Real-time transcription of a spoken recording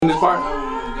this part?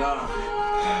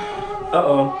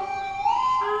 Uh-oh.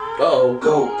 Go,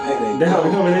 Payday. Damn,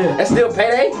 we coming in. That's still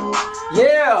Payday?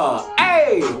 Yeah.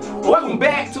 Hey, welcome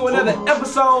back to another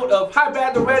episode of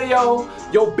Hyperactive Radio,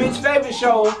 your bitch favorite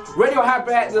show, Radio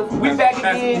Hyperactive. We back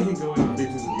again.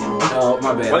 Oh,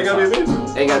 my bad. Why you gotta be a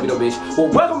bitch? Ain't gotta be no bitch. Well,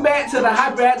 welcome back to the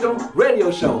Hyperactive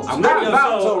Radio Show. I'm not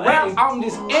about to rap on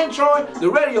this intro, the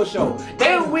radio show.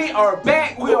 And we are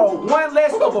back. We are one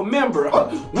less of a member.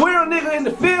 We're a nigga in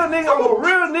the field, nigga. I'm a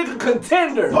real nigga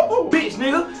contender. Bitch,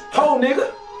 nigga. Whole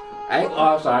nigga.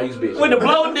 I'm sorry, I use bitch. With the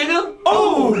blow, nigga.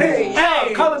 Ooh, hey,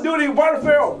 Call of Duty,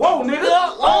 Warfare, whoa, nigga.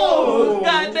 Oh,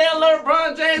 goddamn,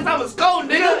 LeBron James, I'm a skull,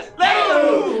 nigga.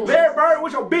 Hey, Larry Bird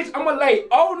with your bitch, I'ma lay.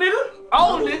 Oh, nigga.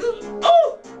 Oh, nigga.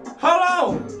 Oh, hold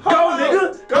on.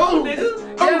 Go, nigga.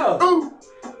 Yeah.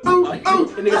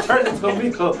 The nigga turned it to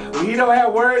Amico. When he don't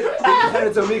have words, he turned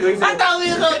it to Amico. He said, I thought we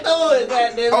was gonna do it,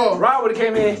 goddamn. Rob would've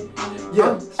came in.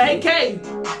 Yeah. AK.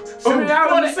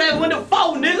 47 with the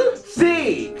 4, nigga.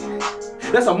 See.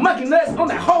 That's a monkey nuts on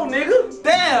that whole nigga.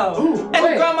 Damn. Ooh, At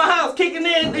the grandma house kicking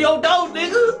in your door,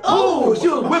 nigga. Ooh, she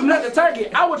was whipping up the turkey.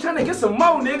 I was trying to get some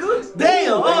more, nigga.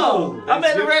 Damn. I'm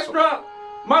at the restaurant.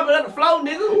 Mama at the floor,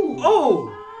 nigga. Ooh.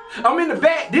 I'm in the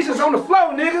back, dishes on the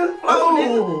floor, nigga.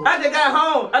 Nigga. I just got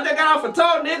home. I just got off a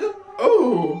tour, nigga.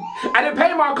 Ooh. I didn't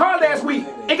pay my car last week.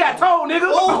 It got towed,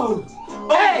 nigga. Ooh.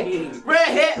 Hey. Red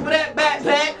hat with that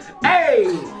backpack. Hey.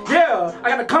 Yeah. I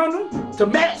got a condom to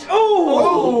match.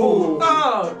 Ooh.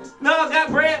 No, I got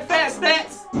bread fat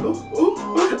stats.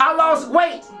 I lost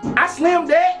weight. I slimmed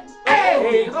that.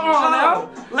 Hey. Come on now.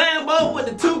 Lambo with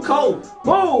the 2 cold.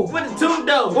 Ooh. With the 2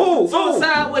 doors. Ooh.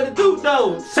 Suicide with the 2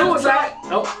 doors. Suicide.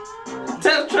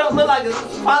 Test truck look like a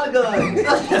polygon.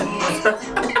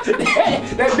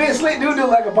 That bitch slick dude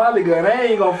look like a polygon. I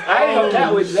ain't gonna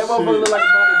count with you. That motherfucker look like a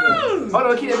polygon. Hold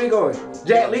on, keep that bitch going.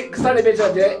 Jack, start that bitch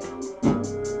up, Jack.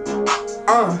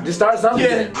 Just start something.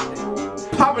 Yeah.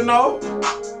 Popping off.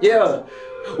 Yeah.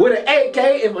 With an AK,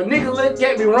 if a nigga look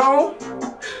at me wrong,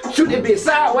 shoot that bitch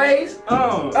sideways.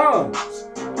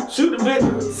 Shoot the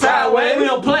bitch sideways. We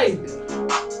don't play.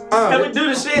 And we do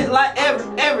the shit like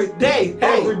every day.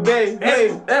 Every day.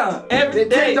 Every day.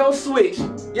 Nintendo Switch.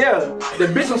 Yeah. The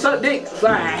bitch on suck dick, so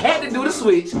I had to do the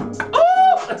switch. That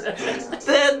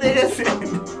nigga.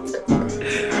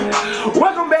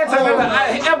 Welcome back to another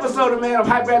episode of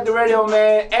Hyperactive Radio,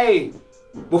 man. Hey,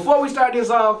 before we start this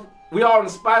off, we are on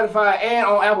Spotify and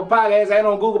on Apple Podcasts and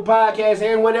on Google Podcasts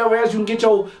and whatever else you can get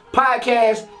your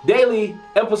podcast daily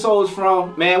episodes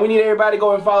from. Man, we need everybody to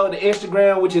go and follow the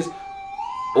Instagram, which is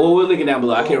we're looking down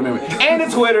below. I can't remember. And the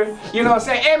Twitter. You know what I'm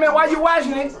saying? Hey, man, while you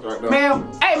watching it, man,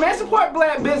 hey, man, support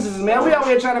black businesses, man. We out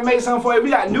here trying to make something for you.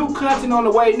 We got new content on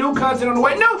the way. New content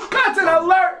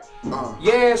alert.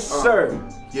 Yes, sir.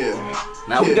 Yeah.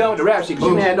 Now we done with the rap shit,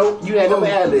 because you had no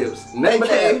ad-libs. Nothing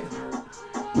but AK.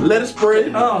 Let it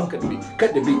spread. cut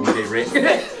the beat, DJ Red.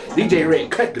 DJ Red,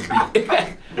 cut the beat.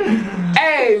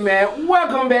 Hey, man,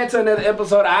 welcome back to another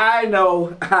episode. I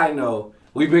know.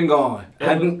 We've been gone.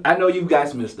 I know you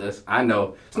guys missed us. I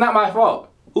know. It's not my fault.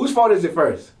 Whose fault is it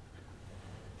first?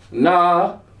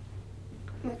 Nah.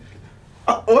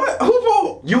 What? Whose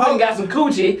fault? You went and got some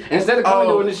coochie instead of coming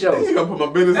doing the show. You gonna put my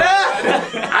business out.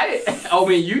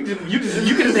 You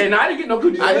could have said, no, I didn't get no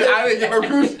coochie. I didn't get no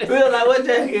coochie. We was like, what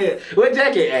jacket? What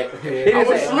jacket? He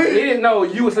didn't know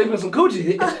you were sleeping with some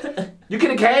coochie. You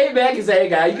could have came back and said, hey,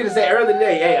 guys, you could have said earlier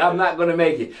today, hey, I'm not going to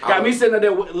make it. Got me sitting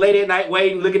there late at night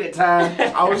waiting, looking at time.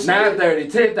 I was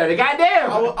 9:30, 10:30. Goddamn.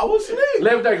 I was asleep.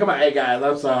 11:30, come on. Hey, guys,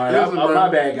 I'm sorry. I'm my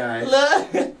bad, guys.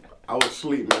 I was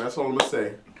asleep, man. That's all I'm going to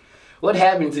say. What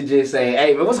happened to just say,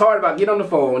 hey, man, what's hard about getting on the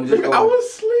phone and just go? I was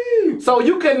asleep. So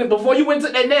you couldn't, before you went to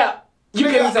that nap, you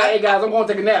couldn't say, hey, guys, I'm going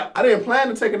to take a nap. I didn't plan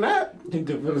to take a nap.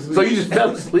 So you just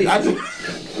fell asleep.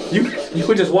 You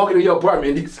were just walking to your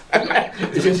apartment. You just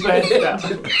passed out.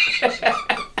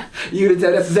 You would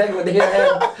tell that's exactly what the hell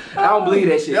happened. I don't believe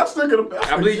that shit. I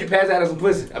believe you passed out of some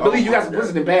pussy. I believe you got some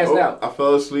pussy and passed out. I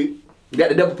fell asleep. You got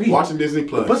the double P. Watching Disney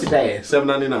Plus. The pussy pass.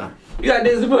 $7.99. You got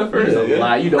Disney Plus first. Yeah.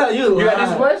 Lie. You don't. No, you got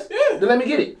Disney Plus? Yeah. Then let me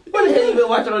get it. What the hell you been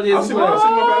watching on Disney I'll see Plus?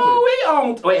 my We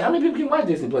on. Wait, how many people can watch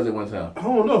Disney Plus at one time? I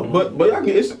don't know, but y'all can.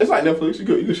 It's like Netflix. You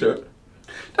can share it.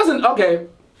 Okay.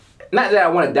 Not that I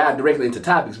want to dive directly into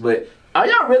topics, but are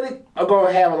y'all really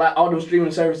gonna have all those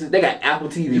streaming services? They got Apple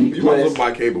TV. You might as well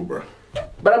buy cable, bro.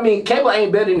 But I mean, cable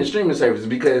ain't better than the streaming services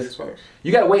because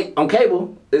you gotta wait on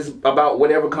cable. It's about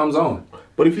whatever comes on.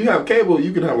 But if you have cable,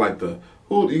 you can have like the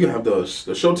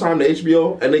Showtime, the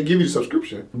HBO, and they give you a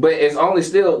subscription. But it's only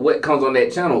still what comes on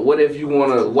that channel. What if you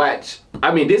want to watch?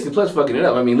 I mean, Disney Plus fucking it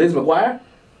up. I mean, Liz McGuire.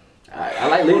 I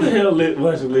like Who the Lizzie. hell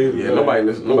watching Lizzie? Yeah,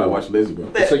 nobody watched Lizzie,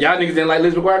 bro. So y'all niggas didn't like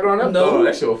Lizzie McGuire growing up? No. Oh,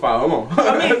 that shit was fire. Hold on.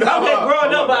 I mean, okay,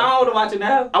 growing up, but I don't want to watch it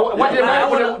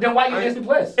now. Then why you Disney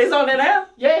Plus? It's on there now?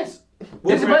 Yes.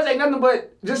 Disney Plus ain't nothing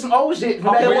but just some old shit.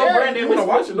 From back Okay, then. what Brandon You wanna Miss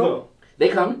watch Wilson it, though? though? They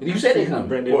coming. You said they coming.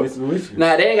 Brandon Miss Wilson.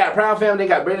 Nah, they ain't got Proud Family. They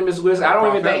got Brandon Miss Wilson. I don't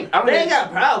Proud even think. I don't They even, ain't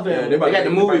got Proud Yeah, Family. They got the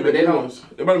movie, but they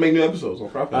don't. They about to make new episodes on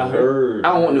Proud I Family. heard.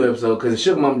 I don't want new episode because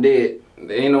Sugar Mama dead.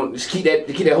 They ain't no just keep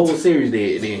that whole series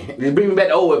dead. Then just bring me back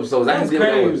to old episodes. I can That's deal with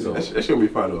old crazy. episodes. That shit will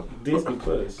be fine though. Disney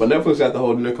Plus. But Netflix got the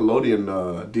whole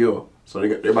Nickelodeon deal, so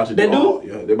they're about to do. They do? all,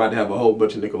 yeah, they're about to have a whole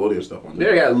bunch of Nickelodeon stuff on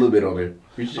there. They got a little bit on there.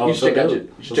 You should check out your. You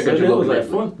should check out your was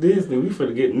local. like, fuck Disney, we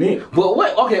finna get Nick. But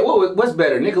what? Okay, what's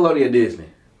better, Nickelodeon or Disney?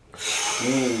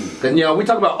 Because we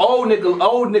talk about old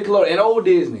Nickelodeon and old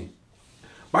Disney.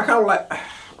 But I kind of like, I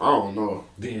don't know.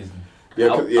 Disney. Yeah,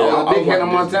 I was a big Hannah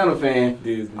Montana fan.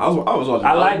 Disney. I was watching.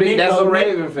 I like big Nick. That's though. a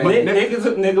Raven fan.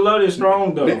 Nickelodeon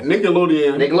strong though.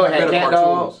 Nickelodeon. Nickelodeon had better Cat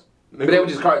cartoons. Dog, but they were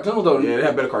just cartoons though. Yeah, they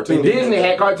had better cartoons. Disney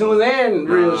had cartoons and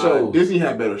real shows. Disney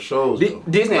had better shows. though.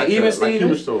 Disney had Even like Stevens.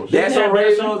 human shows. That's Disney had so better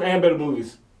Raven. shows and better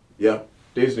movies. Yeah,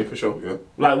 Disney for sure. Yeah.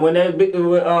 Like when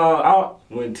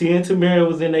when Tia and Tamara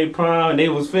was in their prime and they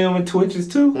was filming Twitches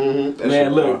too. Mm-hmm.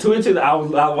 Man, look, Twitches. I was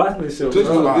watching this show. Twitches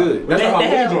was good. That's They- a they Halloween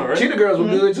have- joint, right? Cheetah Girls were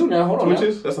good too. Now hold on.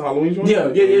 Twitches. That's a Halloween joint. Yeah.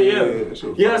 that shit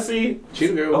was Yeah, fire. see.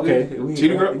 Cheetah Girl. Was Okay. Good.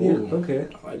 Cheetah Girl? Yeah. Ooh. Okay.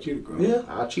 I like Cheetah Girl. Yeah.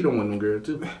 I'll cheat on one of them girls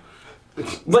too.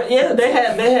 But yeah, they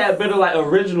had better like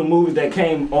original movies that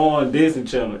came on Disney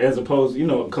Channel as opposed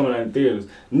to, coming out in theaters.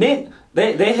 Nick,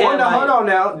 they had Hold on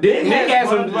now. Nick had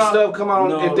some SpongeBob- stuff come out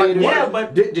No, in theaters. yeah,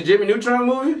 but- the Jimmy Neutron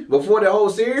movie before the whole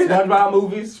series. SpongeBob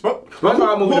movies.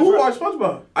 SpongeBob movie. Who watched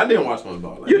SpongeBob? I didn't watch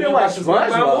SpongeBob. Like, You didn't watch My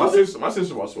SpongeBob?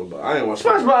 sister watched SpongeBob. I didn't watch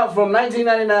SpongeBob from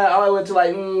 1999 all the way to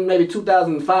like maybe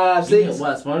 2005, 6.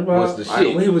 What SpongeBob? What's the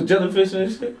shit? When he was jellyfishing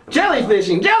and shit.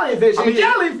 Jellyfishing. I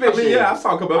mean, yeah, I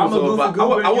saw a couple I'm a episodes. goofy but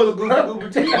goober. I You a wasn't goofy goober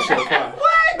too. That shit was fire.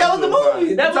 What? That was the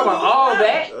movie. That talking about all that?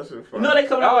 That shit was fire. No, they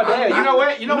coming Oh out. damn! You know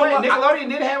what? You know what? Nickelodeon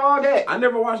didn't have all that. I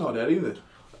never watched all that either.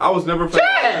 I was never.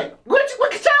 Chad, what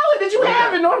childhood did you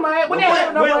have in North Miami? What they have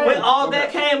in North When Miami? all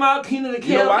that came out, Keenan and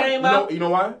You know Kel why? came out. You know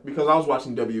why? Because I was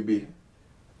watching WB.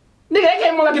 Nigga, that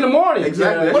came on like in the morning.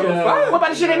 Exactly. Yeah, That shit yeah. was fire. What about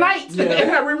the shit at night? Yeah. They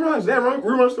had reruns. They had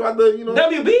reruns throughout the.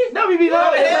 WB? WB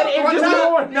love it. Like, it just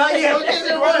morning. No, yeah, it's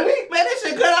just one week. Man, that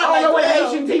shit cut out I don't know what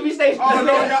like Haitian TV station. Oh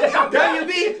no,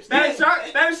 WB. Static Shock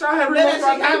had Man, reruns.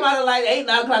 that shit came out at like 8,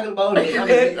 9 o'clock in the morning.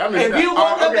 If you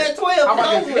woke up okay. at 12, How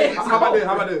about it's over this? with.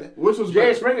 How about this? Which was Jerry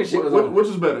better? Springer shit was Which- on. Which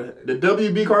was better? The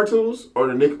WB cartoons or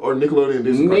the Nickelodeon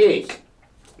Disney cartoons? Nick.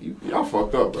 Y'all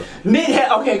fucked up, bro. Nick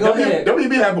had, okay, go ahead.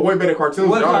 WB had way better cartoons.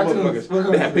 What Y'all cartoons?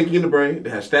 motherfuckers. They had Pinky and the Brain. They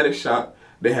had Static Shock.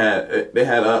 They had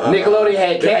Nickelodeon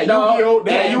had Cat Dog. Yu-Gi-Oh.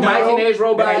 They had Yu-Gi-Oh. Teenage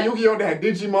Robot. They had Yu-Gi-Oh. They had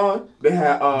Digimon. They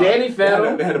had Danny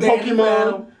Phantom. They had the Danny Pokemon.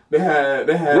 Phantom. They had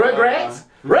Rugrats.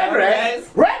 Rugrats.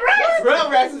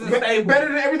 Rugrats is a staple. Better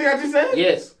than everything I just said.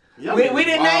 Yes. We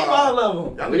didn't name all of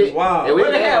them. Y'all We niggas did- wild. yeah, we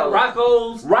We did had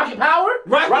Rocco's. Rocky Power.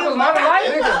 Rocco's Modern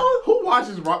Life. Nigga, who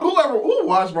watches who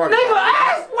watched Rocky? Nigga,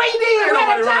 us. We did. We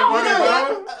had a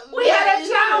childhood. We had a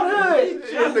childhood.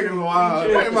 Y'all niggas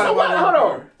wild. So what? Hold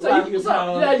on.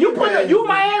 So you put you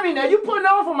Miami now. You putting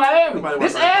on for Miami. Everybody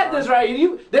This watch ad this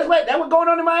right. That what going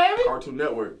on in Miami? Cartoon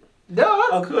Network. Duh.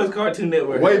 Of course, Cartoon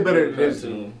Network. Way better than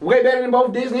Disney. Way better than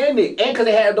both Disney and Nick. And because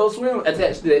they had Adult Swim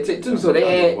attached to that shit too. So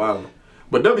they had. Wow.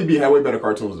 But WB had way better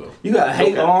cartoons though. You got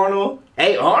Hey Okay. Arnold,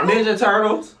 Hey, Arnold. Ninja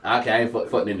Turtles. Okay, I ain't fuck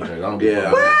Ninja Turtles. I don't give a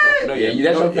Yeah. fuck. No, Yeah,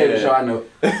 that's your favorite show. I know.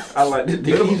 I like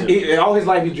the All his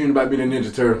life he dreamed about being a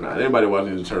Ninja Turtle. Nah, anybody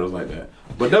watching Ninja Turtles like that.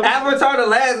 But WB, Avatar: The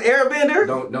Last Airbender.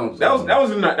 Don't. that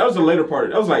was the later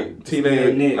part. That was like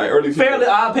teenage, like early. Fairly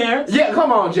Odd Parents. Yeah,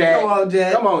 come on, Jack. Come on,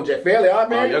 Jack. Come on, Jack. Fairly Odd Oh,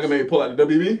 Parents. y'all can maybe pull out the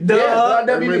WB. Duh. Yeah, Y'all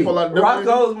can maybe pull out the WB.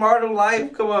 Rocco's Modern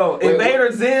Life. Come on. Wait,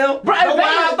 Invader Zim. Bro, The Invader-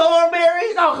 Wild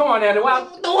Thornberries. Oh, come on now. The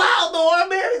wild. The Wild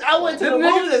Thornberries. I went to the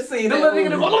movie to see The that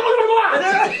little nigga.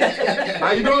 movie.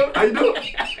 How you doing? How you doing?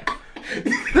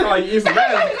 Like you eat some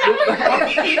ass.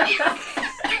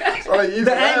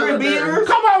 The Angry Beavers.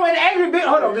 Come on, with the Angry Beavers.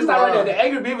 Hold on, just stop right there. The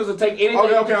Angry Beavers will take anything.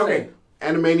 Okay.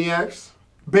 Animaniacs,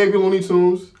 Baby Looney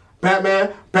Tunes,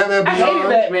 Batman Beyond. I hated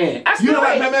Batman. I You still don't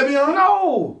like hate- Batman Beyond?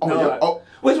 No. Oh, No. yeah. Oh,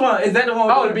 Which one? Is that the one?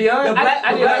 Oh, with the Beyond? The black,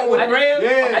 I the did black like- with I did- red? yeah,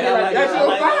 I did like that that. shit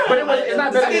was fire. But it's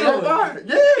not better Skinny than one. that.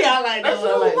 Yeah, Yeah, I like that.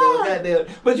 I like that. Goddamn.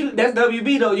 But that's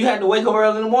WB though. You had to wake up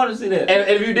early in the morning to see that. And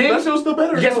if you did, that shit was still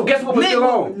better. guess what was Nick still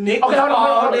was- on? Nick Okay, hold was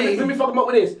all on. day. Let me fuck him up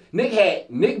with this. Nick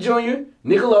had Nick Jr.,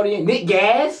 Nickelodeon, Nick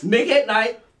Gas. Nick at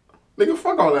Night. Nigga,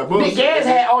 fuck all that bullshit. Nick Gas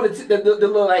had all the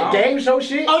little like game show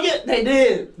shit. Oh yeah, they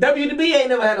did. WDB ain't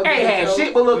never had no. Ain't had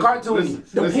shit but little cartoons.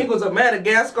 The Penguins of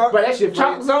Madagascar. But that shit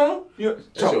Chalk fire. Zone.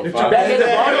 Back at the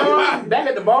barnyard. Back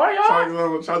at the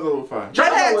barnyard. Charles over fire.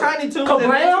 That had Tiny Toons.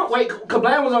 Kablam. Wait,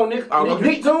 Kablam was on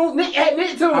Nick Toons. Nick had Nick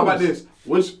Toons. How about this?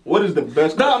 What is the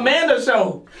best? The Amanda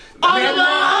Show. Come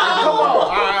on.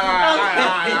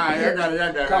 I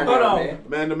got it. Come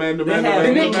on. Amanda.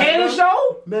 The Nick Cannon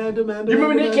Show? Amanda. You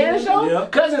remember Nick Cannon Show? Yeah.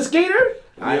 Cousin Skeeter?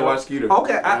 I ain't watched Skeeter.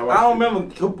 Okay, I don't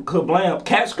remember Kablam.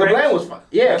 Cat Scratch. Kablam was fun.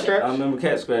 Yeah. I remember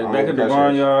Cat Scratch. Oh, Back at the Cat Scratch.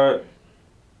 barnyard.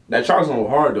 That Charles was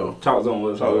hard though. Chalk Zone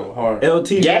was hard. LT.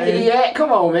 Yakety Yak.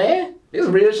 Come on, man. This is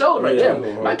real shows right Yeah.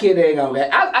 there. My kid ain't gonna get.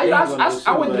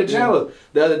 I went to the channel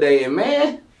the other day and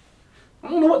man, I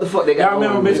don't know what the fuck they got. Y'all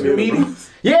remember Mr. Meaties?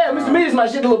 Yeah, Mr. Meaties, my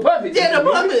shit, the little puppet. Yeah, the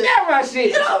puppet. Yeah, my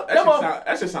shit.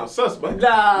 That shit sounds sus, but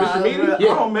Nah, Mr. Meaties? I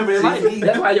don't remember it like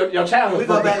That's why your channel. We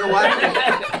go back and watch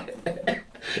it.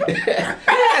 They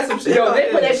had some shit. Yo, they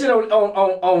put that shit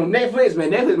on Netflix,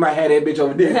 man. Netflix might have that bitch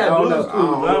over there. They had I don't Blue's know.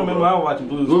 Clues. I remember I was watching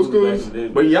Blue's Blue's Clues back Clues. in the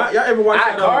day. But y'all ever watch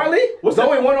that? iCarly? What's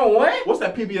Zoe that? 101? What's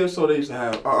that PBS show they used to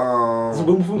have?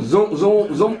 Spoon Food. Zoom.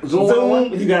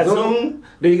 Zoom. You got Zoom.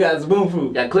 Then you got Spoon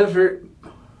Food. Got Clifford.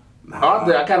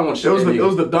 Arthur, I kind of want to show It that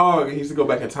was nigga. the dog, and he used to go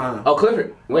back in time. Oh,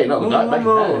 Clifford. Wait, no. Back in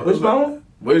time. Wishbone?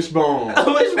 Wishbone.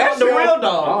 Wishbone, That the shit- real I dog.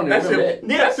 don't That remember shit-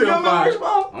 that. Yeah, That shit you remember fire. I don't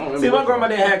Wishbone? remember See, my Wishbone. grandma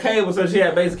didn't have cable, so she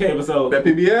had basic cable. So That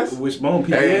PBS? Wishbone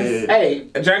Hey. PBS.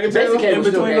 Hey, Dragon Basic Tail? Cable In still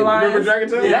between the cable. lines. Remember Dragon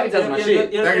Tail? Dragon Tail's my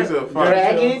shit. Dragon Tail, fire.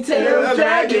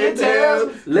 Dragon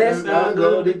Tales, let's not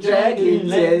go to Dragon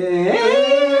Tales.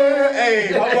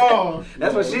 Hey, hold on.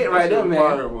 That's my shit right there, man.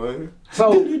 Fire, boy.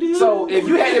 So if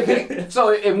you had to pick, so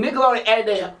if Nickelodeon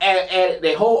added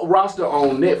their whole roster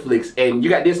on Netflix and you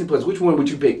got Disney Plus, which one would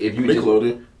you pick if you just?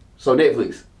 Nickelodeon. So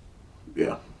Netflix.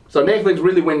 Yeah. So Netflix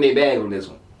really winning their bag on this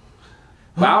one.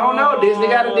 But I don't know. Disney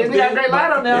got a great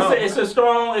line on there. It's a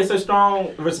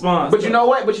strong response. But you know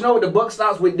what? The buck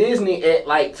stops with Disney at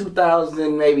like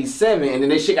 2007, and then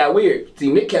this shit got weird.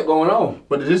 See, Nick kept going on.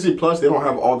 But the Disney Plus, they don't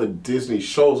have all the Disney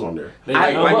shows on there.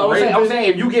 I'm saying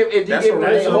if you give That's them their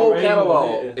original. whole Raven,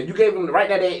 catalog, yeah. if you gave them right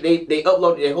now, they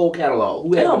uploaded their whole catalog.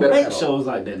 Who They has the don't better make catalog? shows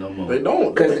like that no more. They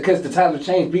don't. Because the times have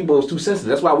changed. People is too sensitive.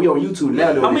 That's why we on YouTube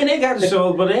now. Doing I mean, it. they got the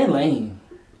shows, but they ain't lame.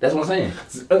 That's what I'm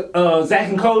saying. Zach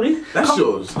and Cody. That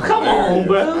show's Come on, hilarious,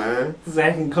 bro. man.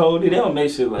 Zach and Cody, they don't make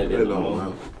shit like They that no don't, more.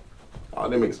 man. Oh,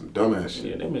 they make some dumbass shit.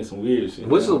 Yeah, they make some weird shit.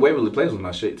 Whistle Waverly Place was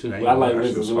my shit too. I like That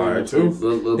shit's Whistle fire, Waverly too. Place.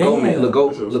 Lil Damn.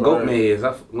 Gomez.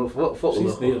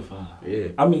 She's still fine. Yeah.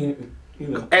 I mean, you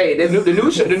know. Hey,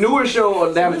 the newer show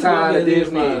on down the time at She's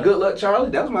Disney. fine. Good Luck Charlie.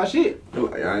 That was my shit. I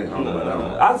don't know about that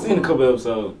one. I've seen a couple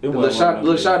episodes. It Little wasn't one of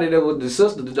my shot there with the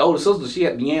sister, the older sister. She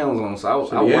had the yams on, so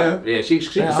I Yeah? watched. Yeah, she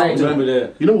could Yeah, I sing don't remember too.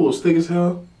 that. You know what was thick as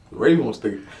hell? Raven was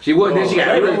thick. She was. Then she got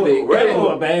Raven really thick. Raven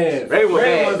was bad. Raven was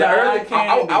bad. was The early- eye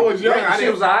candy. I was young. I She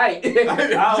didn't. was alright.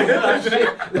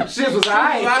 I Shit was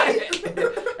alright.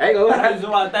 Ain't gonna lie. was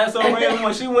like that so Raven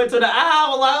when she went to the eye, I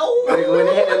was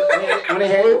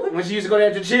like, When she used to go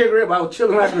there to chill grip, I was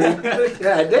chilling like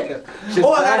God damn. Shit oh,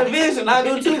 was I got a alright. vision. I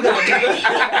do too,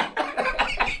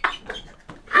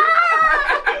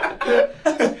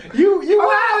 You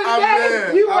wild, I'm Daddy.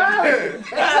 dead. You I'm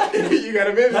wild. dead. You got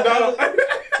a vision, dog.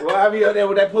 Well, I be up there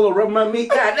with that pull of rubber my meat.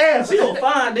 God damn. She gonna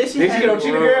find this. Then she get on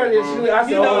Cheetah Girl. Then I said,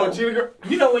 You know, oh, Cheetah Girl.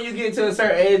 You know when you get to a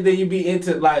certain age, then you be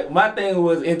into like my thing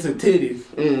was into titties.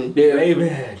 yeah. Raven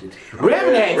had it.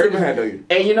 Raven had Raven had those.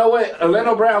 And you know what?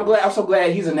 Orlando Brown, I'm so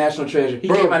glad he's a national treasure. He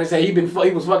came out and said he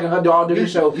was fucking her dog during the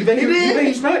show. You think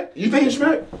he smacked? You think he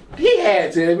smacked? He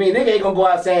had to. I mean, nigga ain't gonna go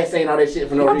outside saying all that shit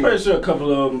for no I'm reason. pretty sure a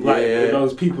couple of them, like Yeah.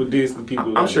 those people, Disney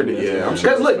people. I'm sure that, yeah, I'm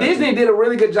sure. Because look, Disney did a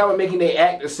really good job of making their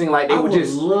actors seem like they were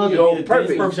just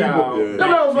perfect.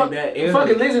 Yeah.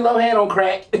 Fucking Lizzie Lohan on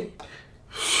crack.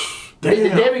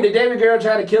 The Debbie girl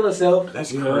trying to kill herself.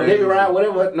 That's Yeah. crazy. Debbie Ryan,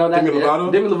 whatever. No, not Demi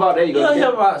Lovato? Demi Lovato. There you You don't hear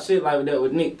go. about shit like that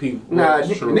with Nick people. Nah,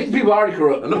 That's true. Nick people already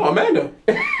corrupt. No, Amanda.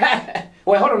 Wait,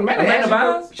 hold on. Amanda actually-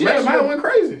 Bynes? she Amanda actually- went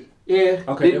crazy. Yeah.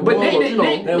 Okay, But they Nick, won,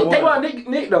 Nick, they think won. about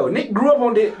Nick though. Nick grew up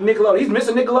on Nickelodeon. He's Mr.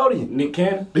 Nickelodeon. Nick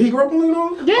Cannon. Did he grow up on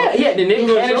Leno? Yeah, yeah. The Nick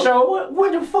Little Cannon show? show.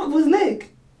 Where the fuck was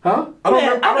Nick? Huh? I don't Man,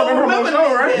 remember. I don't remember the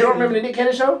show, right? You don't remember the Nick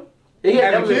Cannon show? Yeah, As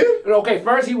a that was kid? okay.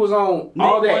 First he was on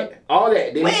all that.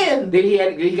 Then, When? Then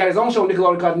he got his own show on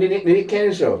Nickelodeon called Nick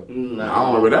Cannon Show. No, I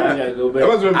don't remember that. I gotta go That back.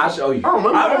 must have been. I'll show you. I don't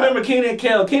remember. I remember Kenan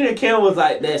Kel. Kenan Kel was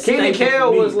like that. Kenan staple Kel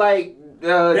for me. was like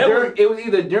it was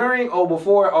either during or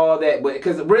before all that, but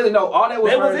because really no, all that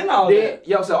was They first. was in all that.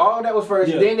 Yo, so all that was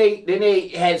first. Yeah. Then they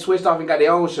had switched off and got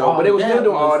their own show, but they were still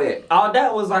doing all that. All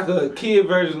that was like a kid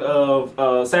version of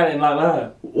Saturday Night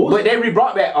Live. But they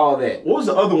re-brought back all that. What was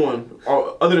the other one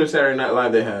other than Saturday Night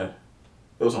Live they had?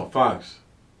 It was on Fox.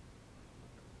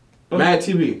 Mad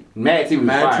TV. Mad TV.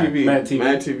 Mad TV. Mad TV.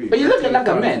 Mad TV. But you looking like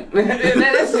a man.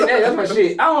 that's my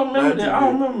shit. I don't remember that. I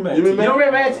don't remember Mad TV. You don't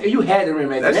remember Mad TV? You had to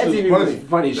remember Mad TV. That Mad shit TV was was funny.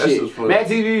 funny as That shit shit. was funny. Mad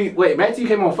TV. Wait, Mad TV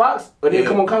came on Fox or did it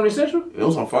come on Comedy Central? It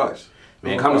was on Fox.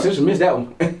 Man, Comedy Central missed that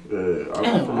one. Yeah,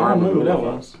 Damn, I remember that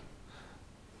one.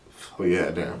 But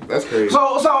yeah, damn, that's crazy.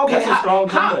 So okay, That's a strong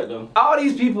comeback, though. all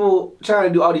these people trying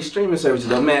to do all these streaming services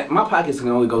though, man, my pockets can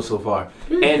only go so far.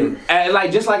 And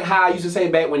like just like how I used to say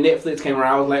back when Netflix came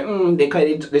around, I was like,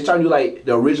 they started to do like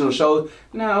the original shows.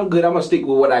 No, I'm good. I'm gonna stick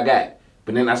with what I got.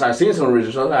 But then I started seeing some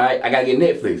original shows. All right, I gotta get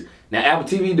Netflix. Now Apple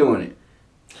TV doing it.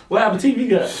 What Apple TV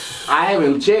got? I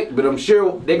haven't checked, but I'm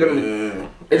sure they're gonna. Yeah.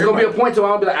 It's gonna be a point to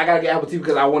where I'll be like, I gotta get Apple TV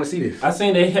because I want to see this. I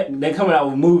seen they coming out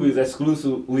with movies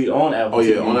exclusively on Apple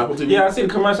TV. Oh, yeah, on Apple TV? Yeah, I see the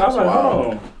commercial. I was like, hold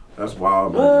on. That's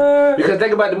wild, man. What? Because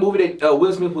think about the movie that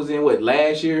Will Smith was in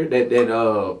last year.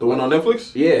 The one on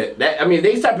Netflix? Yeah, that I mean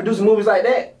they start producing movies like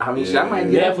that. I mean, shit, I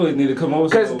might get. Netflix need to come over.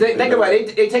 Because think about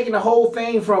it, they taking the whole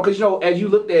thing from, because you know, as you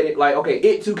looked at it, like, okay,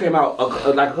 It 2 came out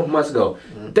like a couple months ago.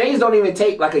 Things don't even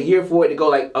take like a year for it to go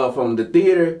like from the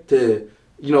theater to,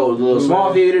 you know, little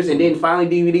small theaters and then finally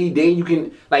DVD. Then you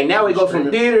can, like now it goes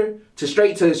from theater to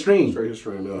straight to the stream. Straight to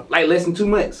stream, yeah. Like less than 2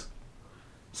 months.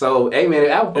 So, hey man,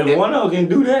 If one of them can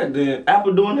do that, then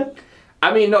Apple doing that?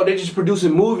 I mean, no, they're just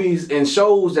producing movies and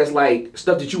shows that's like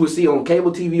stuff that you would see on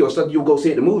cable TV or stuff you would go see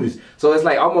at the movies. So it's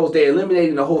like almost they're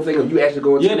eliminating the whole thing of you actually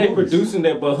going to Yeah, the they movies. producing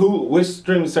that, but which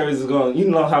streaming service is going? You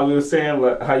know how we were saying,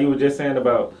 like, how you were just saying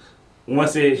about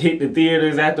once it hit the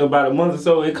theaters after about a month or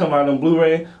so, it come out on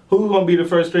Blu-ray. Who's gonna be the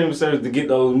first streaming service to get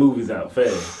those movies out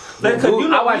fast? Like, cause you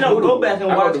know, I watch go Vudu. back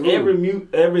and I go watch to Vudu.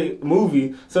 every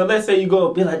movie. So let's say you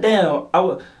go be like, damn, I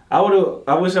wish I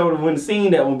would have went and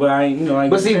seen that one, but I ain't, you know, I ain't.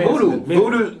 But get see, a chance to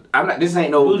Voodoo, I'm not. This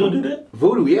ain't no Vudu do that?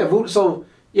 Voodoo, yeah, Voodoo. So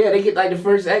yeah, they get like the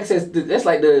first access. That's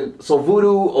like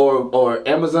Voodoo or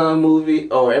Amazon movie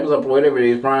or Amazon whatever it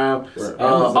is, Prime, Right.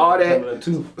 all Coming that. up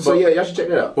too. So yeah, y'all should check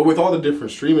that out. But with all the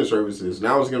different streaming services,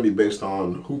 now it's going to be based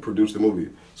on who produced the movie.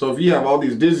 So if you have all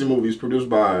these Disney movies produced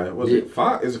by, it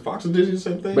Fox? Is it Fox and Disney the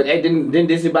same thing? But hey, didn't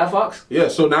Disney buy Fox? Yeah,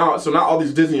 so now all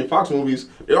these Disney and Fox movies,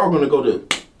 they're all going to go to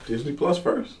Disney Plus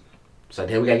first. So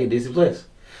then we gotta get Disney Plus.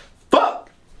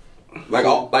 Fuck. Like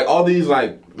all these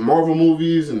like Marvel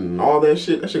movies and all that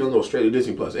shit gonna go straight to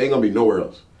Disney Plus. It ain't gonna be nowhere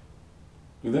else.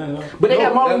 You know? But they No,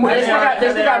 got Marvel. that-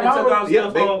 They still got they Marvel. took off Yeah,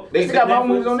 stuff they- on- They still got Marvel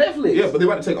movies on Netflix. Yeah, but they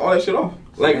about to take all that shit off.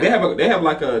 Like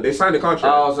they signed a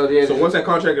contract. Oh, so yeah. So once that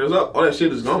contract is up, all that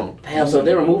shit is gone. Damn, so if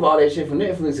they remove all that shit from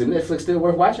Netflix, is Netflix still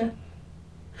worth watching?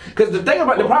 Because the thing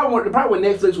about the problem with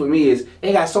Netflix with me is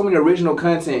they got so many original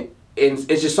content and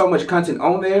it's just so much content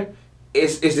on there.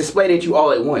 It's displayed at you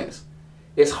all at once.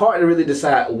 It's hard to really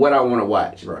decide what I want to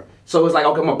watch. Right. So it's like,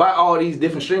 okay, I'm gonna buy all these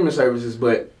different streaming services,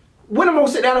 but when am I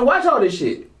gonna sit down and watch all this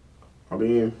shit? I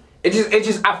mean, It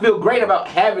just I feel great about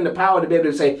having the power to be able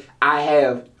to say I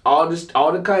have all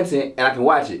the content and I can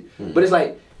watch it. But it's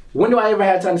like, when do I ever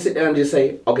have time to sit down and just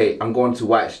say, okay, I'm going to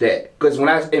watch that? Because when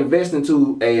I invest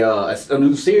into a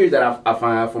new series that I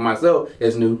find for myself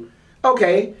that's new,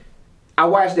 okay, I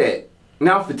watch that.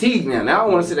 Now I'm fatigued now. Now I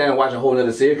don't want to sit down and watch a whole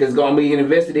other series because it's gonna be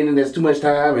invested in and there's too much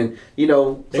time and you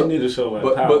know. They need to show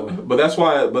like power. but that's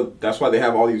why they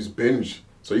have all these binge.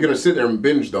 So you're gonna sit there and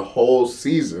binge the whole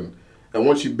season, and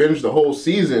once you binge the whole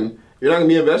season, you're not gonna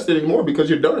be invested anymore because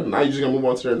you're done. Now you're just gonna move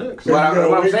on to the next. What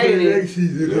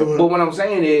I'm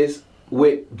saying is,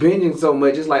 with binging so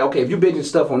much, it's like, okay, if you're binging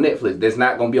stuff on Netflix that's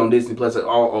not gonna be on Disney Plus or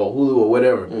Hulu or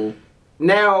whatever,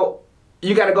 now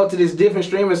you got to go to this different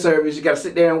streaming service. You got to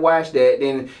sit there and watch that.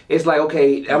 Then it's like,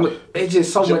 okay, it's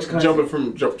just so much content.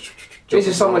 It's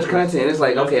just so much content. It's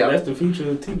like, okay, that's the future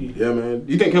of TV. Yeah, man.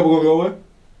 You think cable gonna go away?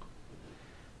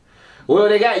 Well,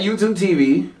 they got YouTube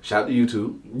TV. Shout out to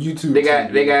YouTube. YouTube. They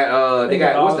got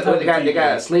all type of they TV.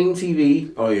 got Sling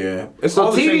TV. Oh yeah. So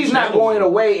all the same TV's not channels. going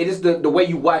away. It is the way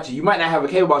you watch it. You might not have a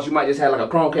cable box. You might just have like a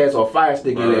Chromecast or a Fire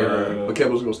Stick in there. But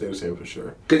cable's gonna stay the same for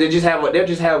sure. Because they just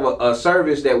have a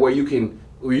service that where you can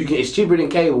it's cheaper than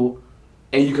cable,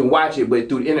 and you can watch it, but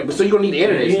through the internet. So you don't need the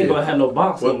internet. You ain't still. gonna have no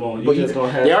box no more. You just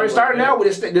gonna have. They already started out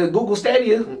with the Google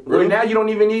Stadia. Where Really? now you don't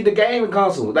even need the gaming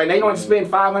console. Like they don't have to spend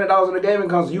 $500 on the gaming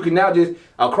console. You can now just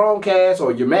a Chromecast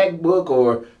or your MacBook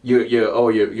or your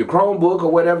Chromebook or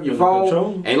whatever, your With a phone,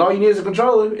 controller. and all you need is a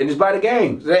controller and just buy the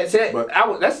game. So that's it. But-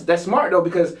 That's smart though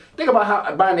because think about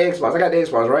how buying the Xbox. I got the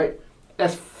Xbox, right?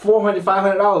 that's $400,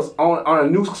 $500 on a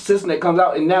new system that comes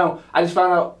out. And now I just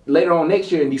found out later on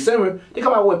next year in December they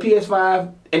come out with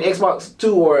PS5 and Xbox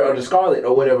 2 or the Scarlet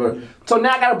or whatever. So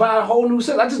now I gotta buy a whole new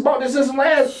system. I just bought this system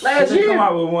last They year. come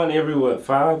out with one every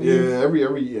 5 years? Yeah,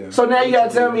 every year. So now you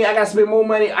gotta tell me I gotta spend more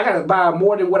money. I gotta buy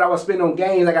more than what I was spending on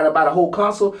games. I gotta buy the whole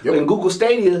console. Yep. And Google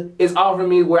Stadia is offering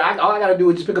me where all I gotta do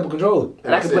is just pick up a controller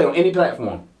and I can That's play it. on any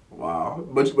platform. Wow.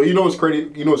 But you know what's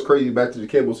crazy? You know what's crazy? Back to the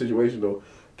cable situation though.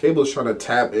 Cable is trying to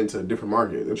tap into a different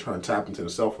market. They're trying to tap into the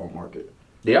cell phone market.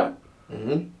 Yeah.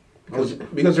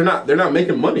 Because they're not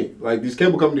making money. Like these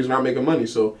cable companies are not making money.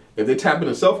 So if they tap in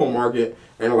the cell phone market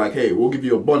and they're like, hey, we'll give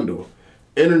you a bundle,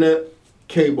 internet,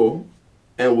 cable,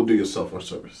 and we'll do your cell phone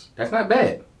service. That's not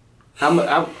bad. I'm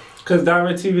Because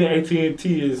DirecTV and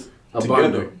AT&T is... a Together.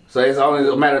 bundle. So it's only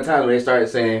a matter of time when they started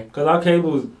saying, Because our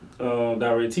cable is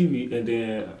DirecTV, and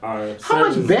then our... how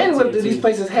much service is bandwidth do AT&T. these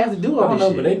places have to do I all don't this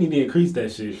know, but shit? they need to increase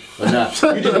that shit. But nah,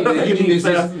 you just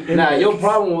need to, nah, your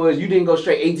problem was you didn't go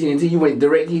straight AT&T. You went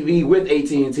DirecTV with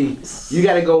AT&T. You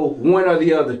got to go one or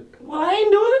the other. Well, I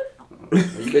ain't doing it.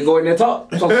 You can go in there and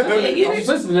talk. So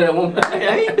listen to that one.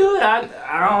 I ain't doing it.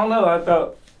 I don't know. I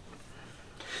thought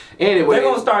Anyway, they're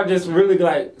going to start just really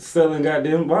like selling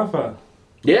goddamn Wi-Fi.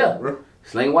 yeah,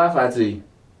 sling Wi-Fi to you.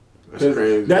 That's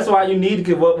crazy. That's why you need to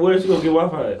get, where's you going to get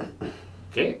Wi-Fi at?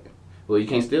 Okay. Well, you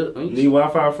can't steal. You need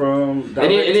Wi-Fi from And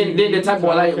then the type of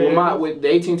like with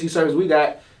the AT&T service we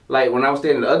got, like when I was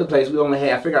staying in the other place, we only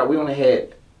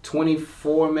had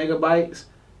 24 megabytes.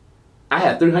 I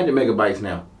have 300 megabytes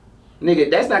now.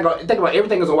 Nigga, that's not going. Think about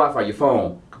everything is on Wi-Fi. Your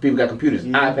phone, people got computers,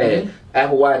 iPad,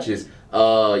 Apple Watches.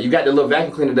 You got the little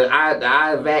vacuum cleaner, the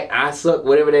iVac, iSuck,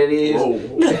 whatever that is. Whoa.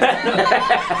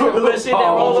 the little shit that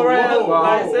rolls around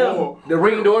by itself. The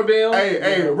Ring doorbell.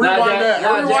 Hey, rewind that.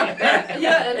 Nah, Rewind that.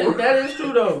 Yeah, that is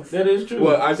true though. That is true.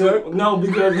 What, iSuck? No,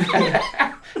 because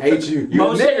Hate you. You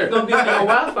most shit nigga. is gonna be on your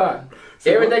Wi-Fi.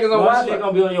 Everything is on Most shit Wi-Fi.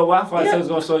 gonna be on your Wi-Fi, Yeah. so it's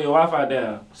gonna slow your Wi-Fi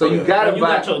down. So you gotta You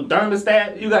buy got your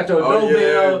thermostat, you got your Oh,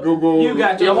 doorbell, yeah, Google. you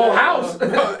got your whole house.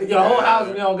 your whole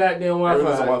house be on goddamn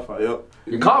Everything's on Wi-Fi. Wi-Fi, yep.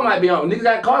 Your car might be on. Niggas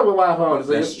got cars with Wi-Fi on it.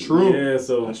 So That's true. Yeah,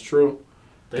 so That's true.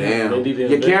 Damn. They need to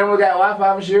your camera got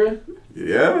Wi-Fi for sure.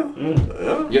 Yeah. Mm.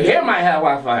 Yeah. Your hair might have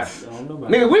Wi-Fi. I don't know about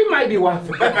Nigga, we might be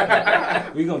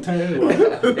Wi-Fi. We gonna turn it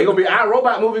Wi-Fi. They gonna be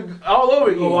iRobot movie all over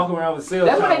We gonna walk again. around with cell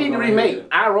That's what towers they need to on remake.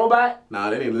 iRobot. Nah,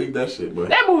 they didn't leak that shit, but.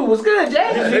 That movie was good, Jay.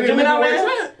 They didn't leak Gemini what Man.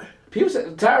 it said. People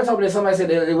said, Tyra told me that somebody said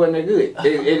that it wasn't that good.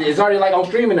 It's already like on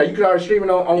streaming now. You can already stream it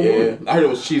on Yeah, Hulu. I heard it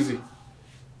was cheesy.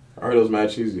 I heard it was mad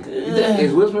cheesy.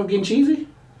 Is Will Smith getting cheesy?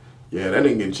 Yeah, that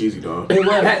ain't getting cheesy, dog. It was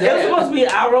supposed to be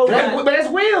iRobot. But that's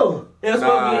Will. It was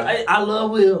supposed to be. I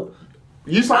love Will.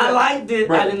 You saw I that? liked it.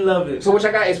 Right. I didn't love it. So which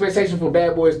I got expectations for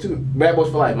Bad Boys 2. Bad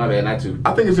Boys for Life. My bad, not 2.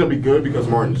 I think it's gonna be good because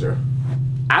Martin's there.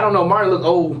 I don't know. Martin look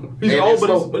old. He's And old, it's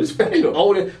slow. but he's funny though.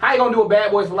 Old. How you gonna do a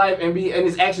Bad Boys for Life and be in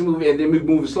this action movie and then be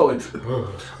moving slow? I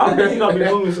think he's gonna be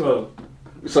moving slow.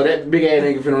 So that big ass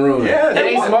nigga finna ruin. Yeah, That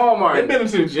ain't small They've Martin. been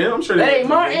into the gym. I'm sure. That they ain't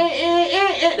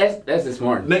Martin. That's just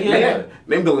Martin.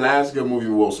 Name the last good movie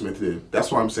Will Smith did.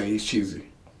 That's why I'm saying he's cheesy.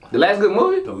 The last good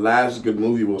movie? The last good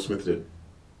movie Will Smith did.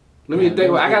 Let me think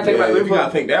about. I gotta think Yeah, about. if you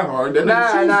gotta think that hard, then Nah,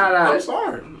 it's cheesy. nah. I'm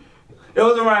sorry. It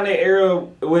was around that era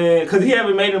when, cause he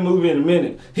haven't made a movie in a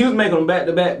minute. He was making them back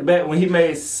to back to back when he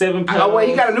made 7 pounds. Oh wait,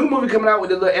 he got a new movie coming out with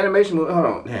the little animation movie. Hold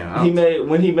on, damn. He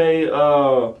made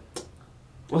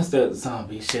what's that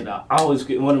zombie shit? I always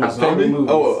get one of my favorite movies.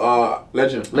 Oh,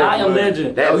 Legend. I Am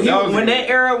Legend. That was-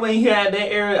 When he had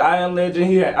that era, I Am Legend.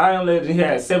 He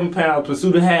had 7 pounds.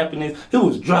 Pursuit of Happiness. He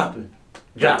was dropping.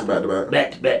 Back to back.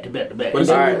 Back to back to back to back. But And it's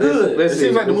they alright, were good. let's It see.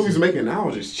 seems like the movies making now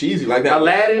are just cheesy. Like that.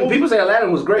 Aladdin. People say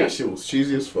Aladdin was That great. shit was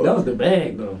cheesy as fuck. That was the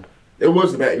bag though. It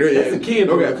was the bad. That's a kid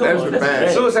movie. Come That's on, the that's bad.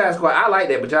 bad. Suicide Squad. I like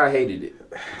that, but y'all hated it.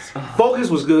 Focus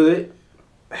was good.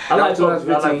 I like That was Focus.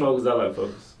 I like 2015. Focus. I like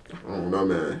Focus. I don't know,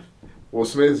 man. Will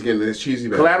Smith's getting his cheesy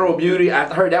bag. Collateral Beauty. I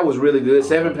heard that was really good.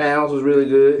 7 Pounds was really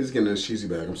good. He's getting his cheesy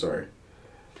bag. I'm sorry.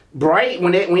 Bright.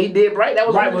 When he did Bright, that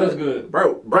was Bright really was good.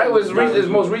 Bro, Bright was his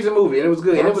most recent movie, and it was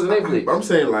good, and it was Netflix. I'm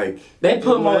saying like They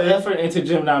put more Man. effort into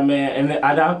Gemini Man, and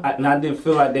I didn't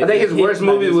feel like that. I think his hit worst like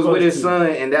movie it's was with supposed his to. son,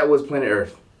 and that was Planet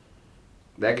Earth.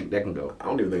 That can go. I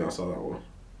don't even think I saw that one.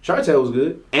 Chartel was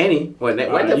good. Annie. What the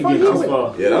You fuck? get He too was,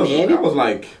 far. Yeah, Annie? that was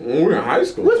like when we were in high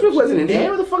school. Will Smith wasn't in there.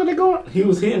 Where the fuck are they going? He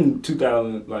was hitting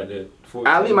 2000 like that. 14,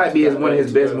 Ali might be one of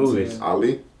his best 2010. movies.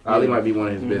 Ali. Ali might be one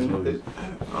of his best Mhm. movies.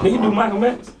 Did he do Malcolm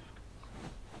X?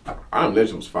 I Am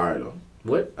Legend was fire though.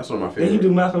 What? That's one of my Did he favorites.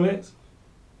 do Malcolm X?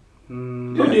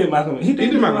 Who did Malcolm X? He He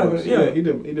did did my Malcolm X. Yeah. He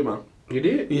did my. You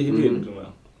did? Yeah, he did do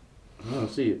Malcolm. I don't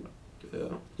see it. Yeah.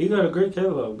 He got a great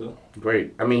catalog though.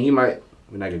 Great. I mean, he might.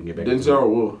 We're not gonna get back. into Denzel it. or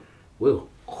Will? Will.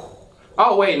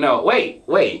 Oh wait, no,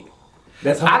 wait.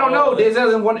 That's I don't know.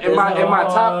 Denzel's in my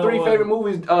top 3 hard. favorite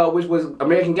movies, which was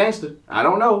American Gangster. I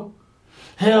don't know.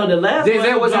 Hell, the last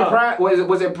Denzel one was in Pride.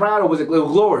 Was it Pride or was it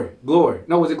Glory? Glory.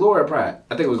 No, was it Glory or Pride?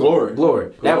 I think it was Glory.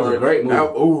 Glory. That was a great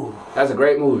movie. That's a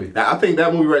great movie. I think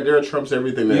that movie right there trumps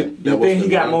everything that. You think he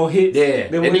got more hits? Yeah.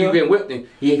 than And then you Will? been whipped and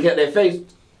he kept that face.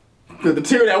 The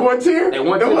tear, that one tear? That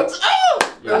one tear.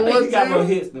 I think he got more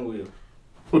hits than Will.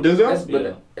 Who, Denzel?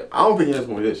 Yeah. I don't think he has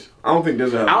more hits. I don't think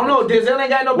Denzel has I don't know. Denzel ain't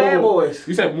got no bad boys.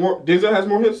 You said more? Denzel has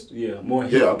more hits? Yeah, more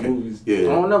hit Yeah, okay. movies. Yeah. I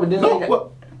don't know, but Denzel No, ain't got.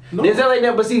 what? No. Denzel ain't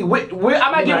never. But see, Will,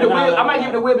 I might give it to Will. I might give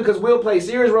it to Will because Will played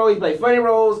serious roles. He played funny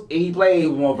roles. And he played He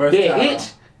was more versatile.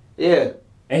 Hitch. Yeah.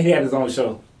 And he had his own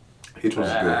show. Hitch was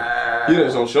good. He had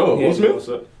his own show. He Will had his own Smith?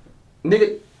 show.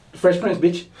 Nigga, Fresh Prince,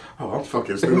 bitch. Oh, I'm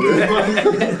fucking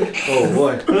stupid. Oh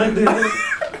boy.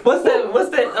 What's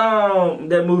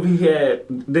that movie he had,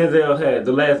 Denzel had,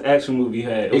 the last action movie he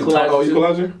had?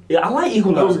 Equalizer? Yeah, I like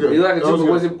Equalizer. That was good. You like it That too,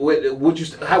 was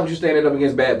but how would you stand it up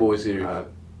against Bad Boys series?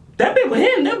 That bit with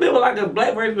him, that bit was like a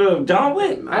black version of John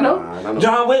Wick. I know.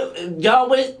 John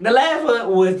Wick, the last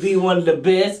one was one of the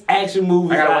best action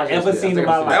movies I gotta watch I've this ever shit. seen I in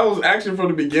my think That life. was action from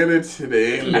the beginning to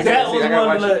the end. That was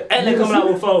one of the, and they coming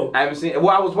out with 4. I haven't seen. Well,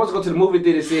 I was supposed to go to the movie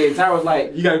theater. Said Ty was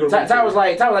like, You gotta go to the Ty was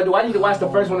like, do I need to watch the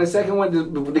first one and the second one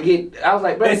to get? I was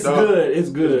like, bro, It's good, it's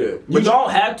good. You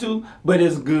don't have to, but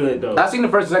it's good though. I seen the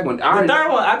first and second one. The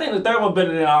third one, I think the third one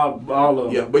better than all of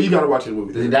them. Yeah, but you gotta watch the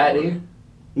movie. Does he die there?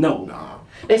 No. Nah.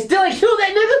 They still ain't killed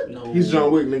that No. He's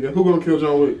John Wick, nigga. Who gonna kill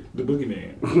John Wick? The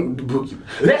Boogeyman. nigga. The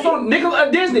Boogeyman. That's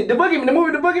on Disney. The Boogeyman. The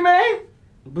movie The Boogeyman.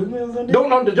 The Boogeyman was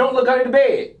on there? Don't look under the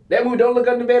bed. That movie Don't Look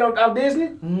Under the Bed on Disney. I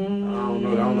don't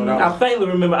know that I one. faintly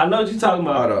remember. I know what you're talking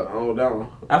about. Hold I up. don't know that one.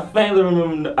 I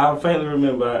faintly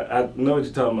remember. I know what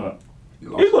you're talking about. You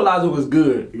lost. Equalizer was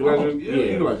good. Equalizer? Yeah.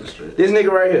 Yeah, Equalizer straight. This nigga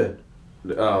right here.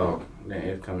 Oh, man,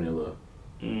 it's coming in love.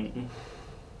 Mm-mm.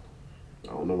 I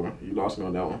don't know, man. You lost me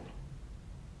on that one.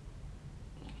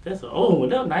 That's an old one.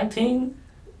 That was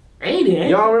 1980, ain't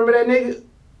Y'all remember that nigga?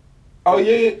 Oh,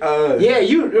 yeah. Yeah,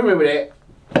 you remember that.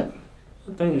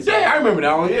 it? Yeah, I remember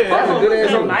that one. Yeah. That's a good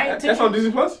ass That was movie. 19. That's on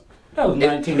Disney Plus? That was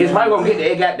 19. It's probably gonna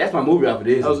get that. That's my movie off of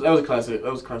Disney. That was a classic.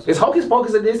 That was a classic. Is Hocus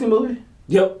Pocus a Disney movie?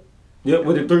 Yep,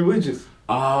 with the 3 witches.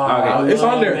 Okay. It's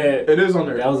on there. that. It is on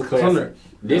there. That was a It's on classic. there.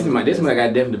 This one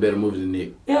got definitely better movies than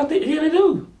Nick. Yeah, yeah, they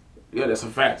do. Yeah, that's a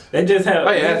fact. They just have.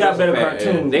 Oh, yeah, they that's got better a fact,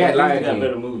 yeah. cartoons. They had Lion got King.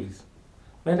 better movies.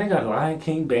 Man, they got Lion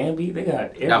King, Bambi. They got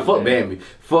everything. Now fuck Bambi,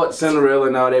 fuck Cinderella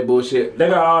and all that bullshit. They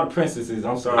got all the princesses.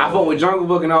 I'm sorry. I fuck with Jungle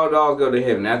Book and all dogs go to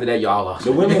heaven. After that, y'all lost.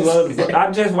 The women love.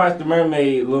 I just watched the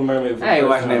Mermaid, Little Mermaid. For I ain't the first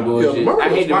watching that time. bullshit. Yo, Mermaid I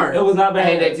hate was fire. It was not I bad.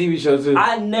 hate that TV show too.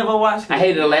 I never watched it. I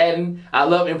hated Aladdin. I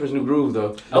love Empress New Groove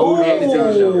though. Oh. I hated the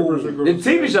TV show. Empress New Groove The was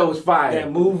TV fire. show was fire.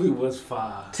 That movie was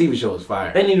fire. TV show was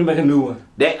fire. They need to make a new one.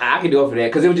 That I could do it for that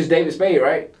because it was just David Spade,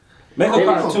 right? Make a David-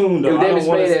 cartoon though. David I don't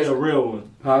want to Spade see as- a real one.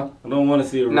 Huh? I don't want to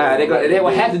see a real Nah, one. they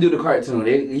would have to do the cartoon.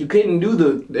 You couldn't do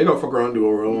the. They gonna fuck around and do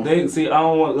a real one. They see. I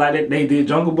don't want like they did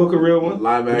Jungle Book a real one.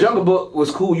 Live The action. Jungle Book was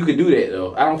cool. You could do that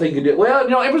though. I don't think you could do. Well, you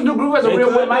know, Empress New Groove as a They real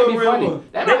could one might do be a real funny. one.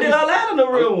 That They might did be. Aladdin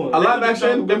a real one. A They live did action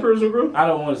Jungle Book. Emperor's New Groove? I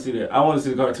don't want to see that. I want to see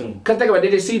the cartoon. Cause think about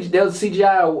it, there was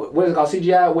CGI. What is it called?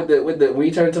 CGI with the when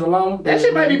you turn into the llama. That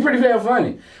shit might be pretty damn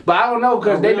funny. But I don't know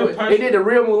because A they real do. person? They did the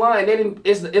real Mulan. They didn't.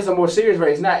 It's a more serious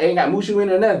race. Not it ain't got Mushu in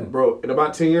it or nothing. Bro, in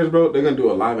about 10 years, bro, they're gonna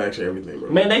do a live action everything, bro.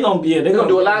 Man, they gonna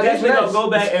do a live action They gonna next. go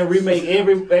back and remake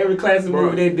every classic Bro,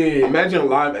 movie they did. Imagine a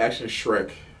live action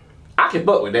Shrek. I can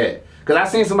fuck with that. Cause I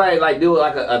seen somebody like do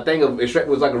like a thing of if Shrek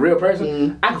was like a real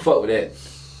person. I can fuck with that.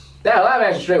 That live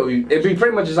action Shrek would be, it'd be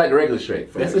pretty much just like the regular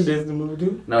Shrek. That's a Disney movie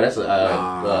too. No, that's a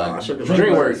Shrek is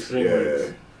DreamWorks.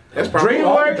 Yeah. That's probably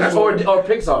DreamWorks or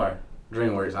Pixar.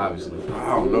 DreamWorks, obviously. I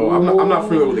don't know. I'm not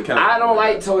familiar with the category. I don't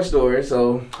like Toy Story,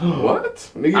 so What?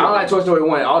 Nigga, I don't like Toy Story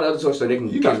 1. All the other Toy Story, they can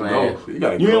You kiss gotta my go. ass. You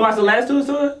gotta You go. didn't watch the last two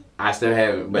story? I still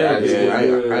haven't, but I I seen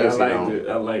liked that it.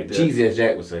 I liked it. cheesy as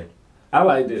Jack would say. I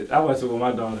liked it. I watched it with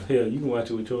my daughter. Hell, you can watch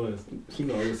it with yours. She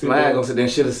gonna sit My ass there. gonna sit there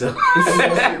and shit herself. She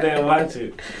gonna sit there and watch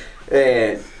it.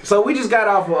 And so we just got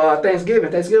off of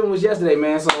Thanksgiving. Thanksgiving was yesterday,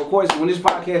 man. So of course, when this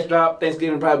podcast dropped,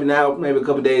 Thanksgiving probably now, maybe a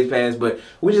couple days passed. But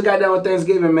we just got done with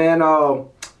Thanksgiving, man.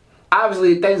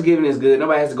 Obviously, Thanksgiving is good.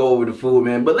 Nobody has to go over the food,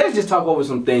 man. But let's just talk over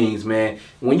some things, man.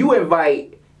 When you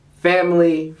invite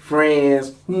family,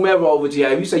 friends, whomever over to you,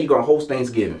 if you say you're gonna host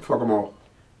Thanksgiving, Fuck them all.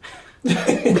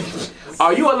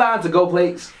 are you allowed to go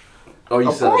plates? Or you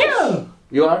Of sell? course. Yeah.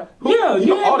 You are? Yeah,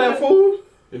 you All that food?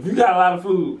 If you got a lot of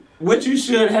food, what you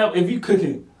should have, if you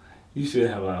cooking, you should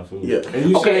have a lot of food. Yeah. And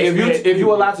you Okay, should expect if you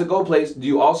people- allowed to go plates, do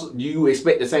you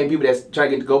expect the same people that's trying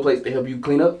to get to go plates to help you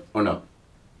clean up or no?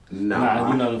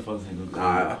 Nah, you know the folks ain't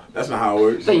gonna Nah, that's not how it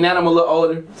works. I think now that I'm a little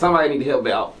older, somebody need to help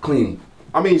out cleaning.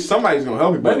 I mean, somebody's gonna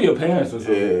help you, but maybe your parents or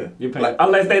something. Yeah. Your parents.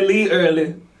 Unless they leave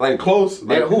early. like close.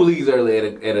 Like, Who leaves early at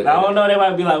a I don't know, they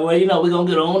might be like, well, you know, we're gonna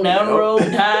get on down the road, we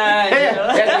tired. You know?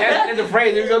 that's the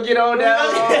phrase. We gonna get on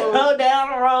down. Go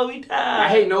down the road, we tired. I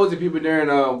hate nosy people during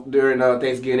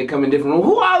Thanksgiving. They come in different rooms.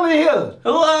 Who all in here? Who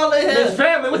all in It's here?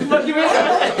 family. What the fuck you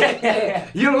mean?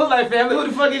 You don't look like family. Who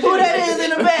the fuck is you? Who that is in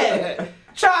the back?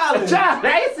 Charlie. John,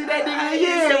 I ain't see that nigga in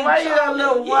years. Why you a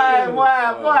little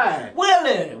why?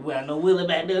 Willie. Well, I know Willie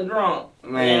back there drunk.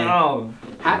 Man.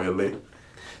 really?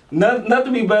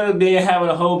 Nothing be better than having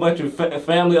a whole bunch of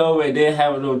family over and then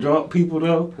having those drunk people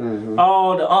though. Mm-hmm.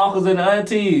 All the uncles and the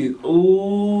aunties.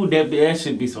 Ooh, that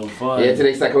should be so fun. Yeah,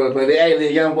 today start coming to play. Hey,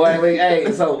 little young boy. Wait, hey,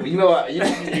 so you know,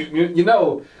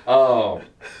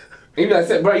 you like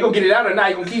said, bro, you gonna get it out or not?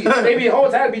 You gonna keep maybe the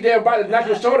whole time be there about to knock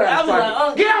your shoulder out. I was like,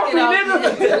 oh, get out,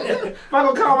 nigga! If I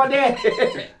gonna call my dad.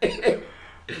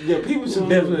 Yeah, you should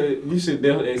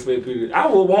definitely expect people. I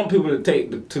would want people to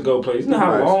take the to-go place. You know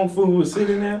how long food was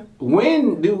sitting there?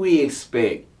 When do we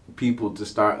expect people to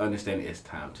start understanding it's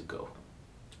time to go?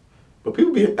 But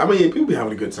people be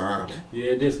having a good time.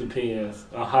 Yeah, this depends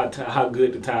on how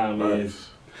good the time is.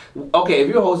 Okay, if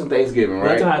you're hosting Thanksgiving, What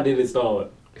right? time did it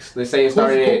start? Let's say it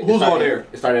started Who's all there?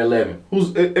 It started at 11.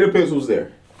 It depends who's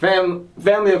there.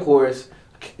 Family, of course.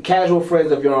 Casual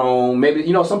friends of your own. Maybe,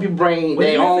 some people bring Well,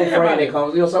 their you own said friend everybody. that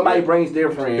comes. Somebody brings their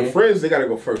The friend. friends, they gotta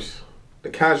go first. The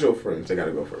casual friends, they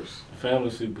gotta go first. Family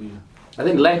should be. I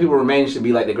think the last people remaining should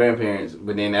be like the grandparents,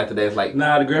 but then after that it's like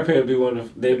Nah, the grandparents be one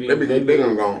of they They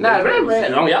gonna go. nah, the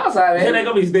grandparents on y'all side, Yeah, they man.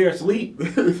 gonna be there asleep.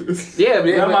 Yeah,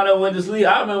 but Grandma went to sleep.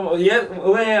 I remember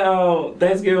when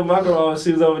Thanksgiving, my grandma,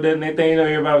 she was over there and they think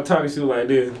everybody was talking. She was like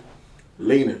this.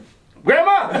 Leaning.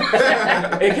 Grandma.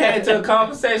 It came to a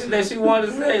conversation that she wanted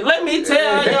to say. Let me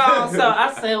tell y'all. So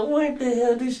I said, "Where the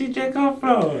hell did she just come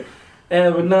from?"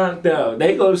 And but not though.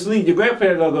 They go to sleep. Your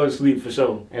grandparents gonna go to sleep for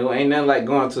sure. And ain't nothing like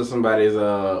going to somebody's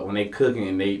when they cooking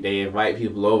and they invite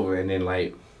people over and then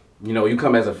like, you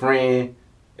come as a friend,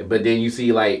 but then you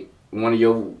see like one of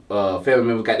your family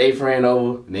members got their friend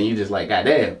over, and then you just like,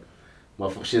 goddamn.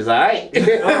 Motherfucker, shit's alright.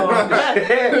 Shit's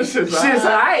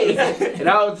alright. And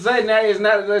all of a sudden, now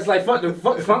it's like fuck the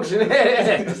function.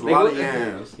 It's a lot of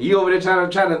yams. You over there trying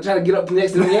to get up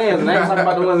next to them yams, and I ain't talking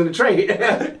about the ones in the tray.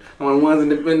 On the ones in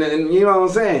the you know what I'm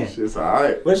saying? Shit's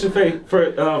alright. What's your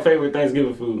favorite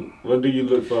Thanksgiving food? What do you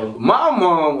look for? My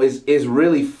mom is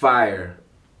really fire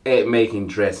at making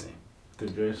dressing. The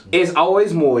dressing. It's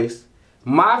always moist.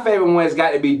 My favorite one's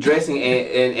got to be dressing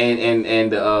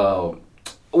and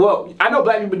well, I know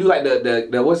black people do like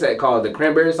the what's that called, the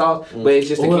cranberry sauce, but it's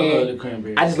just I love can. the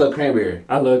cranberry. I just love cranberry.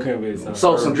 I love cranberry sauce.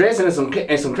 So some dressing and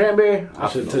some cranberry. I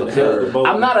should took I'm half the bowl.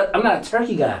 not a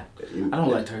turkey guy. I don't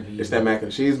like turkey. It's that mac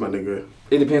and cheese, my nigga.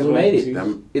 It depends who made it.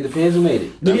 That- It depends who made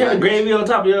it. Do you have the gravy on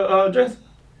top of your dressing?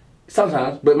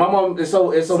 Sometimes, but my mom is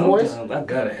so moist. Sometimes I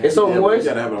gotta have It's so Yeah, but moist. you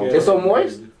gotta have it on It's so top.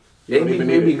 moist. You don't It'd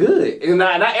even be need it. good. And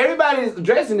not everybody's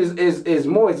dressing is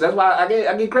moist. That's why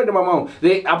I get credit to my mom.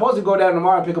 I'm supposed to go down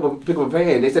tomorrow and pick up a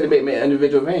pan. They said they make me an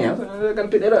individual pan. I said, I gotta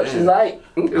pick that up. She's like,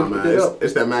 Nah, man,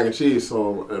 it's that mac and cheese.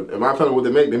 So, in my family, what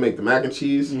they make the mac and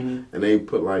cheese, and they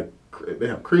put like, they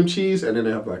have cream cheese, and then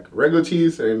they have like regular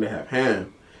cheese, and then they have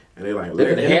ham. And they like, They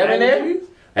put the ham in there?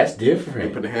 That's They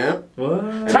different. put the ham,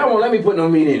 What? Ty won't let me put no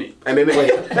meat in it. and then they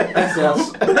That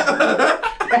sounds.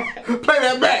 play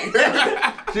that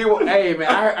back. Hey man,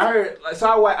 I heard.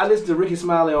 So I listened to Ricky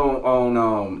Smiley on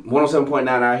 107.9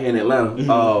 out here in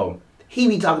Atlanta. He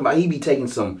be taking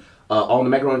some on the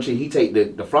macaroni and cheese. He take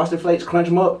the Frosted Flakes, crunch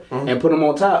them up, and put them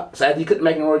on top. So after he cooked the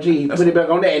macaroni and cheese, he put it back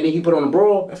on that, and then he put on the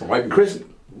broil. That's a white people crisp.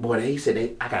 Boy, he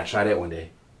said I gotta try that one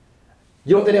day.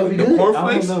 You don't think that would be The good? corn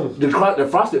I flakes, don't know. The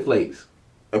Frosted Flakes.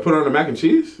 and put it on the mac and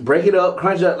cheese. Break it up,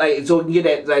 crunch up, like so you can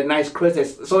get that nice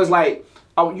crust. So it's like,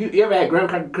 you ever had graham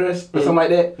cracker crust or something like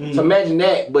that? So imagine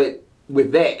that, but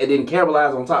with that, and then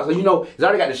caramelize on top. So it's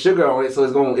already got the sugar on it, so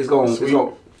it's going.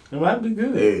 It might be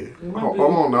good. Hey, It might hold be-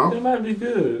 on now. It might be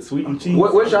good. Sweet and cheese.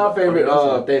 What's your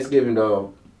favorite Thanksgiving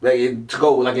though? Like to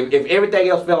go, like if everything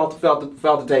else fell off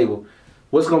the table,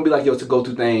 what's gonna be like your to go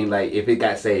to thing? Like if it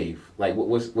got saved, like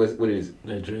what is it?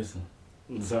 The dressing.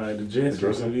 I'm sorry, the dressing.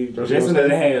 Dressing? Dressing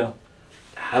and the ham.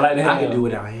 I like the ham. I can do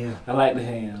without ham. I like the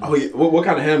ham. Oh yeah, what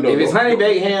kind of ham though? If it's honey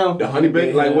baked ham, the honey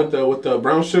baked, like with the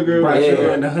brown sugar. Brown like, sugar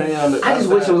yeah. and the ham. I just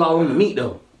wish it was all on the meat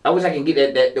though. I wish I can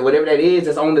get that whatever that is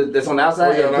that's on the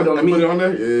outside and put it on the meat. Put it on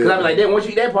there. Yeah. Cause I be like, then once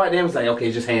you eat that part, then it's like, okay,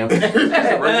 it's just ham.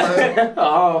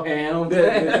 Oh, ham.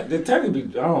 The turkey be.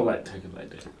 I don't like turkey like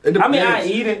that. It I mean, depends.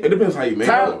 I eat it. It depends how you make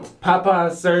Tyler- it.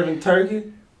 Popeye's serving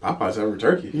turkey. Popeyes serve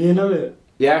turkey You didn't know that?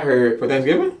 Yeah, I heard. for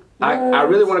Thanksgiving. I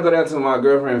really want to go down to my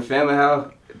girlfriend's family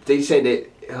house. They said that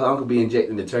her uncle be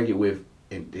injecting the turkey with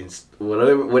and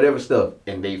whatever stuff,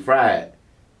 and they fried.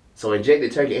 So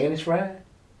injected turkey and it's fried.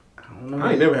 I don't know.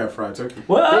 I ain't never had fried turkey.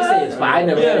 What? They say it's fine. I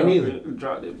never had it either.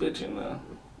 Drop that bitch in there.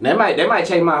 That might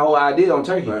change my whole idea on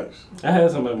turkey. Facts. I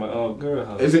had some at my girl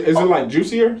house. Is it like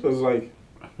juicier? So it's like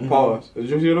pause. Is it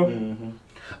juicier though? Mm-hmm.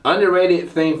 Underrated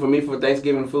thing for me for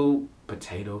Thanksgiving food: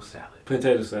 potato salad.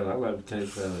 Potato salad. I like potato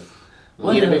salad.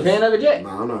 You ain't a big fan of it yet?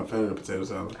 Nah, I'm not a fan of potato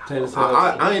salad. Potato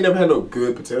salad. I ain't never had no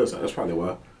good potato salad. That's probably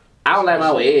why. I don't like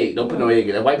mine with egg. Don't put no egg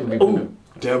in it. White people be putting them.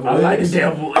 Devil I like the eggs.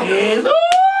 devil eggs. Ooh!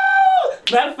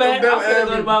 Matter of fact, Devil I'm finna go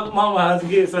to eggs. my mama's house to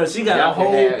get some. She got a Y'all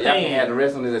whole can have pan. the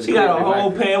rest of it. She got a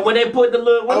whole pan where they put the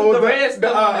little what's the red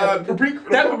stuff? paprika.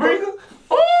 That paprika?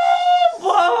 Oh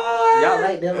boy! Y'all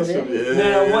like devil eggs?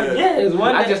 Man,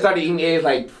 one I day- just started eating eggs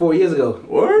like 4 years ago.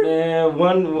 Word? Man,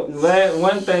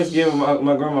 one Thanksgiving,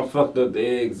 my grandma fucked up the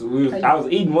eggs. I was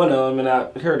eating one of them and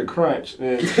I heard a crunch.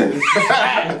 And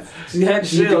she had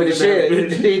She shell with the in shell. that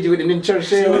bitch. Did you with the church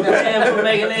She shell? was banned from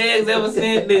making the eggs ever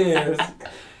since then.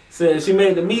 Said she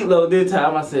made the meatloaf this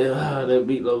time. I said, oh, that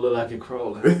meatloaf look like it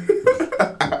crawling. Do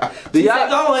She said,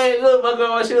 y'all? go ahead, look, my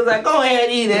grandma. She was like, go ahead,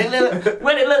 eat it.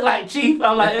 What it look like, Chief?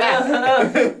 I'm like,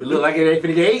 It look like it ain't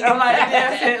finna get I'm eaten. like,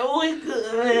 I said, oh, it's good.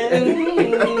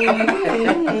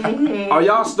 Are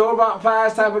y'all store bought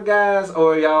pies type of guys,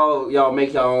 or y'all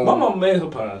make your own? My mama made her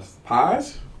pies.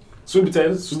 Pies? Sweet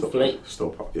potatoes, souffle.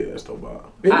 Store-bought. Yeah,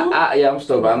 store-bought. I'm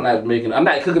store bought. I'm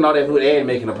not cooking all that food and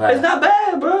making a pie. It's not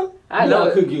bad, bro. I You know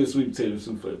gotta it. cook you a sweet potato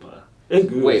souffle pie. It's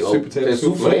good. Wait, Sweet potato it's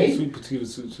souffle? Sweet potato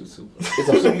souffle. It's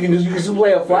a, you can souffle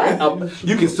a pie.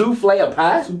 You can souffle a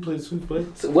pie. Souffle.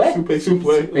 What?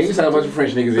 Souffle. Man, you sound a bunch of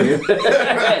French niggas in here.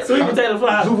 Sweet potato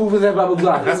pie. Sweet Souffle blah blah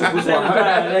blah. potato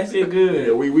pie. That shit Yeah,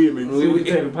 good. we. Sweet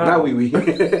potato pie. Not we.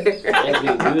 That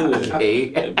shit good. Hey.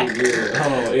 That be good.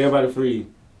 Hold on, everybody free.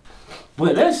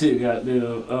 But that shit got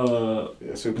them.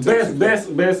 Yeah, sweet potato.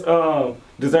 Best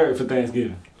dessert for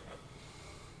Thanksgiving.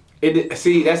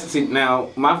 Now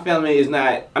my family is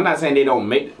not. I'm not saying they don't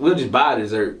make. We'll just buy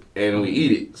dessert and we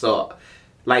eat it. So,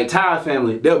 like Ty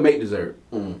family, they'll make dessert.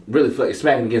 Really, it's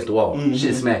smacking against the wall.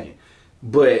 Shit smacking.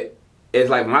 But it's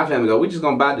like my family go. We just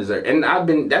gonna buy dessert, and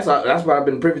that's what I've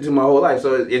been privy to my whole life.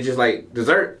 So it's just like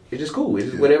dessert. It's just cool. It's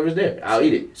just whatever's there. I'll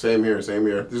eat it. Same here.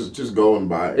 Just go and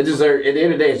buy it. It's dessert. At the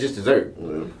end of the day, it's just dessert.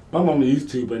 Yeah. My mama used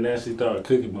to, but now she started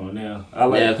cooking more now. I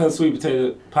like Yeah. her sweet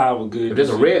potato pie was good. If there's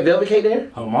a red velvet cake there,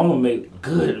 Her mama make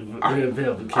good red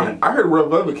velvet cake. I heard red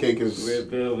velvet cake is Red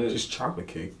velvet. just chocolate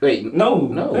cake. wait, No.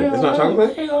 No. Hell It's not no.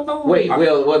 chocolate? Hell no. wait,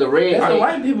 well, the red. That's the cake-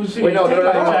 white people shit. Wait,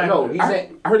 no. He I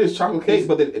said heard it's chocolate cake,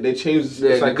 but they changed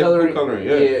the, it's like the different coloring. food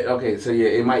coloring. Yeah. Okay. So yeah,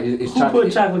 it might. It's Who chocolate.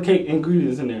 put chocolate cake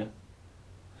ingredients in there?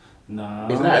 No.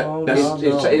 It's not.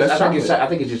 That's- I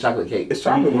think it's just chocolate cake. It's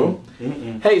chocolate, bro.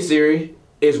 Mm-mm. Hey Siri,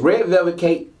 is red velvet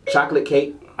cake chocolate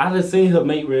cake? I done seen her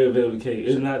make red velvet cake.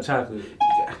 It's not chocolate.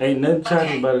 Ain't nothing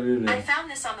chocolate about it in I there.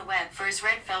 found this on the web for his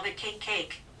red velvet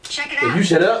cake. Check it If out. you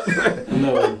shut up.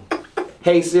 No.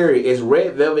 Hey Siri, is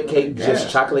red velvet cake just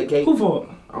chocolate cake? Who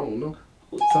for? I don't know.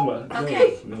 Somebody.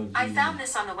 Okay, No, I found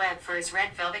this on the web for his red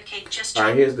velvet cake. Just All right,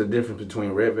 check. here's the difference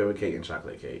between red velvet cake and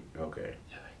chocolate cake. Okay.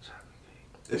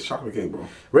 It's chocolate cake, bro.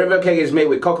 Red velvet cake is made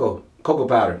with cocoa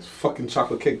powder. It's fucking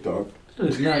chocolate cake, dog.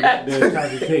 It's not goddamn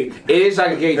chocolate cake. It is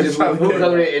chocolate cake, It's just with chocolate food cake.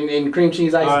 coloring and cream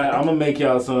cheese icing. Alright, I'm gonna make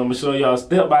y'all some. I'm gonna show y'all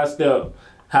step by step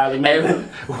how to make And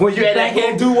it. when you add that Back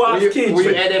in Duwop's kitchen. when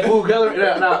you add that food color,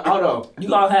 no, hold on. You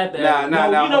gonna have that.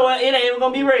 Nah, You know what? It ain't even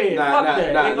gonna be red. Fuck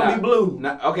that. It's gonna be blue.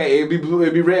 Okay, it'll be blue.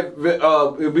 It'll be red.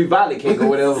 It'll be violet cake or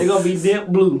whatever. It's gonna be deep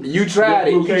blue. You tried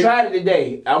it. Blue You cake. tried it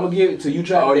today. I'm gonna give it to you.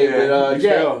 Tried Oh it yeah, with you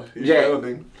failed. Jack. You Jack. failed,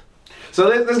 nigga. So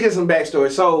let's get some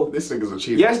backstory. So This nigga's a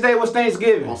cheater. yesterday was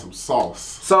Thanksgiving. On some sauce.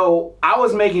 So I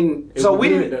was making. It So was we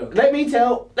good, didn't. though. Let me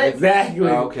tell. Exactly.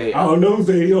 Okay. I don't know,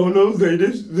 Zay.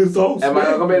 This all. Am I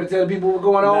not gonna be able to tell the people what's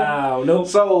going on? No, nope.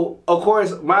 So of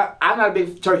course, I'm not a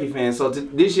big turkey fan. So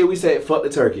this year we said fuck the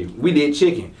turkey. We did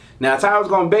chicken. Now Ty was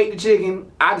gonna bake the chicken.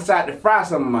 I decided to fry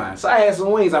some of mine. So I had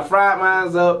some wings. I fried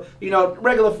mine up.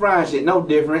 Regular frying shit, no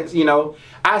difference.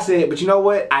 I said, but you know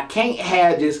what? I can't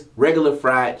have just regular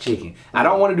fried chicken. I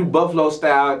don't want to do buffalo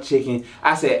style chicken.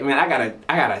 I said, man, I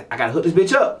gotta hook this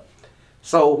bitch up.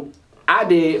 So I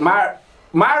did my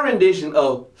rendition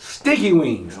of sticky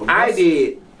wings. I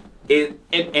did it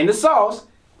in the sauce.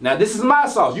 Now this is my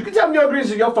sauce. You can tell me your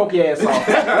ingredients of your funky ass sauce.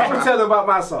 I'm gonna tell them about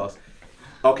my sauce.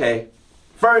 Okay.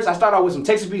 First, I start out with some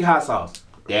Texas Pete hot sauce.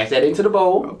 Dash that into the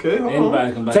bowl. Okay, hold on.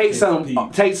 Anybody can buy Take Texas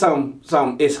Pete.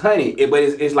 some. It's honey, but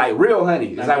it's like real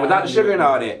honey. It's like without the sugar and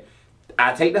all that.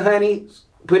 I take the honey,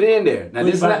 Put it in there. Now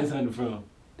Where this you is buy not. this honey from?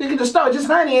 You can just start just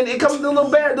honey, and it comes with the little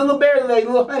berry, like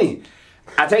little honey.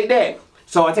 I take that.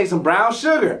 So I take some brown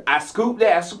sugar. I scoop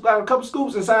that. I scoop out a couple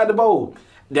scoops inside the bowl.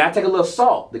 Then I take a little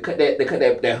salt to cut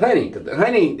that honey. Cause the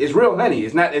honey is real honey.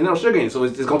 It's not, there's no sugar in it, so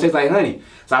it's gonna taste like honey.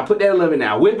 So I put that a little bit in there.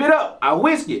 I whip it up. I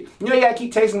whisk it. You know, you gotta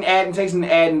keep tasting,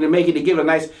 adding to make it to give it a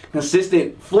nice,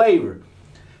 consistent flavor.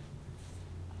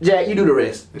 Jack, you do the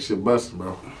rest. That shit busting,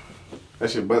 bro.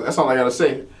 That shit busting. That's all I gotta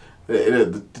say.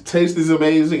 The taste is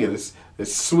amazing, and it's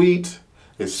sweet,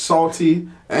 it's salty,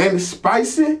 and it's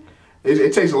spicy.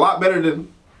 It tastes a lot better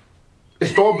than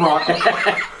store-bought.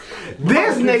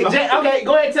 This nigga, Jack, okay,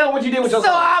 go ahead and tell him what you did with your So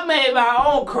sauce. I made my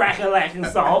own crack-a-lackin'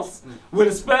 sauce with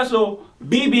a special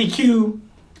BBQ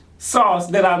sauce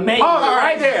that I made. Oh,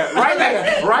 right there. I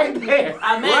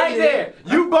made right it. there.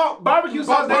 You bought barbecue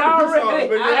sauce that barbecue sauce,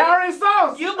 nigga. already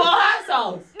sauce. You bought hot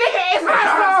sauce. Nigga, it's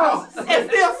hot sauce.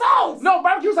 It's still sauce. No,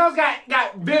 barbecue sauce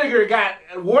got vinegar, got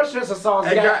Worcestershire sauce,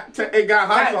 It got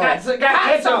hot sauce. got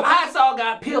ketchup. Hot sauce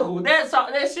got pickles.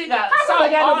 That shit got Hot sauce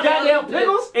ain't got no all the goddamn other-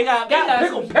 pickles. It got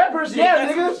Pickled peppers, some- yeah,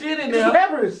 got nigga. some shit in It's there.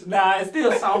 peppers. Nah, it's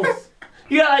still sauce.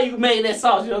 You got how you made that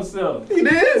sauce yourself. He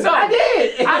did. So I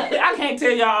did. I can't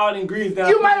tell y'all all the ingredients. That I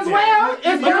You put might as in well. there.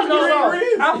 It's But you know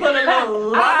barbecue sauce. what? I put a little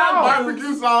lime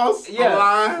Barbecue sauce. Yeah,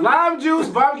 Lime. lime juice,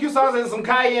 barbecue sauce, and some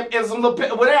cayenne, and some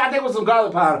little, whatever. I think it was some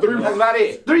garlic powder. That's about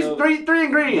it. Three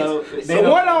ingredients. No, they So don't-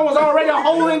 one of them was already a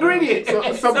whole ingredient.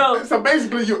 So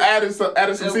basically, you added some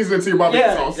seasoning to your barbecue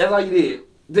Yeah, sauce. that's all you did.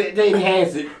 They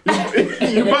enhanced it.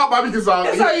 You bought barbecue sauce.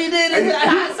 That's all you did is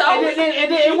hot sauce. And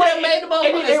then it You wasn't made the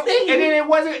motherfucker sticky. and then it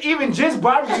wasn't even just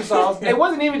barbecue sauce. It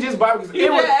wasn't even just barbecue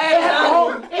sauce.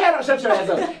 It had shut your ass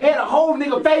up. It had a whole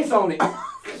nigga face on it.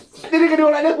 The nigga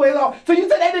doing like this way long. So you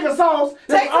take that nigga sauce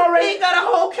that's already. He got a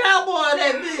whole cowboy in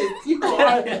that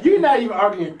bitch. You're not even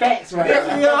arguing facts right Yes,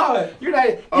 now. we are. You're not.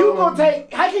 You gonna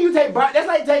take? How can you take? That's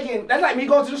like me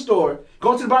going to the store,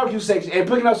 going to the barbecue section, and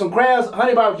picking up some Crab's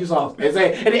honey barbecue sauce, and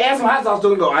then add some hot sauce to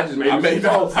it and go. I just made some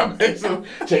sauce. I made some.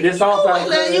 Check this sauce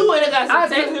out. You would have got I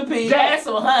some took- Texas peas, Jack, add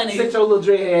some honey, Sit your little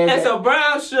dread ass. and some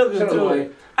brown sugar Shut up, to boy.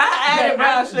 it. I added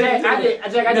brown sugar Jack, to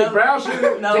it. I did brown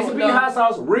sugar, No, Texas pea no. hot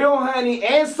sauce, real honey,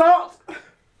 and salt.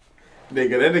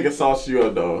 Nigga, that nigga sauce you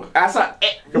up, dog. I saw.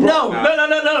 No.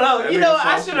 That You know nigga what?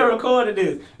 I sauce should have you. recorded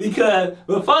this because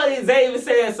before Xavier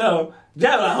said something,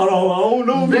 Jack was like, hold on, I don't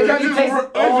know. Because man. you taste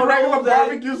it all regular over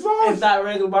barbecue sauce. It's not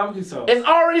regular barbecue sauce. It's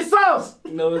already sauce.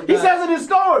 No, it's He not. says it in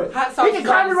stores. Hot sauce He can is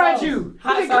not copyright sauce. you.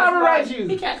 Hot He can sauce is copyright not- you.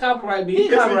 He can't copyright me. He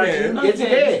can copyright you. can. Yes, he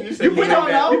can. You said You he put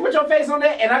can't. you put your face on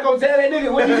that, and I gonna tell that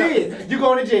nigga what you did. You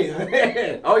going to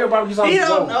jail. All your barbecue sauce. He is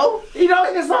don't gone. know. He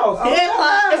knows his sauce. He ain't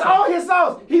lying. It's all his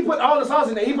sauce. He put all the sauce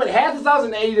in there. He put half the sauce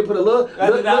in there. He did put a little,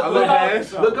 did not put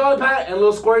half. little garlic powder and a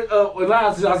little squirt of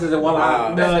lime sauce. And voila.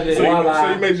 Wow. No, I didn't. So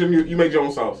Voila. you made your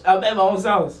own sauce. I made my own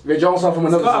sauce. Red Jones sauce from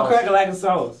It's another called sauce. crack-a-lackin'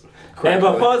 sauce. And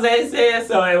before Zay said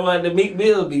so, it was the Meek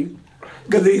Mill beef.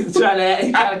 Because he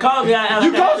tried to call me out.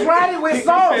 You ghost riding with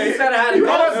sauce. He said I had to You go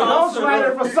got a sauce. ghost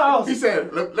rider for sauce. He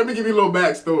said, let me give you a little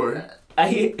backstory.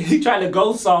 He tried to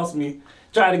ghost sauce me,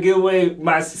 tried to give away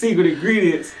my secret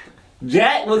ingredients.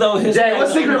 Jack was on his. Jack,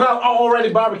 what's secret about already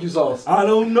barbecue sauce? I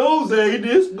don't know, Zay.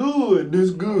 This good.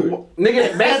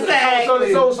 Nigga,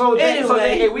 Exactly. so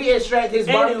Anyway. we extract his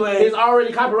Anyway. his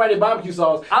already copyrighted barbecue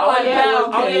sauce. I like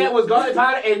pound all he cake. had was garlic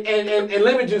powder and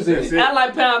lemon juice in That's it. it. I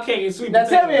like pound cake and sweet Now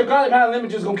potato. tell me if garlic powder and lemon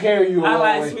juice gonna carry you a I long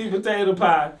like way. sweet potato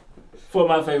pie for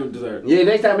my favorite dessert. Yeah,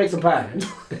 next time make some pie.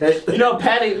 You know,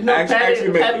 Patty Actually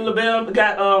make it. LaBelle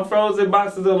got frozen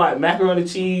boxes of like macaroni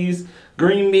cheese,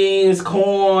 green beans, I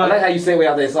corn. like how you say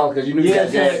without that sauce because you knew you Yeah,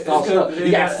 got yeah, sauce up. because-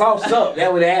 You got sauce up.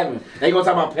 That would happen. They gonna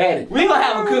talk about patty. We gonna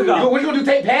have a cook-off. What you gonna do?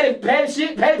 Take patty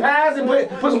pies and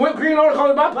put some whipped cream on it,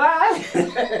 call it my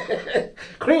pies?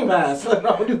 Cream pies.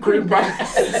 No, do cream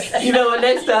pies. You know what?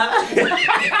 Next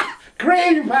time.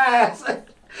 Cream pies.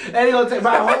 And he gonna take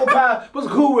my whole pie, put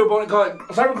some Cool Whip on it, call it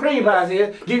serving cream pies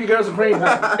here. Give your girl some cream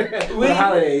pies for the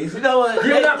holidays. You know what?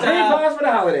 Give them Next cream time, pies for the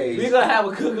we holidays. gonna have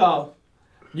a cook-off.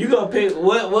 You gonna pick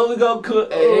what we gonna cook,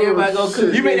 and everybody gonna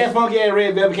cook. You make that funky ass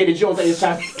red velvet cake that you don't think is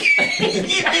chocolate.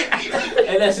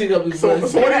 and that shit gonna be So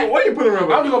fun. what do you put in I'm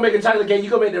rubber? just gonna make a chocolate cake. You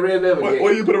gonna make the red velvet What cake.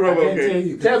 do you put in I rubber can't tell cake?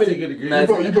 you. Tell me Secret the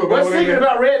ingredient. You put What's velvet in secret there?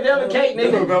 about red velvet cake, You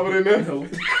put nigga? velvet in there?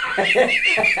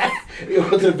 You gonna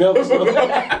go to the velvet store. You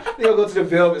gonna go to the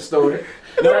velvet store.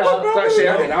 Start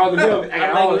sharing all the velvet. I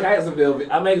got all kinds of velvet.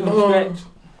 I make them from scratch.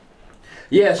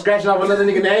 Yeah, scratching off another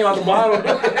nigga name on the bottom.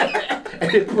 And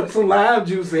then put some lime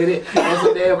juice in it. And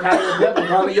some damn cayenne pepper,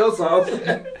 call it your sauce.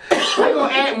 We're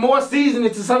gonna add more seasoning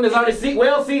to something that's already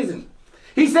well seasoned.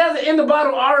 He says it in the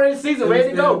bottle already seasoned, ready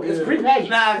to go. It's pre-packaged.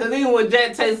 Nah, because even when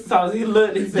Jack tasted sauce, he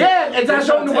looked, he said, Yeah, and I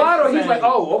showed him the bottle. He's like,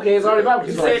 oh, okay, it's already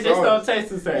barbecue He sauce. said this don't taste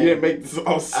the same. You didn't make the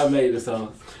sauce. I made the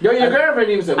sauce. Yo, your girlfriend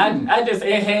even said, I just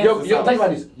enhanced Yo, the yo, sauce. think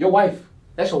about this. Your wife.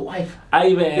 That's your wife. I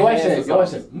even Your wife enhanced said, the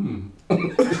sauce.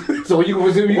 So when you go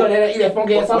eat that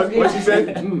funky ass sauce again? What she said?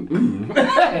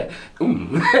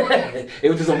 It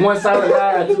was just a one solid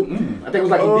line. I think it was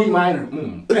like in D minor.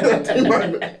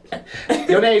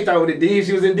 Your name started with a D.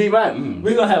 She was in D minor.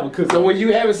 We gonna have a cook. So when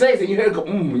you having sex and you hear it go,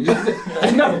 you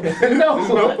just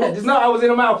know I was in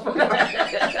the mouth.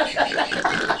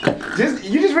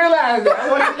 You just realized that.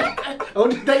 I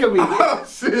want you to think of me. Oh,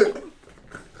 shit.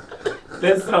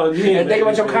 That's sauce. You And think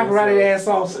about your copyrighted ass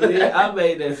sauce. Yeah, I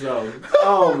made that sauce.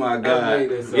 Oh my I God. made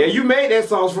that sauce. Yeah, you made that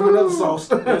sauce from another sauce.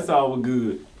 That sauce was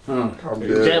good. I'm Jack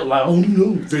dead. like, oh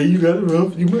no, say you got it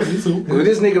rough, you made it so good. Well,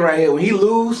 this nigga right here, when he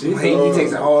lose, he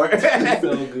takes it hard.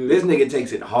 So good. This nigga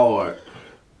takes it hard.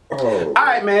 Oh. All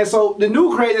right, man. So the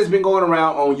new craze that's been going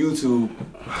around on YouTube,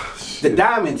 the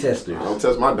diamond tester. Don't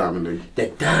test my diamond, nigga. The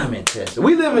diamond tester.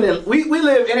 We live in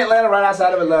Atlanta, right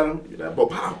outside of Atlanta. Get that bow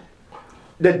pow.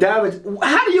 The diamond.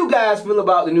 How do you guys feel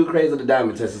about the new craze of the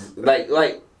diamond testers? Like,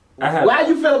 how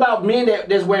you feel about men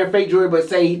that's wearing fake jewelry, but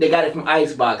say they got it from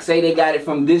Icebox, say they got it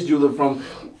from this jeweler from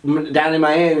down in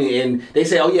Miami, and they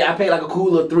say, oh yeah, I paid like a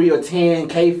cool 3 or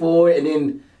 10K for it, and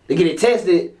then they get it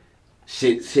tested.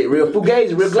 Shit, real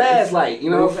fugazi, real glass like, you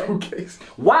know what I'm saying?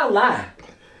 Why lie?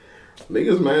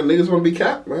 Niggas want to be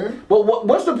capped, man. Well,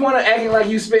 what's the point of acting like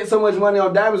you spent so much money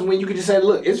on diamonds when you could just say,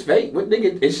 look, it's fake. What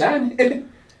nigga, it's shining.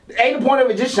 Ain't the point of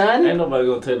it just shining? Ain't nobody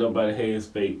gonna tell nobody, hey, it's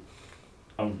fake.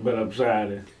 But I'm trying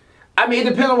to. I mean, it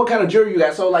depends on what kind of jewelry you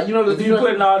got. So, like, you know, If you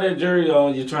putting all that jewelry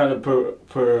on, you're trying to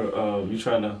you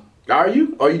trying to are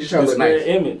you? Or are you just trying to look display nice? an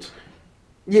image.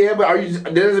 Yeah, but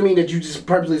that doesn't mean that you just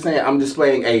purposely saying, I'm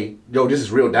displaying this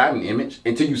is real diamond image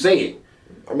until you say it.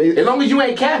 I mean, As long as you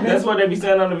ain't capping. That's what they be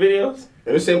saying on the videos.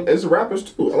 it's rappers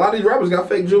too. A lot of these rappers got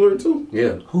fake jewelry too.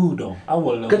 Yeah. Who though? I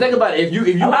want to know. Cause think about it. If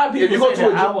you a lot of people go say to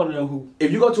that. I want to know who.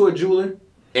 if you go to a jeweler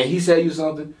and he sell you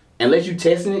something and let you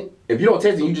testing it, if you don't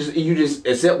test it, you just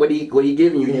accept what he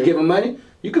giving you. You give him money.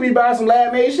 You could be buying some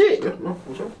lab made shit. Yeah, no,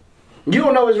 for sure. You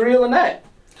don't know if it's real or not.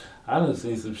 I done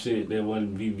seen some shit that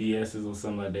wasn't VVS's or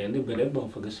something like that, and that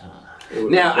motherfucker shine.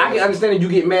 Now I can understand that you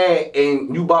get mad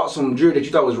and you bought some jewelry that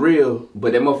you thought was real,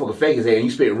 but that motherfucker fake as hell, and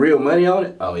you spent real money on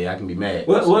it. Oh yeah, I can be mad.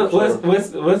 What's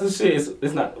the shit?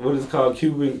 It's not what is it called?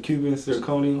 Cuban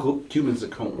zirconium. Cuban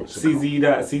zirconium.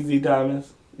 CZ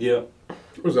diamonds. Yeah,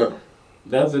 What's that?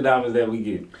 that's the diamonds that we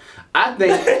get. I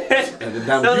think the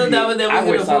diamonds diamonds that we I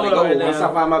wear can solid afford gold. right Once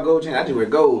now. I find my gold chain, I just wear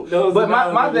gold. Those But are my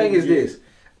diamonds thing that is we get. this.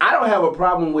 I don't have a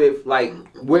problem with like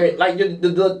where like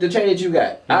the chain that you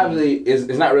got. Obviously,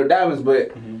 it's not real diamonds,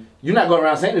 but you're not going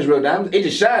around saying it's real diamonds. It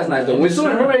just shines nice though.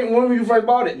 When you first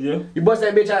bought it, you bust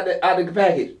that bitch out the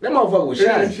package. That motherfucker was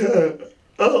shining.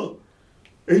 Oh,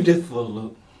 it's just for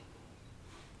look.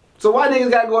 So why niggas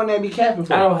gotta go in there and be capping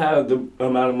for? I don't have the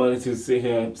amount of money to sit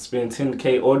here and spend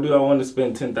 $10K, or do I want to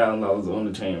spend $10,000 on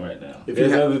the chain right now? If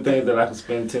There's you other things that I could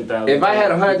spend $10,000. If I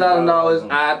had $100,000,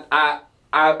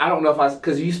 I don't know if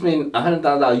because you spend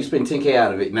 $100,000, you spend 10K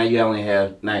out of it. Now you only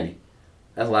have 90.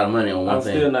 That's a lot of money on one I'm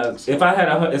thing. still not. If I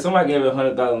had if somebody gave me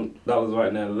 $100,000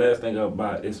 right now, the last thing I'll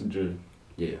buy is some jewelry.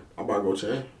 Yeah. I'm about to go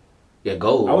chain. Yeah,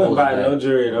 gold. I wouldn't buy Gold's no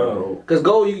jewelry at all. Bro. Cause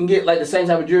gold, you can get like the same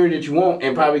type of jewelry that you want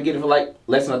and probably get it for like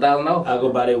less than $1,000. I'll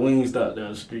go buy that Wingstop down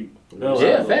the street.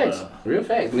 Yeah, facts, real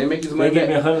facts, and they make you some They money give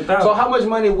me back. $100,000. So how much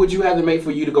money would you have to make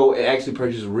for you to go and actually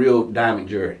purchase real diamond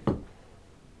jewelry?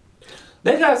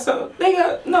 They got some. They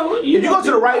got no. If you go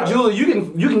to the right jeweler, you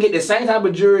can get the same type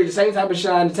of jewelry, the same type of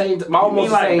shine, the same You almost mean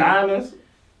the like same. diamonds,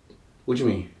 What you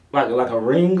mean? like a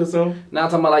ring or something? Now I'm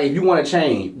talking about like if you want a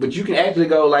chain, but you can actually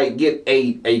go like get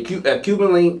a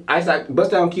Cuban link,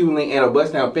 bust down Cuban link and a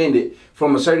bust down pendant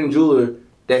from a certain jeweler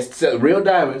that's real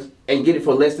diamonds and get it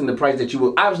for less than the price that you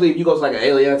would. Obviously, if you go to like an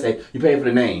Eliante, you pay for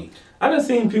the name. I done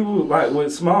seen people like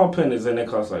with small pendants and they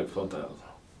cost like $4,000.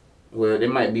 Well, there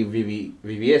might be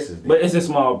VVS's. But it's a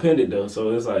small pendant though,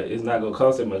 so it's like it's not gonna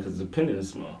cost that much because the pendant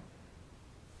is small.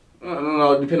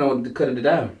 No, depending on the cut of the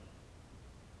diamond.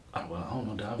 Oh, well, I don't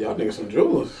know diamonds. Y'all niggas some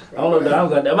jewelers. I don't know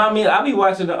diamonds like that. But I mean, I be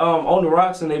watching the On the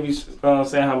Rocks and they be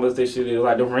saying how much they shit is.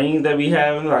 Like the rings that be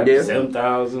having, like Yeah.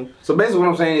 7,000. So basically, what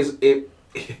I'm saying is,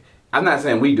 I'm not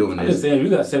saying we doing I'm just this. saying, you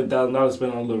got $7,000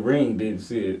 spent on a little ring, then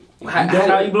shit. How- That's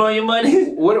how you blowing your money?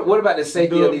 What about the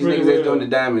safety Do of it these pretty niggas that's well. doing the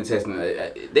diamond testing?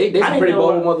 They some I pretty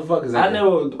know- bold motherfuckers. I out there.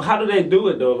 know. How do they do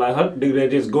it though? Like, how do they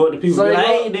just go up to people? So and they be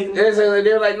like, go- hey, nigga.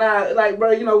 they're like, nah, like,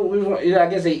 bro, you know, we want, I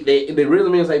guess they really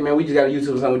mean like, man, we just got a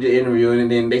YouTube or something, we just interviewing, and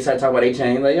then they start talking about their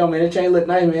chain, like, yo, man, that chain look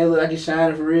nice, man, it look like it's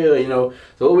shining for real, you know.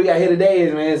 So what we got here today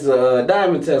is, man, it's a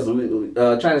diamond tester. We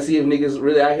trying to see if niggas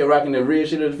really out here rocking the real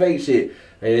shit or the fake shit.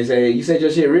 And they say, you said your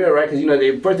shit real, right? Because, you know,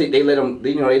 they let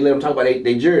them talk about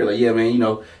they jury. Like, yeah, man, you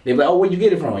know. They be like, oh, where'd you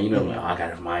get it from? You know, like, oh, I got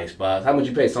it from my Xbox. How much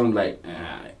you pay? Something like,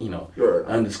 you know, Right.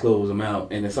 undisclosed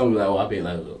amount. And then something like, oh, I paid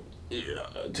like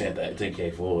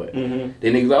 10K for it. Mm-hmm.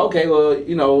 Then niggas like, okay, well,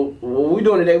 you know, what we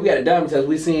doing today, we got a diamond test.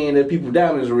 We seeing that people's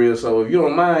diamonds are real. So if you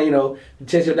don't mind, you know,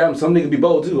 test your diamonds. Some niggas be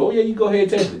bold too. Oh, yeah, you go ahead and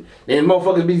test it. Then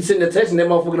motherfuckers be sitting there testing. That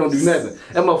motherfucker don't do nothing.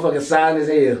 That motherfucker silent as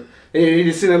hell. And he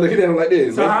just sitting there looking at him like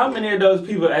this. So man. how many of those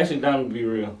people actually diamond be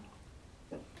real?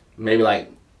 Maybe like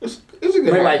It's a good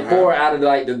maybe like amount. 4 out of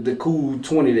like the cool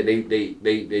 20 that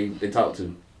they talk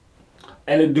to.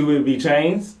 And it do it be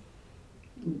chains?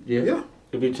 Yeah.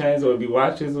 It be chains or it be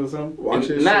watches or something?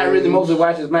 Watches. Not really. chains. Mostly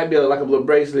watches might be like a little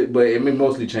bracelet, but it mean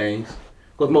mostly chains.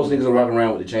 Cause most niggas are walking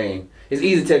around with the chain. It's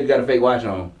easy to tell if you got a fake watch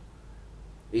on.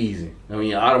 Easy. I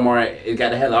mean, Audemars, it got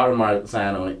to have the Audemars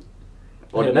sign on it.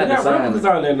 Or Yeah, not they the got sign. replicas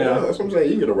out there Yeah, now. that's what I'm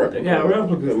saying. You get a replica. They got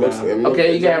replicas It looks- now. it looks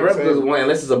Okay, you got exactly the replicas same. one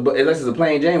unless it's a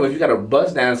plain Jane. But if you got a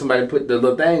bust down, somebody put the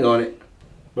little thing on it.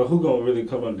 But who gonna really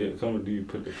come and do you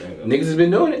put the thing up? Niggas has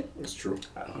been doing it. That's true.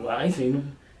 Well, I ain't seen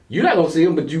them. You're not gonna see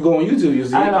them, but you go on YouTube, you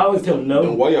see. I can always tell them Don't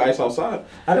no. wear your ice outside.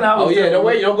 I can Oh always yeah, tell don't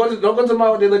them wait. Don't go to my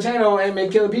with the little chain on. Hey man,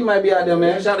 Killer P might be out there,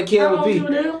 man. Shout out to I Killer don't P. give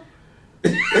a damn. I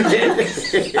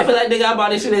feel like nigga, I bought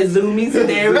this shit at Zoomies. So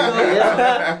there we go.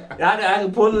 Yeah. I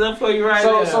can pull it up for you right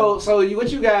now.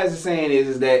 What you guys are saying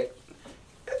is that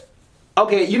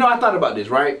okay? You know, I thought about this,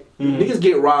 right? Mhm. Niggas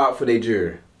get robbed for their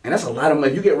jewelry, and that's a lot of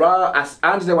money. If you get robbed,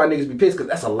 I understand why niggas be pissed because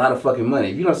that's a lot of fucking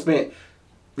money. If you don't spend,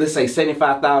 let's say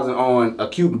 $75,000 on a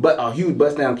huge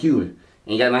bust down Cuban,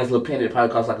 and you got a nice little pendant that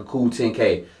probably costs like a cool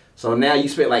 $10K. So now you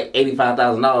spent like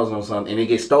 $85,000 on something and it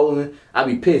gets stolen, I'd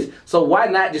be pissed. So why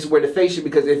not just wear the face shit?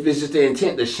 Because if it's just the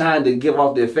intent to shine to give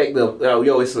off the effect of, it's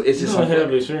you just don't some.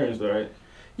 have insurance, though, right?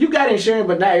 You got insurance,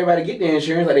 but not everybody get the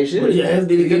insurance like they should. Well, yeah,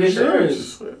 did he get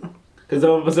insurance? Because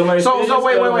somebody So steal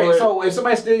wait. your stuff, So if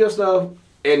somebody steal your stuff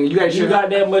and you got if you insurance, got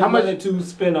that much how money to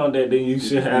spend on that, then you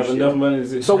should have should. enough money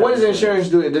to. So what does insurance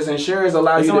do? Does insurance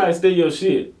allow If you somebody to, steal your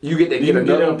shit, you get to you get can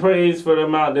get another? appraised for the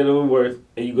amount that it was worth,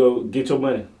 and you go get your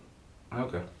money.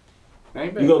 Okay.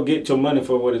 Ain't You bad. go get your money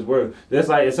for what it's worth. That's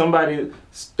like if somebody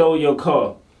stole your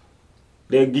car,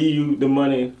 they'll give you the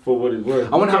money for what it's worth.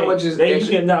 I wonder You how can't- much is they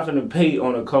extra- get nothing to pay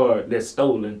on a car that's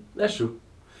stolen. That's true.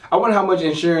 I wonder how much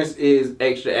insurance is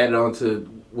extra added on to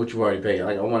what you already paid.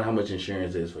 Like I wonder how much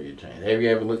insurance is for your chain. Have you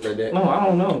ever looked at that? No, I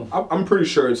don't know. I'm pretty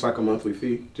sure it's like a monthly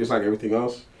fee, just like everything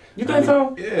else. You think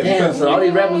so? Yeah. Damn, because so all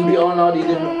these rappers be on all these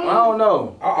different. I don't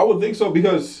know. I would think so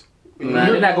because. Nah,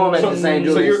 they're not going back to the same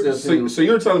so jewelry.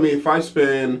 you're telling me if I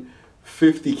spend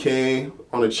 $50K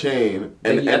on a chain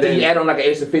And I think you add on like an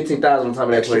extra 15,000 on top of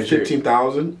that for extra your shirt.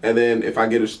 15,000, and then if I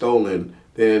get it stolen,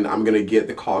 then I'm gonna get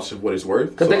the cost of what it's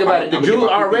worth. Cause So think about it, the I'm gonna jeweler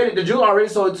get my already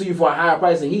sold it to you for a higher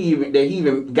price than he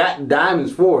even got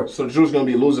diamonds for. So the jeweler's gonna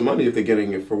be losing money if they're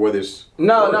getting it for what it's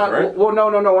No, worth, no, right? well, no.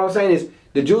 What I'm saying is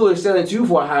the jeweler is selling it to you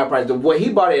for a higher price. What he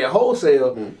bought it at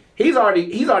wholesale, he's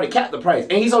already capped the price,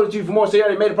 and he sold it to you for more. So he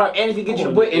already made a profit, and he can get you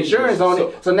to put insurance on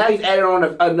it. So now he's adding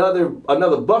on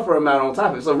another buffer amount on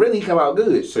top of it. So really, he come out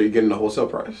good. So you're getting the wholesale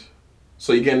price.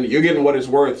 So you're getting what it's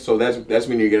worth. So that's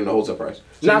meaning you're getting the wholesale price.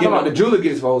 So Now I'm you're talking about the getting- jeweler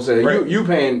gets it for wholesale. Right. You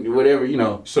paying whatever you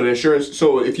know. So the insurance.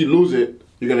 So if you lose it,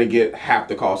 you're gonna get half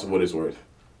the cost of what it's worth,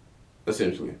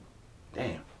 essentially.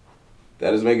 Damn.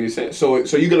 That doesn't make any sense. So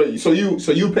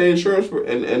you pay insurance for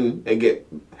and get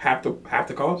half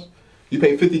the cost. You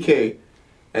pay $50K,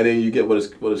 and then you get what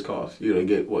it's cost. You're gonna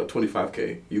get what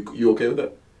 $25K. You okay with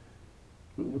that?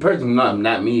 Person,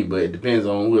 not me, but it depends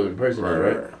on whoever the person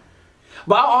is, right?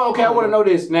 But I want to know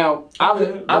this now. I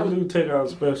do take out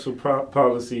special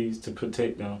policies to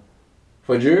protect them.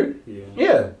 for jewelry. Yeah.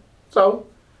 Yeah. So,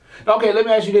 okay, let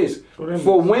me ask you this: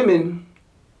 for women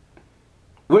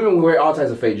wear all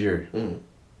types of fake jewelry. Mm.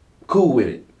 Cool with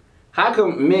it. How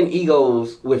come men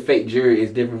egos with fake jewelry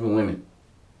is different from women?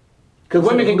 Because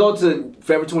women can go to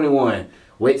Forever 21,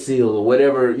 Wet Seal, or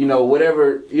whatever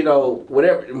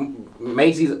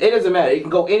Macy's. It doesn't matter. It can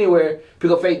go anywhere,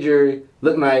 pick up fake jewelry,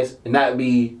 look nice, and not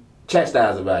be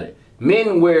chastised about it.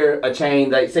 Men wear a chain,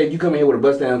 like say if you come in here with a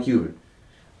bust down Cuban.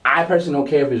 I personally don't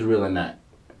care if it's real or not.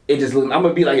 It just looks, I'm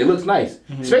gonna be like, it looks nice.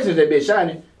 Especially if that bitch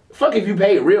shining. fuck if you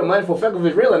paid real money for fuck if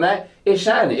it's real or not. It's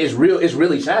shining. It's real. It's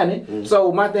really shining.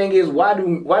 So my thing is, why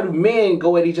do men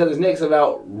go at each other's necks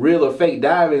about real or fake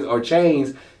diamonds or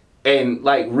chains and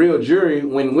like real jewelry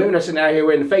when women are sitting out here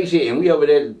wearing the fake shit and we over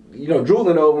there,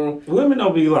 drooling over them? Women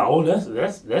don't be like, oh,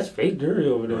 that's fake jewelry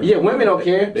over there. Yeah, women don't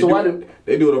care. So why do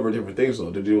they do it over different things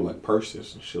though? They do like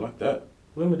purses and shit like that.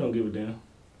 Women don't give a damn.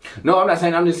 No, I'm not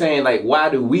saying. I'm just saying like, why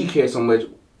do we care so much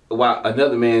about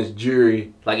another man's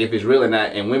jewelry, like if it's real or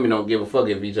not, and women don't give a fuck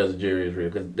if each other's jewelry is real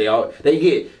because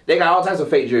they got all types of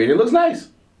fake jewelry and it looks nice.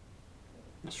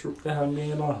 That's true. That's how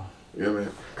men are. Yeah, man.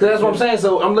 Cause that's what I'm saying.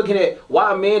 So I'm looking at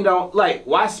why men don't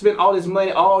why spend all this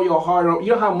money, all your hard on.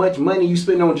 You know how much money you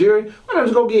spend on jewelry? Why not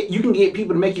just you can get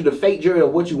people to make you the fake jewelry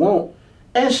of what you want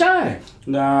and shine.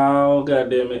 No,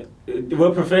 goddamn it.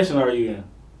 What profession are you in?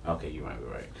 Okay, you might be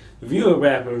right. If you're a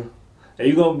rapper, and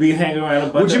you gonna be hanging around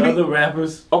a bunch of other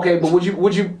rappers. Okay, but would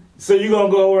you? So you gonna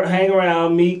go hang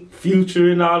around, meet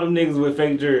Future and all them niggas with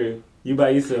fake jewelry? You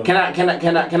by yourself? Can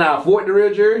I afford the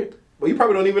real jewelry? Well, you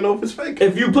probably don't even know if it's fake.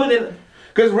 If you put it,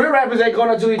 because real rappers ain't going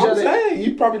up to each other. I'm saying,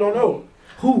 you probably don't know.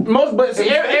 Who? But see,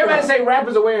 everybody say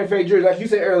rappers are wearing fake jewelry, like you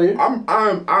said earlier. I'm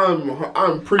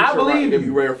pretty I sure believe if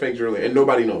you wear fake jewelry and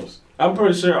nobody knows. I'm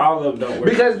pretty sure all of them don't wear.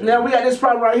 Because now we got this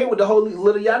problem right here with the whole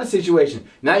Lil Yachty situation.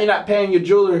 Now you're not paying your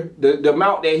jeweler the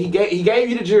amount that he gave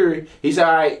you the jewelry. He said,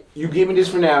 all right, you give me this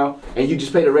for now, and you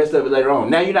just pay the rest of it later on.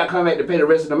 Now you're not coming back to pay the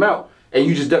rest of the amount, and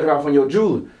you just duck it off on your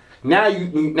jeweler. Now you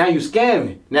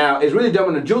scamming. Now it's really dumb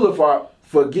on the jeweler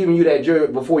for giving you that jewelry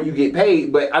before you get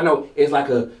paid. But I know it's like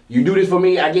you do this for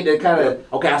me, I get that kind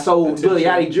of I sold Lil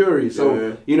Yachty jewelry,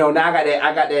 so now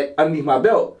I got that underneath my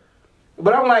belt.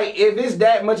 But I'm like, if it's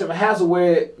that much of a hassle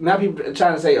where now people are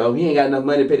trying to say, oh, he ain't got enough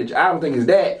money to pay the, I don't think it's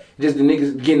that. Just the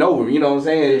niggas getting over him, you know what I'm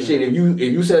saying? Shit, if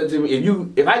you sell it to me,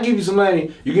 if I give you some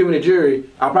money, you give me the jury,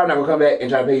 I'm probably not gonna come back and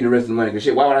try to pay you the rest of the money. Cause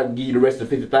shit, why would I give you the rest of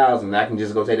the $50,000? I can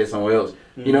just go take that somewhere else.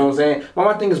 You know what I'm saying? But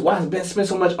my thing is, why spend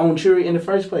so much on jewelry in the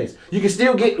first place? You can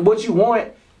still get what you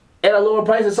want at a lower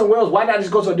price than somewhere else. Why not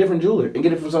just go to a different jeweler and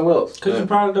get it from somewhere else? Because you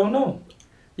probably don't know.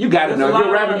 You got to know. If you're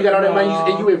a rapper, you got all that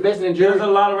money and you investing in jewelry. There's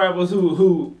a lot of rappers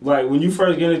who like when you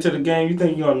first get into the game, you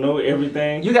think you're gonna know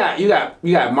everything. You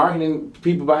got marketing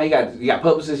people behind. You got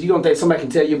publicists. You don't think somebody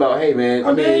can tell you about, hey man.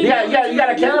 I mean, you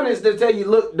got accountants that tell you,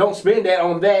 look, don't spend that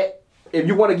on that. If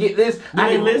you want to get this, I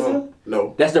didn't listen.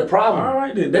 No. That's their problem. All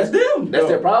right, then. That's them. That's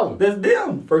their problem. That's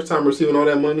them. First time receiving all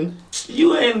that money.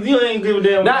 You ain't give a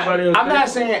damn what nobody else. I'm not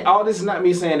saying all this is not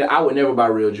me saying that I would never buy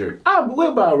real jewelry. I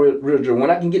will buy real jewelry when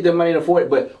I can get the money to afford it,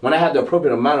 but when I have the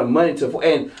appropriate amount of money to afford,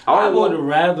 and I would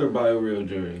rather buy real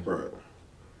jewelry. Right.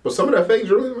 But some of that fake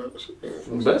jewelry, man,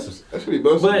 that should be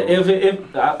busted. But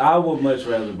if I would much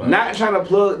rather buy. Not trying to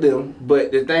plug them,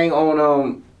 but the thing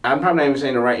on I'm probably not even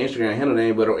saying the right Instagram handle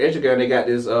name, but on Instagram they got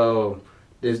this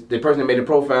the person that made the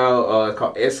profile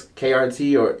called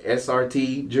SKRT or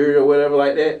SRT jewelry or whatever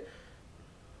like that.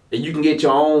 And you can get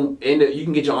your own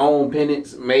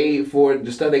pendants made for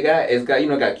the stuff they got. It's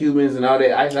got Cubans and all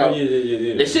that ice out. Oh,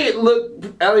 yeah. The shit look,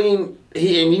 I mean,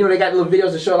 they got little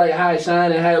videos to show like how it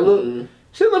shine and how it look. Mm-hmm.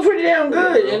 Shit look pretty damn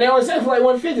good, and they only sell for like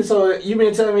 $150. So you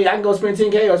been telling me I can go spend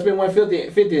 $10K or spend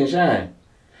 $150 and shine?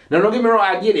 Now don't get me wrong,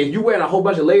 I get it. If you wearing a whole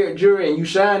bunch of layered jewelry and you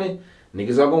shining,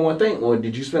 niggas are gonna want to think, well,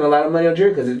 did you spend a lot of money on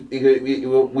jewelry?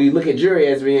 Because we look at jewelry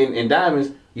as being in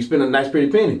diamonds, you spend a nice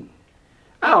pretty penny.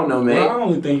 I don't know, man. Well, I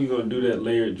only think you're gonna do that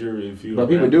layered jewelry if you. But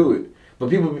people do it.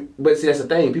 But see, that's the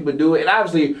thing. People do it, and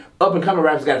obviously, up and coming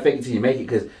rappers gotta fake it till you make it,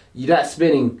 because you're not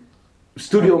spending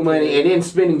studio money and then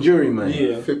spending jewelry money.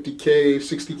 Yeah, $50K,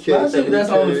 $60K. I think that's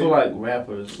only for like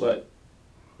rappers, like.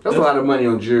 That's a lot of money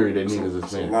on jewelry that niggas are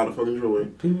spending. A lot of fucking jewelry.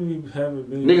 People haven't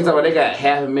been. Niggas talking about they got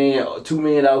 $500,000, $2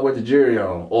 million worth of jewelry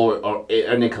on, or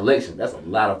in their collection. That's a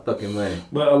lot of fucking money.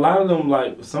 But a lot of them,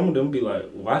 like some of them, be like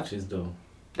watches though.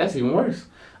 That's even worse.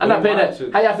 I'm not paying that.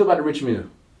 How y'all feel about the Rich Mill?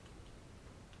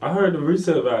 I heard the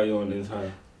resale value on this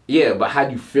high. Yeah, but how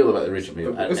do you feel about the Rich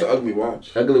Mill? It's an ugly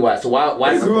watch. Ugly watch. So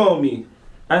why? It grew on me.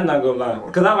 I'm not gonna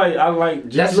lie, cause I like.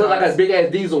 That look like a big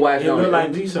ass diesel watch. It look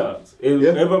like G-Shocks. It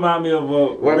remind me of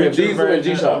a diesel and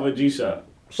G-Shock. Of a G-Shock.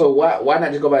 So why not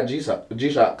just go buy G-Shock?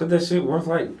 Cause that shit worth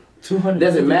like $200.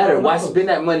 Doesn't matter. Why spend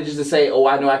that money just to say, oh,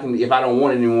 I know I can. If I don't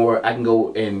want it anymore, I can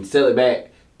go and sell it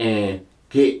back and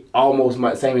get almost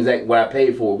my same exact what I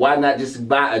paid for. Why not just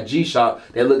buy a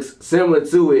G-Shock that looks similar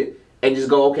to it and just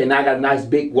go, okay, now I got a nice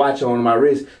big watch on my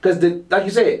wrist? Cause like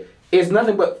you said, it's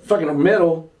nothing but fucking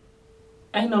metal.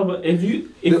 I know, but if the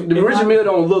Rich Mill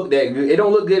don't look that good. It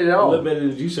don't look good at all. It look better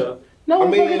than G-Shock. No,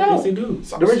 yes, it do.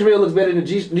 The Rich Mill looks better than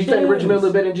G. Do you think the Rich Mill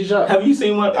looks better than G-Shock? Have you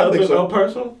seen one I think so.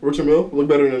 personal? Rich Mill look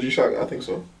better than G-Shock. I think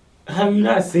so. Have you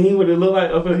not seen what it look like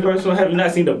up in person? Have you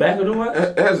not seen the back of the watch?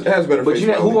 It has better But face you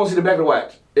know, who value. gonna see the back of the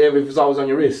watch if it's always on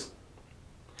your wrist?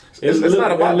 It's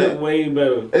not about it that. look way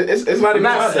better. It's not even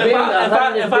Not about spending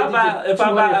that. If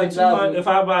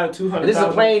I buy a 200, This is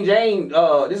a plain Jane.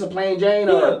 This is a plain Jane.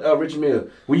 Richard Mille.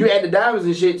 When you add the diamonds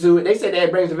and shit to it, they said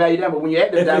that brings the value down. But when you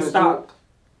add the if diamonds it's stock,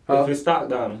 to it, if it's stock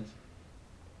diamonds.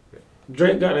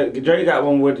 Drake got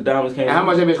one where the diamonds came. and how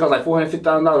much that bitch cost? Like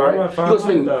 $450,000, right? You gonna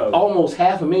spend $500,000. almost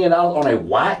 $500,000 on a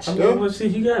watch? I mean, well, see,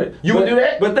 he got it. You would do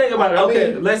that? But think about it.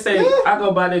 Okay, mean, let's say I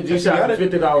go buy that G-Shock got for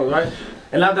it. $50, right?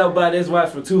 And I go buy this watch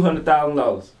for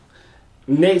 $200,000.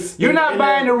 Next, You're not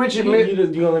buying the Richard Mille. You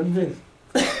gonna let me finish?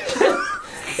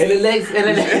 in the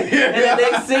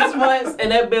next 6 months,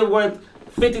 and that been worth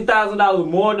 $50,000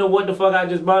 more than what the fuck I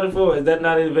just bought it for. Is that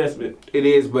not an investment? It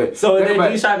is, but So is think that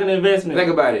about it. G-Shock an investment?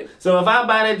 Think about it. So if I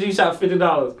buy that G-Shock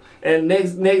 $50, and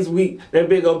next week that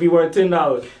bit gonna be worth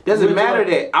 $10. Doesn't Which matter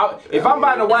one? that. If I'm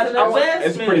buying a watch, It's an I want,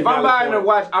 investment. if I'm valid buying a point.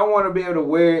 watch, I want to be able to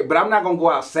wear it, but I'm not gonna go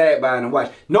outside buying a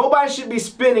watch. Nobody should be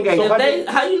spending a So hundred.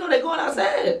 how you know they going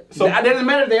outside? So it doesn't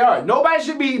matter if they are. Nobody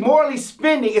should be morally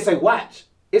spending. It's a watch.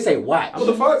 It's a watch. What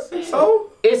the fuck?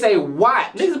 So? It's a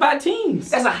watch. Niggas buy teams.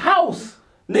 That's a house.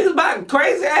 Niggas buy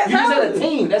crazy ass You just said a houses.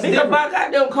 team. That's Niggas different. buy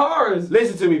goddamn cars.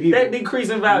 Listen to me, people. That decrease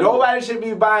in value. Nobody should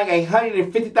be buying a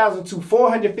 $150,000 to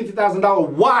 $450,000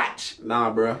 watch. Nah,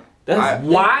 bro. That's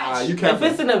Watch. You if can't.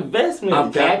 it's an investment.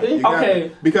 I'm capping. You can't.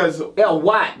 Okay. Because A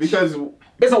watch.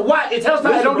 It's a watch. It tells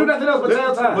time. It don't do nothing else but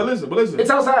tell time. But listen. It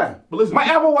tells time. But listen. My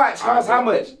Apple Watch costs how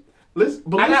much? Listen.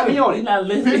 But I got listen. me on He's it. not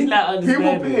listening. He's not People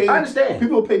understanding. pay. I understand.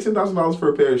 People pay $10,000 for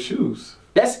a pair of shoes.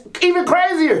 That's even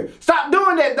crazier. Stop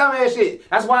doing that dumbass shit.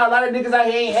 That's why a lot of niggas out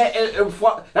here ain't had.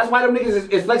 That's why them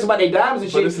niggas is flexing about their diamonds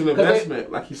and shit. But it's an 'cause they-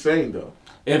 investment, like he's saying though.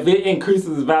 If it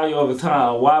increases value over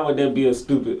time, why would that be a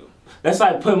stupid? That's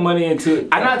like putting money into.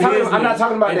 I'm not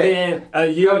talking about and that. then a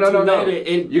year or two later,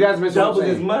 it You guys missed what I'm doubles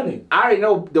his saying. money. I already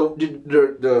know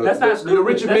the That's not the stupid.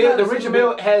 Richard That's Mille. not The stupid. Richard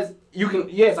Mille has. You can.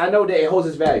 Yes, I know that it holds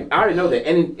its value. I already know that.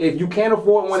 And if you can't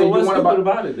afford one, So and what's you want stupid to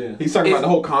buy about it then? He's talking It's- about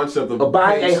the whole concept of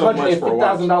buying paying a so much for a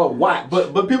watch. $150,000 watch.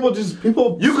 But people You spend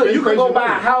could crazy go buy a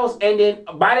money. house and then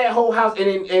buy that whole house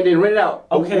and then rent it out.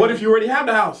 Okay. What if you already have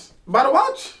the house? Buy the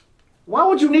watch. Why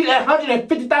would you need a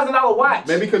 $150,000 watch?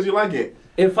 Maybe because you like it.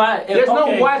 If There's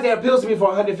okay. no watch that appeals to me for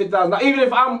 $150,000. Even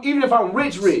if I'm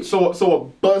rich. So a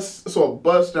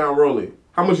bust down Rollie.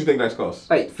 How much you think that's cost?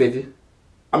 Like 50.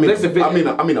 I mean, Listen,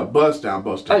 I mean a bust down.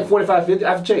 Like 45, 50.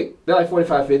 I have to check. They're like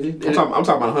 45, 50. I'm talking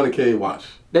about a $100K watch.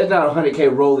 That's not a $100K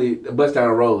Rollie, a bust down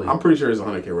Rollie. I'm pretty sure it's a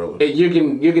 $100K Rollie. And you're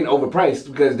getting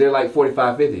overpriced because they're like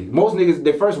 45, 50. Most niggas,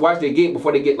 the first watch they get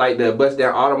before they get like the bust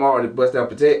down Audemars or the bust down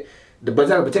Patek, the bust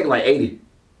down Patek is like 80.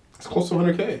 It's close to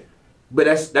 100K. But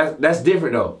that's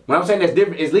different though. When I'm saying that's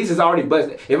different, at least it's already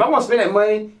busted. If I want to spend that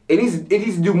money, it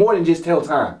needs to do more than just tell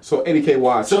time. So 80K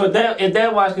watch. So if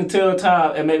that watch can tell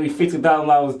time and maybe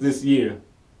 $50,000 this year,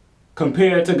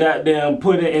 compared to goddamn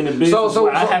put it in the business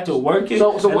where I have to work it,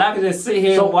 and I can just sit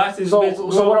here and watch this bitch.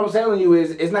 So what I'm telling you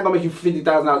is, it's not gonna make you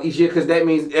 $50,000 each year because that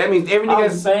means every nigga. I'm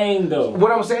saying though.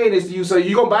 What I'm saying is to you, so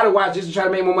you gonna buy the watch just to try to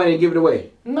make more money and give it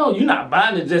away. No, you're not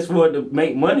buying it just for it to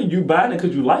make money. You buying it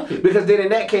because you like it. Because then in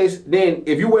that case, then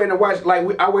if you wearing a watch like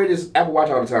I wear this Apple Watch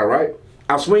all the time, right?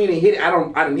 I'm swinging and hit it.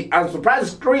 I'm surprised the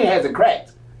screen hasn't cracked.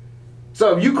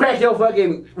 So if you crack your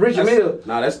fucking Richard Mille,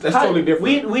 Nah, that's totally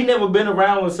different. We never been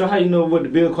around with, so how you know what the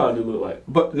build quality look like?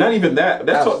 But not even that.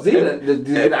 That's what,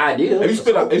 the idea. If you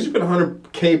spend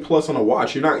 100K plus on a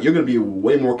watch, you're gonna be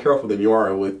way more careful than you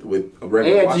are with a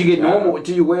regular and watch. till you get normal,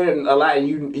 till you wear it a lot, and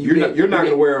You're not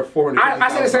gonna wear a $450,000 I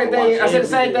said the same thing. watch. I said the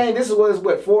same thing. This was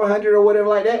what 400 or whatever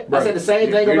like that. Right. I said the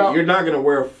same thing about. You're not gonna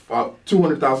wear a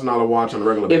 $200,000 watch on a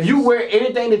regular basis. If you wear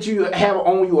anything that you have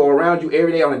on you or around you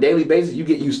every day on a daily basis, you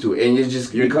get used to it, and it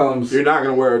just becomes. You're not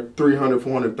gonna wear a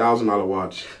 $300,000-$400,000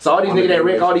 watch. So all these niggas that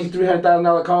wreck all these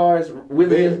 $300,000 cars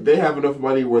with it. They have enough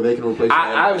money where they can replace it.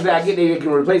 Obviously, I get they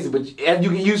can replace it, but as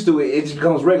you get used to it, it just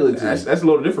becomes regular to you. That's a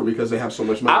little different because they have so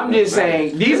much money. I'm just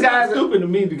saying these It's guys. not stupid to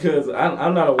me because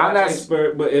I'm not a watch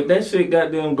expert, but if that shit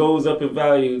goddamn goes up in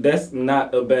value, that's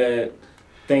not a bad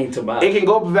thing to buy. It can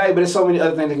go up in value, but there's so many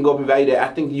other things that can go up in value that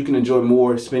I think you can enjoy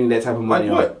more spending that type of money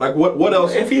Like on. what? Like what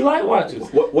else? If he like watches.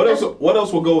 What else? What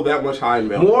else will go that much high in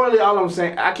value? Morally, all I'm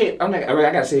saying, I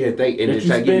gotta sit here and think and That just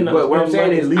you try to give you, spend- but what I'm spend saying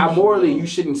money is, leaves you. morally, you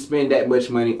shouldn't spend that much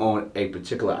money on a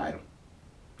particular item,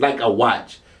 like a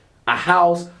watch. a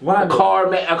house, Why a car,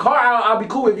 man. A car, I'll be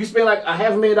cool if you spend like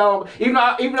 $500,000. Even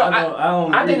though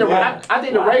I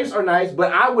think the Wraiths are nice,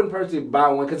 but I wouldn't personally buy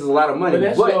one because it's a lot of money. But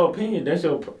that's your opinion.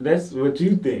 That's what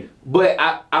you think. But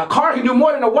a car can do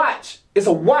more than a watch. It's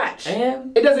a watch.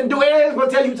 And it doesn't do anything but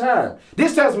tell you time.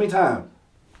 This tells me time.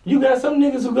 You got some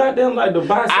niggas who got them like the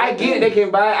buy. I get it, they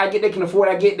can buy. I get they can afford.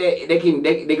 I get that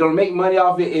they're gonna make money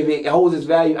off it if it holds its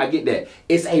value. I get that.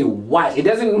 It's a watch. It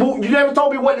doesn't move. You never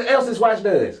told me what else this watch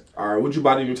does. All right, would you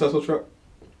buy the new Tesla truck?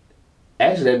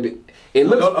 Actually, it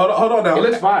looks. Hold on now. It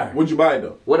looks fire. Would you buy it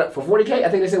though? What for 40K? I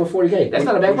think they said with 40K. That's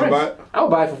not a bad would you price. buy it? I would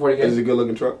buy it for 40K. Is it a good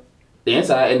looking truck? The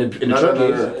inside and the truck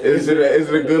is. Is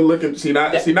it a good looking? See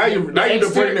now you're debating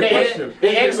the question.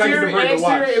 The exterior is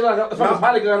like a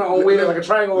polygon on wheels, like a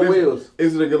triangle on wheels.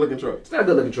 Is it a good looking truck? It's not a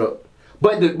good looking truck.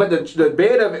 But the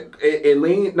bed of it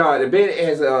leans. No, the bed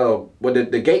has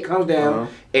the gate comes down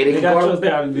and it can go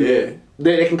down. Yeah.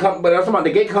 They can come, but I'm talking about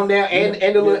the gate come down and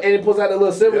it pulls out the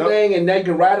little silver thing and now you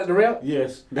can ride it around.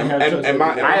 Yes, I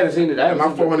haven't seen it. My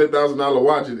 $400,000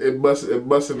 watch it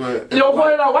busting. You know,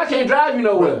 $400 watch can't drive you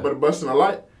nowhere. But it busting a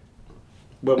light.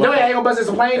 But no, it ain't gonna bust. It's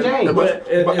a plain Jane. But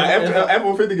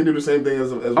F-150 can do the same thing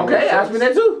as okay, ask me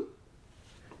that too.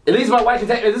 At least my wife can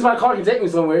take. At least my car can take me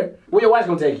somewhere. Where your wife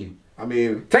gonna take you? I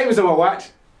mean, take me somewhere. Watch.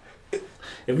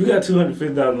 If you got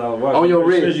 $250,000 watch on your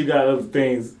wrist, sure you got other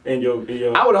things in your.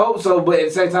 I would hope so, but at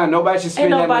the same time, nobody should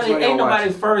spend that much money on Ain't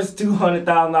nobody's first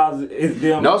 $200,000 is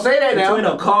them. Don't say that now.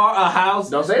 Between a car, a house.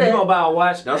 Don't say that. You gonna buy a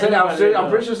watch? Don't say that. I'm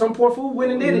pretty sure some poor fool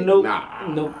went and did it. Nope.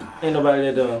 Nope. Ain't nobody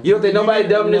that dumb. You don't think nobody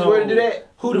dumb in this world to do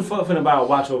that? Who the fuck finna buy a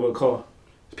watch over a car?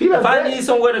 People if I need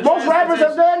somewhere to most rappers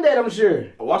have done that, I'm sure.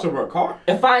 A watch over a car?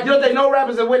 You don't think no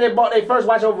rappers that when they bought their first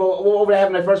watch over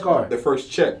having their first car? Their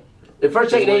first check. The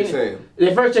first check,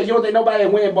 you don't think nobody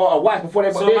went and bought a watch before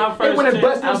they bought they went and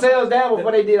bust themselves down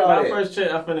before they did all that. My first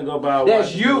check, I'm finna go buy a watch.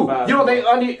 That's you. You don't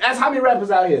think, that's how many rappers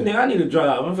out here? Nigga, I need to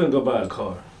drive. I'm finna go buy a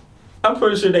car. I'm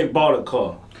pretty sure they bought a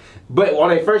car. But on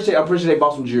their first check, I'm pretty sure they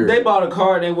bought some jewelry. They bought a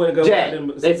car, they wouldn't go buy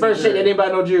them. They first check, they didn't buy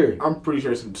no jewelry. I'm pretty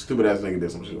sure some stupid ass nigga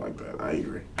did some shit like that. I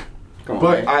agree. Come on,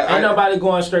 but ain't nobody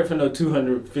going straight for no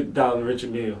 $250,000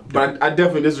 Richard Mille. But I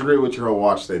definitely disagree with your whole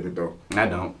watch statement though. I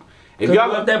don't. If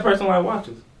that person like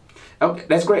watches. Okay,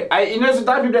 that's great. There's a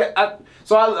lot of people that I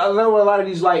know a lot of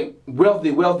these like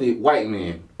wealthy white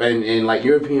men and like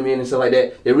European men and stuff like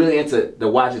that. They're really into the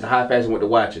watches, the high fashion with the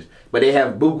watches. But they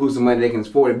have bukus of money they can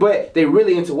afford it. But they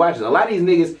really into watches. A lot of these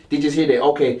niggas, they just hear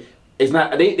that it's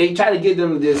not. They try to give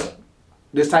them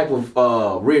this type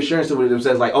of reassurance to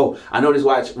themselves, like, oh, I know this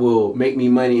watch will make me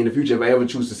money in the future if I ever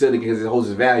choose to sell it because it holds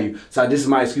its value. So this is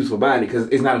my excuse for buying it because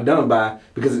it's not a dumb buy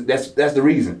because that's the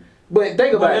reason. But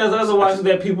think about it. There's other watches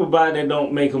that people buy that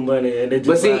don't make them money and they just.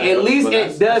 But see, at least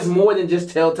it does more than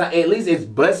just tell time. At least it's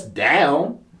bust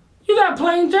down. You got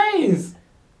plain Janes.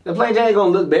 The plain Jane ain't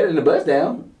gonna look better than the bust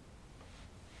down.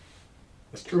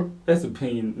 That's true. That's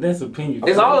opinion. It's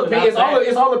all opinion.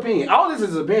 It's all opinion. All this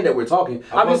is opinion that we're talking.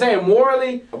 I'm just saying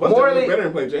morally. Bust down look better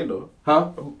than plain Jane though.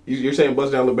 Huh? You're saying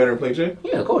bust down look better than plain Jane?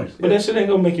 Yeah, of course. But that shit ain't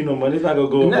gonna make you no money. It's not gonna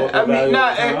go.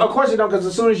 Of course it don't. Because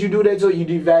as soon as you do that, too, you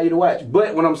devalue the watch.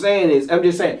 But what I'm saying is, I'm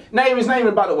just saying, it's not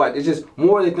even about the watch. It's just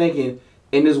morally thinking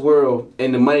in this world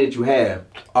and the money that you have.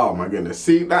 Oh my goodness!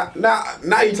 See, now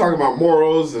you talking about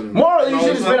morals and morally. You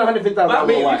shouldn't spend $150,000 on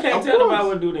a watch. You can't tell nobody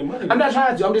what to do their money. I'm not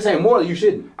trying to. I'm just saying morally you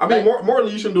shouldn't. I mean,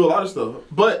 morally you shouldn't do a lot of stuff.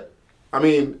 But I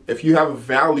mean, if you have a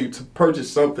value to purchase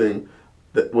something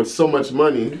that with so much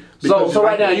money. So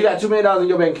right now you got $2 million in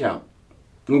your bank account.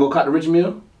 You gonna go caught the Richard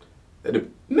Mille?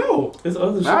 No. It's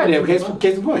other shit. All right, then.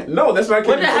 Case in point. No, that's not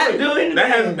case in point.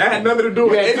 That had nothing to do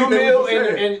with anything. $2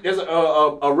 million and there's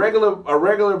a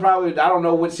regular probably, I don't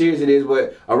know what series it is,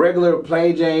 but a regular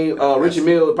plain Jane Richard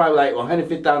Mille probably like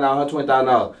 $150,000,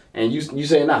 $120,000. And you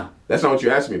say nah. That's not what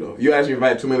you asked me though. You asked me if I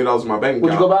had $2 million in my bank account.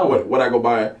 Would you go buy one? Would I go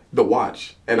buy the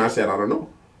watch? And I said I don't know.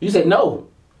 You said no.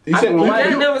 You said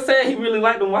you never said he really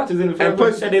liked them watches in the first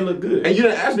place. Said they look good. And you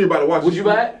didn't ask me about the watch. Would you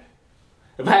buy it?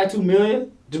 If I had $2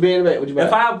 million. To be in the bank, would you buy it?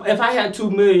 If I had $2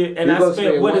 million and I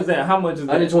spent what is that? How much is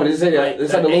that? 120. It's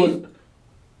like the lowest.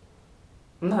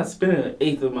 I'm not spending an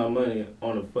eighth of my money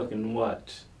on a fucking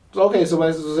watch. Okay,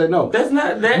 somebody say no. That's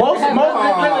not that.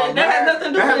 That has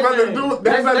nothing to do with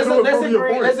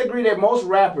it. Let's agree that most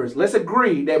rappers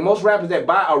that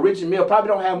buy a Richard Mille probably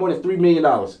don't have more than $3 million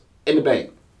in the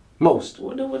bank. Most.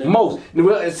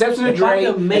 Exception of Drake,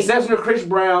 exception of Chris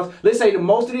Brown. Let's say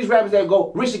most of these rappers that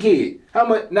go Rich the Kid. How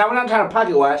much? Now we're not trying to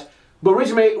pocket watch. But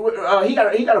Rich Mill, he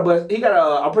got a bust. He got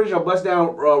a, I'm pretty sure a bust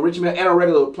down Rich Mill and a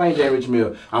regular plain Jane Rich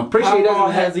Mill. I'm pretty sure he How long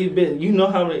doesn't. has he been? You know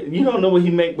how many, you don't know what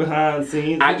he make behind the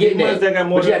scenes. I get He must that. have got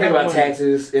more But you got to than think about that money.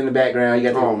 taxes in the background.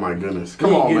 You got to. Oh my goodness! He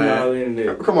Come ain't on, getting all man. in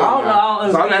there. Come I on, don't know. man. I don't So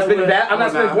I'm not understand spending what- that. I'm not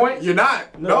spending points. You're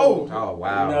not. No. No. Oh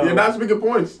wow. No. You're not speaking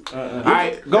points. All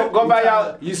right, go buy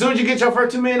y'all. As soon as you get your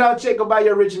first $2 million check, go buy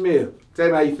your Rich Mill. Tell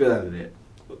me how you feel after that.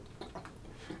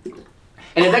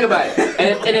 And then think about it.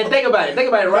 And then think about it. Think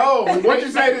about it, right? No, what you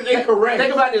said is incorrect.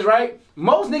 Think about this, right?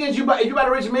 Most niggas, if you buy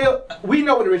the Rich Mill, we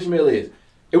know what the Rich Mill is.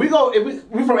 If we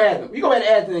from Athens, we go back to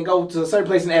Athens and go to a certain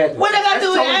place in Athens. What they got to do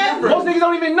with totally Athens? Most niggas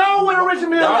don't even know what a Rich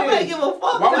Mill Nobody is. give a fuck.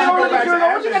 Why would you go What back to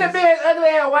you got a Athens? big ugly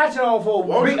ass watch on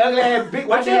for? Big ugly ass, big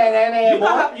watch ass You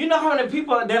know, boy. you know how many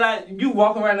people that like you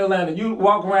walk around Atlanta, you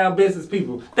walk around business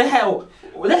people. They have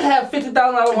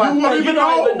 $50,000 watch. You wouldn't You even don't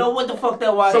know. even know what the fuck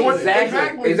that watch So is. what-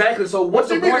 Exactly. Exactly. So what's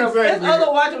the What you point mean of? exactly? There's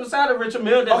other watches beside of Richard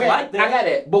Mille that's Okay, like that. I got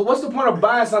it. But what's the point of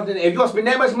buying something if you're gonna spend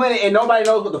that much money and nobody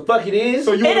knows what the fuck it is?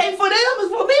 So you. It ain't for them, it's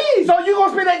for me. So you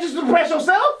gonna spend that just to impress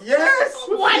yourself? Yes.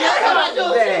 Why that's how I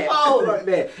do it for? Fuck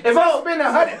that. If I spend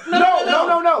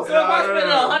 $100, no. So if I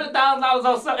spend $100,000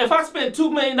 on something, if I spend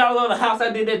 $2 million on a house, I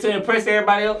did that to impress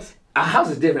everybody else. A house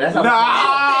is different. That's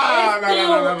how.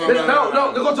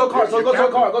 No. Go to a car. So go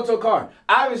to a car.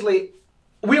 Obviously,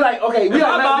 we like okay. If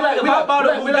I bought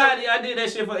a Bugatti, I did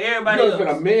that shit for You everybody gonna spend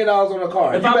else. $1 million on a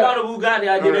car. If I bought a Bugatti,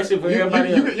 I did that shit for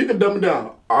everybody else. You can dumb it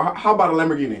down. How about a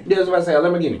Lamborghini? Yeah, that's what I say. A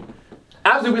Lamborghini.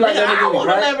 Obviously, we like Nigga, I Lamborghinis, want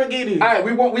a right? Lamborghini. All right,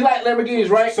 we like Lamborghinis,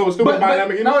 right? So it's stupid to buy a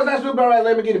Lamborghini? No, it's not stupid to buy a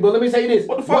Lamborghini. But let me say this: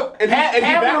 What the fuck? But half of the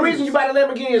values. reason you buy the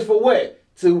Lamborghini is for what?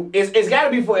 It's got to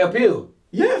be for appeal.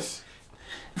 Yes.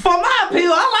 For my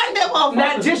appeal, I like that motherfucker.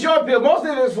 Not just your appeal. Most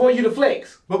of it is for you to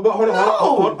flex. But hold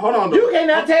on. Hold on. You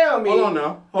cannot tell me. Hold on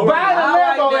now. Hold on. Buying a I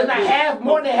like Lambo that is not bitch. half.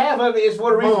 More than half of it is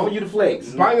for the reason Hold on. for you to flex.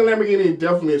 Buying a Lamborghini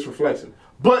definitely is for flexing.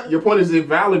 But your point is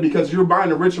invalid because you're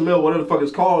buying a Richard Mille, whatever the fuck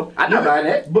it's called. I'm not buying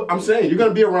that. But I'm saying you're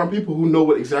gonna be around people who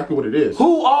know exactly what it is.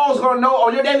 Who all's gonna know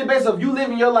on your daily basis of you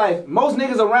living your life? Most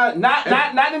niggas around, not the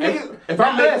niggas. if not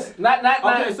I'm making- us, not.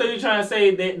 Okay, so you're trying to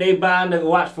say that they buying the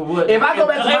watch for what? If I go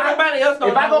back to everybody else,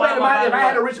 if I go back to my, if I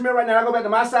had a Rich Mill right now, I go back to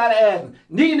my side of Athens.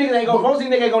 These niggas ain't gonna, most of these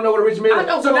niggas ain't gonna know what a Rich Mill I is.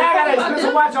 don't So give a now I got fuck an about expensive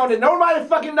them. watch on that nobody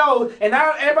fucking knows, and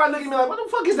now everybody looking at me like, what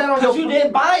the fuck is that on your? Because you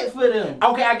didn't buy it for them.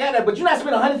 Okay, I got that, but you're not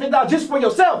spending $150 just for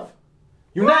yourself.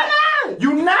 You not.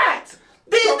 You not.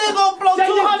 These niggas gonna blow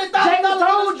 $200,000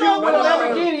 told you with a No.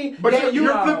 Lamborghini. But that you're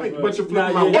No, flipping. bro. But you're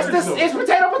flipping Nah, my yeah. words. it's though.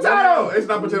 potato No, potato. it's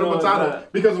not potato No, it's potato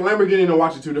not. because a Lamborghini and a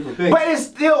watch are two different things. But it's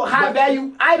still high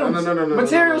value items. No.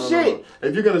 Material shit.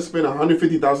 If you're gonna spend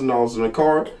 $150,000 on a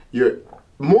car, you're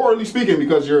morally speaking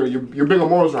because you're big on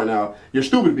morals right now. You're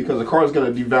stupid because the car is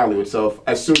gonna devalue itself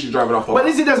as soon as you drive it off the lot. But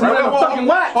at least it doesn't look like a fucking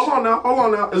watch. Hold on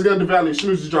now. It's gonna devalue as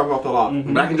soon as you drive it off the lot.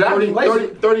 But I can drive it in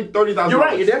places. $30,000. You're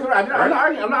right. You're definitely right. Right?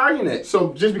 I'm not arguing that.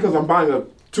 So just because I'm buying a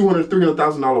 $200,000,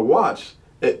 $300,000 watch,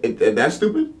 that's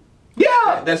stupid.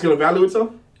 Yeah, That's gonna value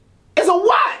itself. it's a watch.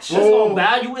 It's gonna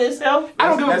value itself. I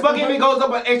don't give a That's fuck the if it point. goes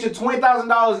up an extra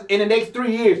 $20,000 in the next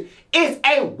 3 years. It's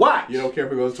a watch. You don't care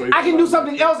if it goes 20. I can do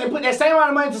something else and put that same amount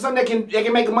of money to something that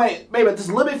can make the money maybe just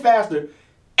a little bit faster.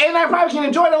 And I probably can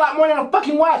enjoy it a lot more than a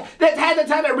fucking watch. That's half the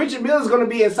time that Richard Mille is gonna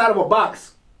be inside of a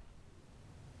box.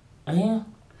 Yeah.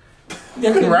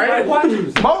 Right?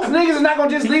 Watches. Most niggas is not gonna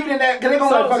just leave it in that because they're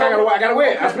gonna So- like, fuck, I gotta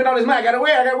wear it. I spent all this money, I gotta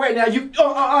wear it. Now you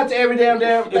to every damn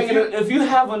thinking If you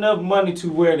have enough money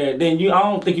to wear that, then I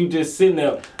don't think you just sitting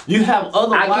there. You have other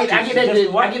watches. I get that. just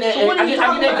to watch. So what are you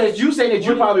talking about? Because you say that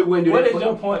you probably wouldn't do What that. is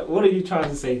your point? What are you trying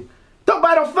to say? Don't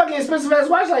buy no fucking expensive ass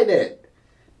watch like that.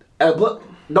 But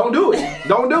don't do it.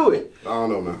 Don't do it. I don't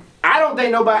know, man. I don't think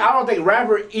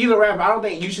either rapper, I don't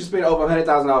think you should spend over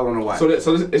 $100,000 on a watch. So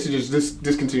this is just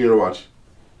discontinue the watch.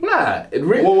 Nah, it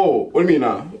really. Whoa. What do you mean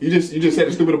nah? You just said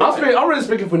it's stupid about it. I'm really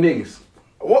speaking for niggas.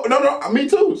 Well, no, me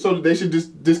too. So they should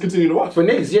just discontinue the watch. For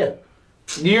niggas, yeah.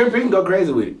 The Europeans go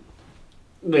crazy with it.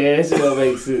 Man, that shit don't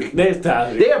make sense. That's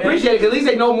toxic. They appreciate it because at least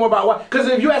they know more about watch. Because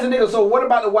if you ask a nigga, so what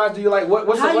about the watch do you like?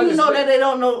 What's How the you know that they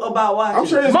don't know about watches? I'm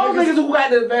sure it's Most niggas who got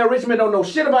the Van Richmond don't know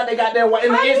shit about they goddamn watch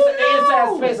in the How you inside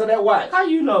know? space of that watch. How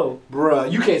you know?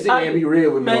 Bruh, you can't sit there and be real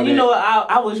with me. Man, on you that. know what?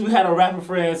 I wish we had a rapper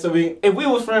friend. So if we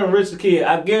was friends with Richard Kid,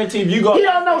 I guarantee you go. He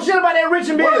don't know shit about that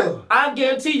Richard Mille. I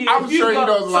guarantee you. I'm if you sure he go,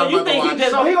 knows a lot So you about the think he watch.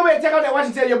 just? So he gonna be able to take out that watch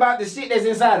and tell you about the shit that's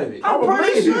inside of it. I'm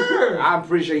pretty sure. I'm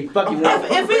pretty sure he fucking won't.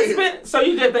 If he spent, so you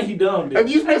you just think he dumb? Then?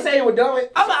 If you They say he was dumb.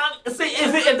 See,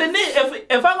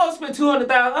 if I'm gonna spend $200,000,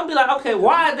 I'm be like, okay,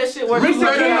 why is that shit worth Richard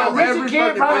 $200,000? Richard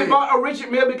Kid probably bought a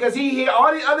Richard Mille because he hear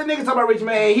all these other niggas talking about Richard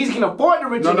Mille and he can afford the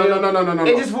Richard Mille. No.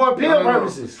 It's just for appeal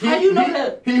purposes. How you know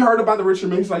that? He heard about the Richard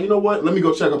Mille. He's like, you know what? Let me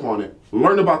go check up on it.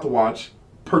 Learn about the watch.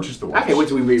 Purchase the watch. I can't wait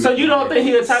till we read. So you don't think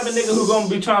he the type of nigga who gonna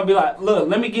be trying to be like, look,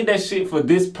 let me get that shit for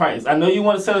this price. I know you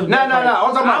want to sell it for No. that price. I'm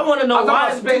talking about- I want to know I'm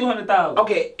talking why about it's $200,000.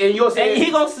 Okay, and you're saying And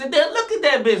he gonna sit there, look at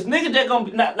that bitch. Nigga just gonna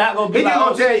be not gonna be he like, just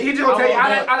gonna tell you. He just gonna tell you. want I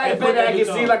that like and the fact put that I that can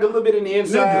bitch see on. like a little bit in the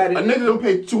inside. Nigga, a nigga don't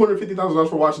pay $250,000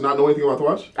 for a watch and not know anything about the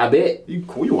watch. I bet. You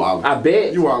wildin'. I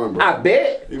bet. You wildin', bro. I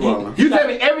bet. You wildin'. You tell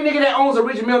me every nigga that owns a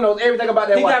Richard Mille knows everything about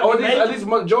that He watch, gotta or be at made-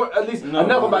 least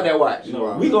enough about that watch.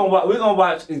 No, we gonna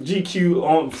watch GQ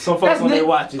on some folks on their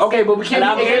watches. Okay, but we can't.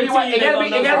 And I It guarantee gotta be you they gonna know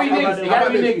niggas. something It gotta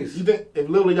be about niggas. You think if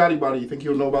Lil Yachty bought it, you think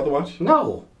he'll know about the watch?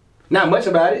 No, not much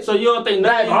about it. So you don't think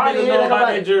none of Nah, these niggas yeah, know like about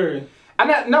about- that jury? I'm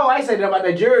not. No, I ain't saying that about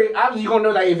that jury. Obviously, you gonna know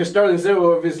like if it's sterling silver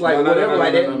or if it's like No, whatever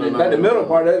like that. Like the middle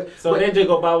part of it. So But they just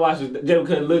go buy watches just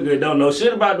because it look good, don't know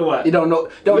shit about the watch. you don't know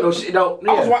shit. Don't.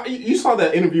 I was Yeah. you saw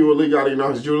that interview with Lil Yachty and all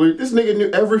his jewelry. This nigga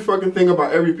knew every fucking thing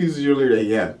about every piece of jewelry that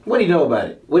he had. What do you know about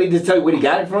it? What did he just tell you where he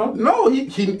got it from? No, he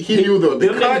knew the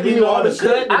Them cut. niggas He be knew all knowing the the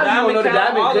shit. cut. I just don't know the count,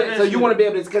 all diamond of cut, that so you shit. want to be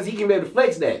able to, because he can be able to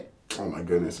flex that. Oh my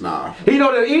goodness, nah. He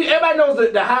know that everybody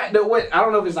knows the high the what I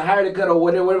don't know if it's a higher the cut or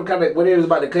whatever kind of whatever is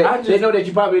about the cut. They know that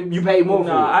you paid more for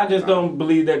No, it. I just don't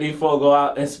believe that these folks go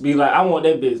out and be like, I want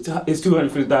that bitch. It's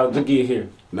 $250 to get here.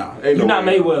 Nah, ain't You're no not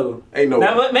way. Mayweather. Ain't no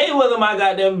now, way. Mayweather might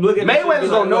goddamn look at the shit Mayweather's and be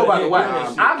gonna know like, about the "Look, watch. give me that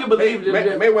shit." I can believe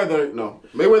that. Mayweather, no.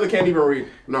 Mayweather can't even read.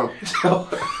 No.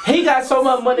 He got so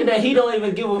much money that he don't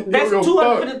even give a. That's Give a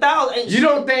fuck. $250,000. You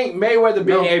don't think Mayweather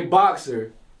being No. a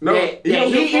boxer? No. that He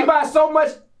don't give a he fuck. buys so much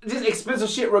just expensive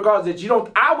shit regardless that you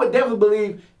don't. I would definitely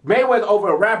believe Mayweather over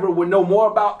a rapper would know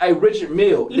more about a Richard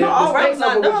Mille. You know, than all the rappers stakes of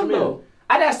not a Richard dumb, Mille. though.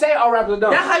 I didn't say all rappers are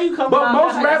dumb. That's how you come But around.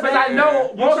 most That's how you rappers say I it.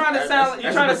 know, You're trying to sound. You're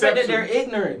that's trying a to say that deception. they're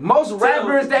ignorant. most to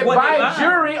rappers that what they buy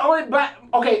jewelry only buy.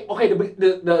 Okay, the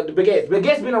baguettes.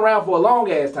 Baguettes been around for a long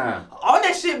ass time. All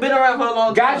that shit been around for a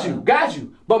long time. Got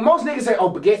you. But most niggas say,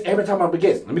 oh, baguettes. Every time I'm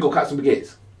baguettes, let me go cop some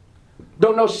baguettes.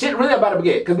 Don't know shit really about a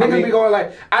baguette. Because niggas be going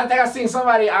like, I think I seen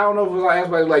somebody, I don't know if it was like,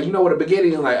 somebody was like, you know what a baguette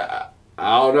is? I'm like, I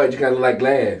don't know, it just kind of look like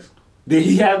glass. Did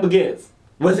he have baguettes?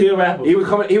 Was he a rapper? He was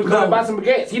coming to buy some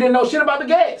baguettes. He didn't know shit about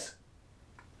baguettes.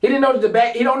 He didn't know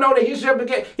he don't know the history of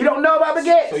baguettes. He don't know about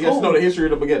baguettes. So he has to know the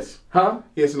history of the baguettes. Huh?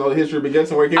 He has to know the history of baguettes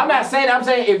and where it came I'm not saying that. I'm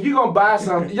saying if you're gonna buy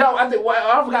something, I think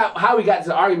I forgot how we got to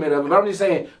the argument of it. But I'm just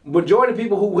saying, majority of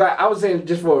people who got, I was saying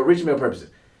just for Richard Mille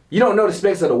purposes, you don't know the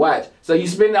specs of the watch, so you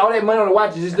spend all that money on the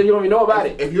watch, you don't even know about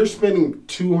it. If you're spending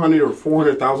 $200,000 or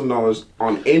 $400,000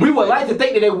 on anything, We would like to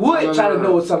think that they would try to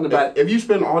know something about it. If you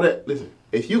spend all that, listen,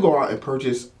 if you go out and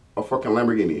purchase a fucking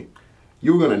Lamborghini,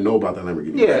 you're gonna know about that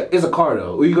Lamborghini. Yeah, it's a car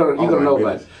though. You're gonna my know about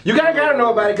goodness. it. You gotta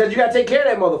know about it because you gotta take care of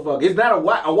that motherfucker. It's not a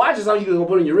watch. A watch is something you're gonna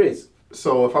put on your wrist.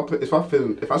 So if I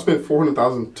spend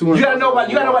 $400,000, $200,000, You gotta know about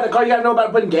the car. You gotta know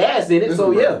about putting gas in it. Listen,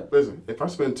 So bro, yeah, Listen, if I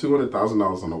spend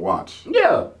 $200,000 on a watch,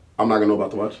 yeah, I'm not gonna know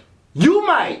about the watch. you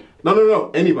might.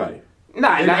 No. Anybody.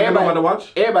 Nah, Anybody not know everybody. about the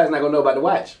watch? Everybody's not gonna know about the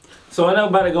watch. So ain't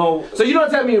nobody going. So you don't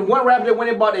tell me one rapper that went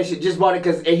and bought that shit just bought it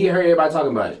because he heard everybody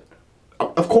talking about it.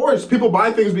 Of course, people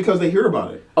buy things because they hear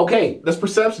about it. Okay. That's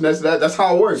perception. That's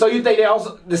how it works. So you think they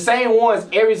also the same ones?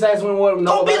 Every last one of them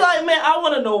know Don't be about like, man, I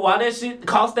want to know why that shit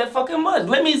cost that fucking much.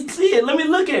 Let me see it. Let me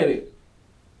look at it.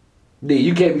 Dude,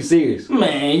 you can't be serious.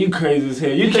 Man, you crazy as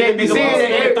hell. You can't be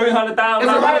serious.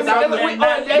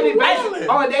 $300,000.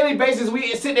 On a daily basis,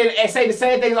 we sit there and say the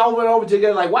same things over and over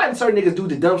together. Like, why do certain niggas do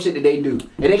the dumb shit that they do,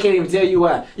 and they can't even tell you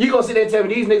why? You gonna sit there and tell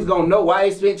me these niggas gonna know why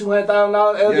they spent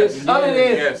 $200,000?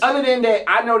 Other than that,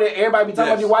 I know that everybody be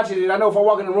talking about you watching it. And I know if I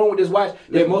walk in the room with this watch,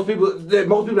 that most people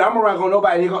I'm around gonna know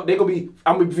about it.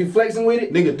 I'm gonna be flexing with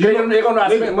it. Nigga, they're gonna know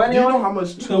I spent money do you on know it. how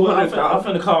much I'm $200,000?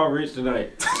 finna call Rich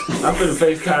tonight. I'm finna FaceTime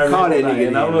Rich Call that tonight, nigga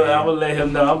and then, I'm gonna let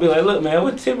him know. I'll be like, look,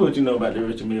 man, tell me what you know about the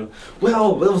Richard Mille.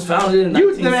 Well, it was founded in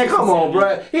Man, come on,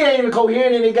 bro. He ain't even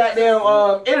coherent in the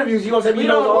goddamn interviews. You gonna say We he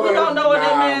knows all don't know what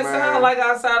that Nah, man man. sound like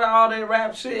outside of all that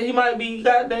rap shit. He might be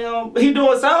goddamn. He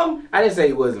doing something. I didn't say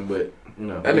he wasn't, but you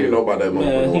know. That nigga know about that Man,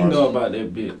 motherfucker. he watch. know about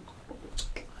that bitch.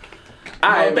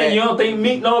 Alright, man. You don't think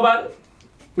Meek know about it?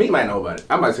 Meek might know about it.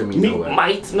 I might say Meek know Meek about it.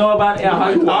 might know about it.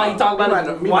 How he talk about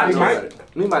it? Meek might know about it.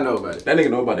 We might know about it. That nigga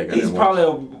know about that guy. He's probably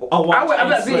a watch. I'm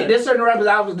not saying there's certain rappers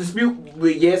I would dispute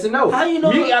with yes and no. How you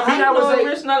know? I would say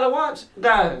Rich not a watch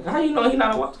guy? How you know he's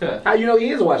not a watch guy? how you know he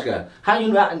is a watch guy. How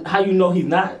you know he's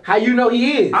not? How you know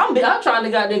he is? I'm trying to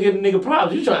goddamn give a nigga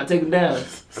props. You trying to take him down?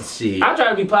 Shit. I'm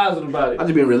trying to be positive about it. I'm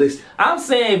just being realistic. I'm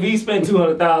saying if he spent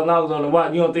 $200,000 on the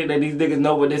watch, you don't think that these niggas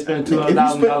know what they spending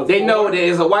 $200,000? They know that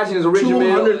it's a watch and it's a Richard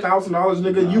Mille. $200,000,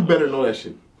 nigga. You better know that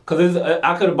shit. Cause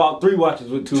I could have bought 3 watches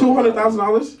with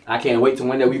 $200,000. I can't wait till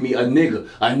one day we meet a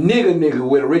nigga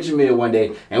with a Richard Mille one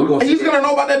day, and we're gonna. And he's gonna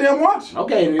know about that damn watch.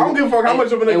 Okay. I don't give a fuck how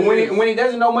much of a nigga. And when he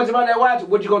doesn't know much about that watch,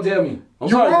 what you gonna tell me? I'm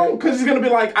You're sorry, wrong, cause he's gonna be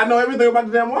like, I know everything about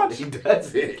the damn watch. He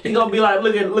does it. He gonna be like,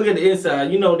 look at the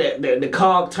inside. You know that the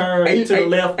cog turn to the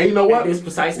left. And you know what? At this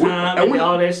precise time and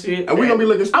all that shit. And we gonna be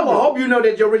looking stupid. I will hope you know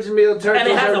that your Richard Mille turns. And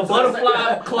it has a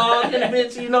butterfly claw in the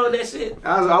bitch. You know that shit.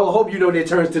 I will hope you know that it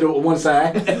turns to the one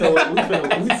side. You know what? We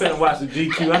finna watch the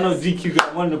GQ. I know GQ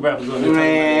got one of the rappers on there.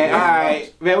 Man, all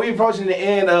right, man. We approaching the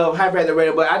end of Hype at the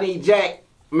Radio, but I need Jack.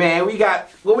 Man, what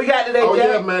we got today, Oh Jack?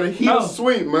 yeah, man. He the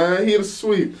sweep, man. He the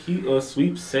sweep. He a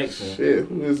sweep section. Shit,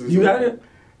 who is this? You got it?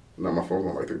 No, my phone's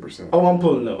on like 3%. Oh, I'm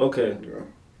pulling up. Okay. Yeah.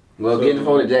 Well, get the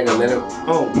phone to Jack and let him.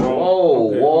 Oh, bro. Whoa,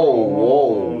 Okay.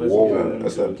 whoa, Let's whoa. get into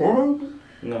That's it. that porn?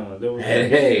 No, that was.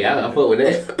 Hey, I fuck with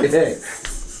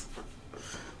that.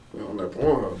 We on that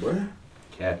porn, boy.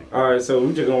 Capping. All right, so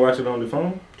we just gonna watch it on the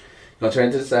phone. Gonna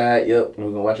turn to the side. Yep, we're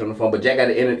gonna watch it on the phone. But Jack got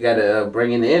to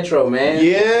bring in the intro, man.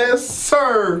 Yes,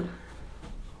 sir.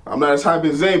 I'm not as hype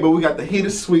as Zay, but we got the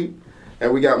heated sweep,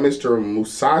 and we got Mr.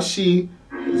 Musashi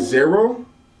Zero.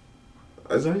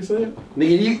 Is that how you say it?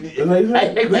 Nigga, you. Is that how you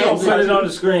say it? We gonna put it on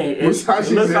the screen. It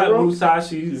Musashi looks like Zero?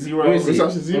 Musashi Zero. Let me see.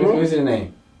 Musashi Zero? Let me see the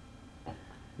name.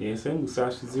 Yeah, it said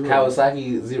Musashi Zero.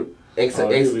 Kawasaki Zero. Oh,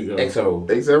 here we go. XO.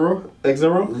 X0?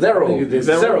 X0? Zero. I think it's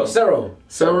Zero.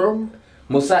 Zero?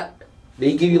 Musa. Did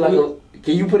he give you like a?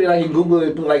 Can you put it like in Google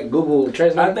and put like Google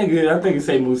Translate? I think it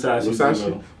say Musashi. Musashi.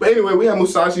 Zero. But anyway, we had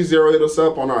Musashi Zero hit us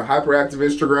up on our hyperactive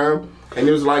Instagram, and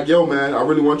he was like, "Yo, man, I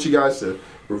really want you guys to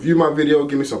review my video,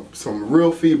 give me some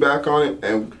real feedback on it,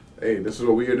 and hey, this is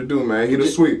what we're here to do, man. Get a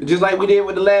sweep." Just like we did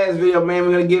with the last video, man.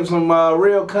 We're gonna give some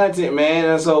real content, man.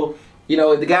 And so, you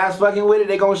know, if the guys fucking with it,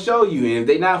 they gonna show you. And if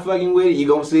they not fucking with it, you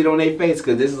gonna see it on their face,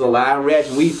 because this is a live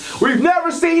reaction. We've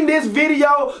never seen this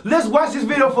video. Let's watch this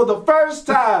video for the first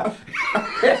time.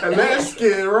 And let's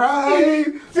get right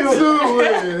to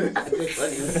it.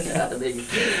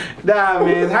 Nah,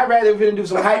 man. Hype rather finna do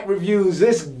some hype reviews.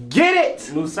 Let's get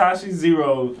it. Musashi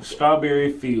Zero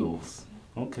Strawberry Fields.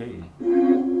 Okay.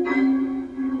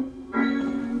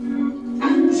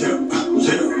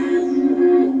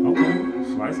 Okay.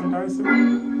 Slice and dice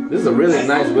it. This is a really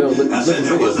nice, looking video.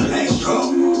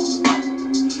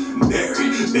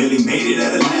 Barely made it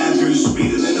out of life, you're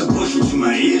sweeter than a bush to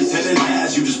my ears, telling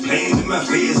lies. You just playing in my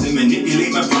face and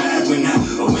manipulate my pride when I.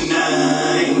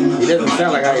 He doesn't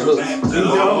sound like how he looks.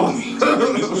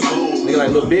 Nigga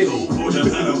like Lil Baby.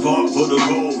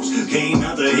 Came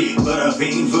out the heat, but I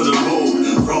fiend for the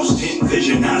gold. Frost tint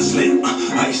vision, I slip.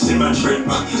 Ice in my trip.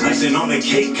 Icing on the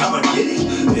cake, I'ma get it.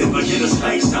 If I get a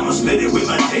slice, I'ma split it with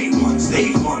my day ones.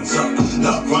 Day ones up.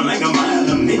 Luck run like a mile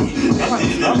a minute. That's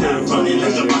it in the night, running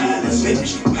like a mile is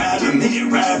finished. Pile a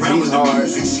minute, ride around with the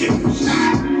music skippers.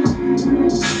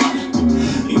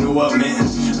 You know what, man?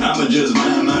 I'ma just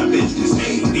mind my business.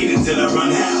 Ain't need it till I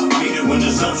run out. Beat it when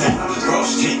the sun's out.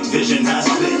 Cross tint vision, I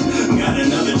split. Got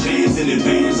another chance in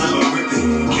advance. I'ma rip it.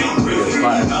 Can't rip it.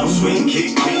 I'll swing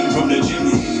kick came from the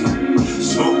chimney.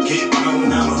 Smoke it,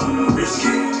 known I'ma risk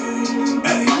it.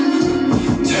 Hey,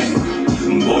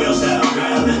 damn. Boil style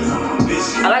growling.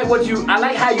 I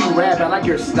like how you rap. I like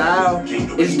your style.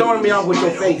 It's throwing me off with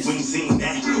your face. I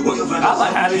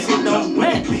like how this shit don't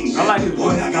blend. I like his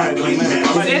voice.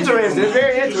 It's interesting. It's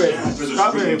very interesting.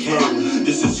 Strawberry flow.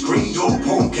 This is screen door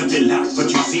poem, kept it locked, but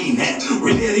you seen that.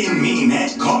 Really, I didn't mean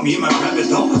that. Caught me in my private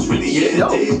thoughts. Really, yeah, it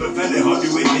did, but found it hard to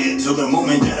admit till the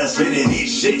moment that I spit in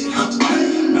each shit.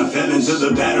 I fell into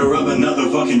the batter of another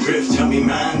fucking drift. Tell me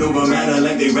mind over matter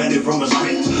like they read it from a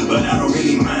script. But I don't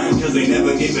really mind, cause they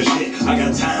never gave a shit. I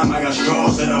got time, I got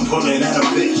straws that I'm pulling out of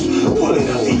fish. Pulling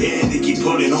out the air, they keep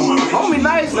pulling on my wrist. Homie,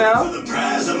 nice now. For the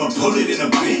prize, I'ma pull it in a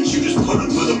bench. You just pull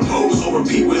it for the pose or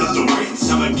repeat without the rinse.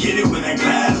 I'ma get it when I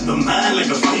glide up the mind like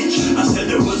a finch. I said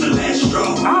there was a last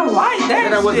straw. I like that.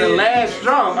 That was the shit. last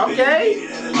drum, okay?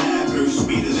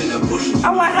 I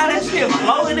like how that shit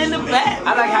floating in the back.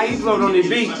 I like how he floated on the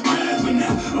beat.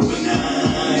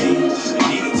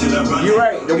 You're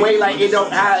right. The way like it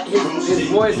don't his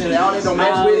voice and all that don't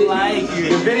match with it. like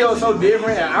it. The video is so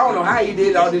different. I don't know how he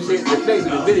did all this shit, the effects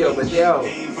of the video, but yo,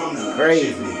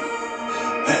 crazy.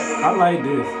 I like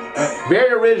this.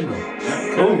 Very original.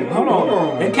 Ooh, hold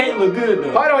on. It can't look good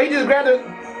though. Hold on, he just grabbed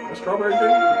a. A strawberry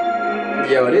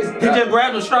drink? Yo, this. He just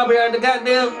grabbed the strawberry out the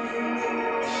goddamn.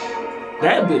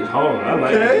 That bitch hard. I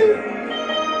like Okay.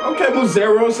 Okay,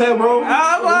 Muzero said, bro.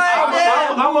 I like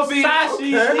that. I'm gonna be. Musashi,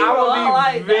 okay. zero. I'm gonna be I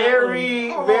like very,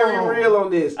 that very real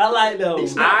on this. one. I like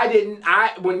those.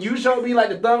 When you showed me like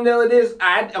the thumbnail of this,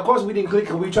 of course we didn't click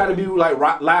because we try to do like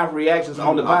live reactions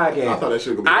on the podcast. I thought that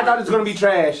shit was I thought it was gonna be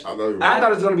trash. I know you I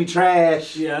thought it was gonna be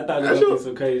trash. Yeah, I thought That that was shit-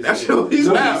 some crazy. That shit. shit, he's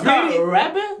So not. he's Stop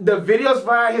rapping? The video's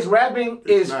fire. His rapping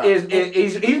is not.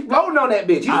 he's floating on that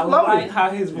bitch. He's I floating. like how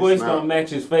his voice not. don't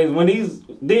match his face. When he's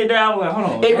did that, I was like, hold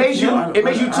on. It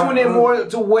makes you tune in more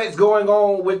to what's going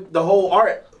on with the whole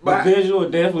art. The But visual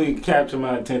definitely captured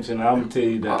my attention. I'm gonna tell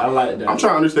you that. I like that. I'm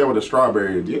trying to understand what the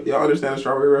strawberry is. Y'all understand the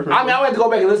strawberry reference? I mean, I had to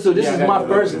go back and listen to it. This Yeah, I is my gotta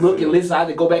go first back and look listen and to it. listen. I had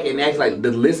to go back and actually like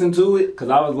to listen to it. Cause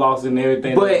I was lost in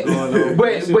everything that was going on.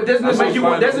 But doesn't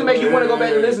make you want to go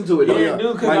back and listen to it. though. Yeah,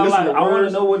 dude. Cause Like, I'm listen like, to I want to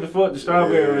words. know what the fuck the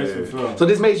strawberry Yeah. is from. So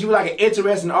this makes you like an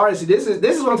interesting artist. This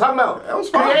is what I'm talking about. That was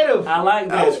fine. Creative. I like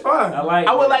that. That was fun. I like.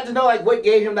 I would that. like to know like what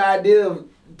gave him the idea of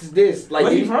this. Like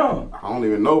Where he from? I don't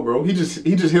even know, bro. He just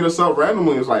hit us up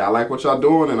randomly. He was like, I like what y'all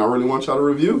doing, and I really want y'all to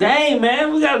review. Dang,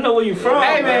 man, we gotta know where you from.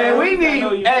 Hey man, we gotta know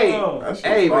where need. you Hey, from. That shit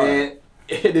hey was fire. man.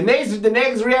 The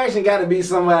next reaction got to be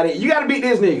somebody. You got to beat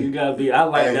this You nigga. gotta be. I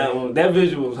like Hey. that one. That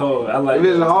visual was hard. I like. It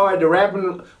was that. hard. The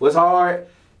rapping was hard.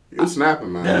 He was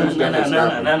snapping, man. He was No. definitely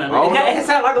snapping. Oh, It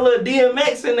sound like a little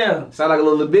DMX in there. Sound like a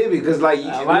little Bibby because like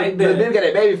I like Lil that. Bibby got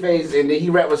that baby face and then he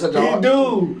rap with such a He hard.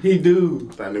 do. He do.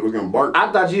 That nigga was gonna bark. I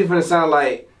thought you was gonna sound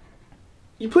like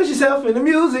you push yourself in the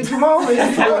music, you moment.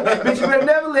 Bitch, you better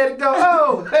never let it go.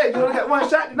 Oh, hey, you only got one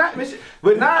shot tonight, bitch.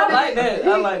 But nah, I like that.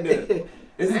 I like that.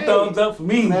 It's a thumbs up for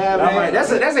me. Nah, I man, like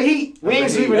that's a heat. We ain't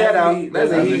That's a sleeping heat. that out.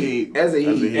 That's a That's a heat. heat. That's a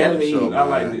heat. That's a heat. Sure. I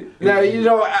like it. Now, you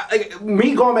know,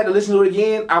 me going back to listen to it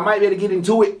again, I might be able to get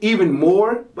into it even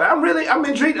more. But I'm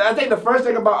intrigued. I think the first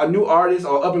thing about a new artist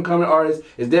or up and coming artist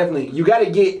is definitely you got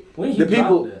to get When the he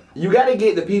people. dropped that. You got to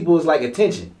get the people's like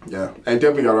attention Yeah, and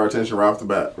definitely got our attention right off the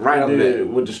bat. right off the bat.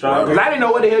 With the strawberry. Because I didn't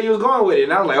know what the hell you was going with it,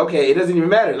 and I was like, okay, it doesn't even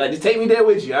matter. Like, just take me there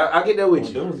with you. I'll get there with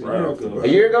That you. was a Right year off the ago. bat. A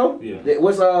year ago? Yeah.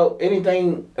 What's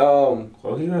anything? Oh,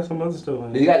 he got some other stuff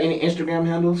on You got any Instagram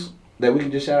handles that we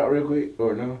can just shout out real quick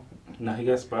or no? Nah, he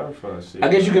got Spotify shit. I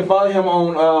guess you can follow him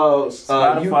on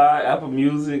Spotify, Apple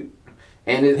Music.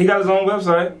 and He got his own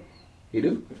website. you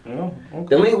do. Yeah, The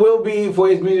okay. link will be for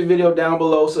his music video down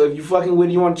below. So if you fucking with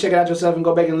it, you want to check it out yourself and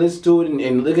go back and listen to it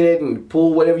and look at it and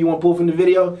pull whatever you want to pull from the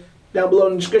video down below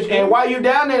in the description. And while you're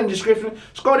down there in the description,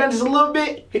 scroll down just a little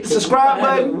bit, hit the subscribe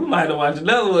button. We might have to watch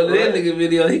another one of that nigga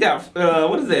video. He got,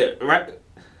 what is that? Right?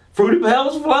 Fruity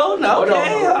Pebbles Flow? No, Hold on.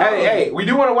 okay. Hey, we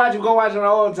do want to watch it. Go watch it on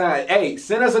our own time. Hey,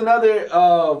 send us another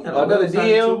another website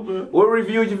DM. too, bro. We'll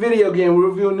review your video again. We'll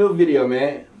review a new video,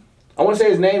 man. I want to say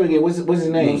his name again. What's his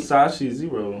name? Musashi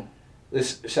Zero.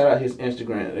 Let's shout out his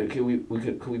Instagram. Could we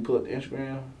pull up the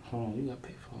Instagram? Hold on, you gotta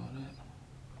pay for all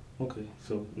that. Okay,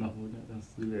 so no, we're not gonna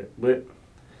do that. But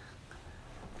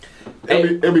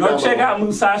It'll be go down check below. out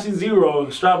Musashi Zero,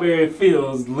 Strawberry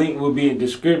Fields. Link will be in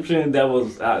description. That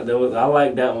was I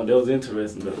like that one. That was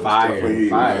interesting. definitely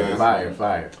heat, man.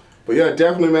 Fire. But yeah,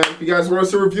 definitely, man. If you guys want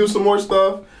us to review some more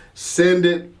stuff, send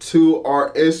it to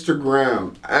our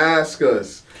Instagram. Ask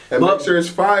us. And But- make sure it's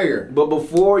fire. But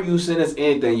before you send us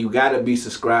anything, you gotta be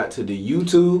subscribed to the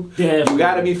YouTube. Definitely. You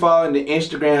gotta be following the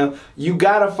Instagram. You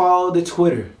gotta follow the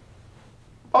Twitter.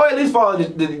 Or at least follow the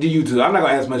YouTube. I'm not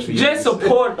gonna ask much for you. Just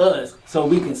support us so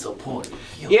we can support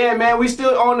you. Yeah, man, we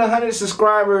still on the 100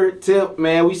 subscriber tip,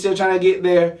 man. We still trying to get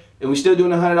there, and we still doing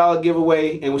the $100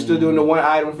 giveaway, and we're still doing the one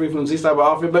item free from the Z-Star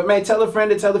offer. But man, tell a friend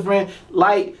to tell a friend,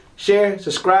 like, share,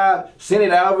 subscribe, send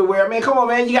it out everywhere. Man, come on,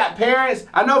 man. You got parents.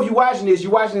 I know if you're watching this,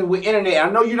 you're watching it with internet. I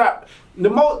know you're not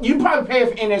you probably pay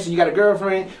for internet, so you got a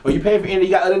girlfriend, or you pay for internet, you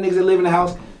got other niggas that live in the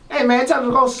house. Hey man, tell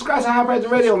them to go subscribe to High Pressure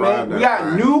Radio, man. Subscribe We that got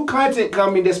thing. new content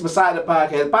coming that's beside the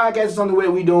podcast. The podcast is something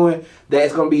that we doing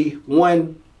that's gonna be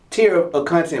one tier of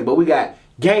content, but we got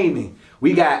gaming,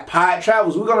 we got pod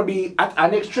travels. We're gonna be our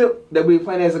next trip that we're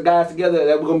planning as a guys together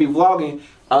that we're gonna be vlogging.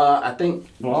 I think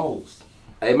Vlogs.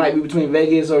 it might be between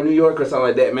Vegas or New York or something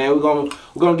like that, man. We're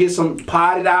gonna get some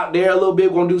potted out there a little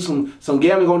bit. We're gonna do some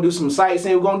gambling. We're gonna do some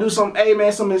sightseeing. We're gonna do some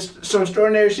some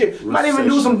extraordinary shit. Might even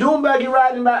do some doom buggy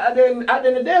riding out there in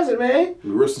the desert, man.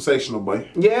 Real sensational, boy.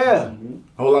 Yeah.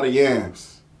 A whole lot of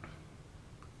yams.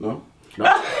 No?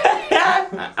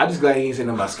 I just glad he ain't saying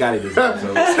nothing about Scotty this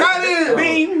episode. Scotty!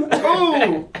 Beam.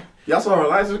 Ooh! Y'all saw her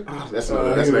Eliza? Oh, that's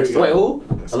next time. Wait, who?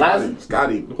 Eliza?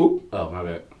 Scotty. Who? Oh, my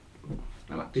bad.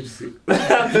 Did you see? All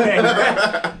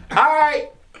right.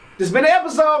 This been the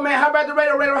episode, man. How about the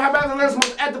radio? How about the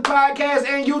listeners at the podcast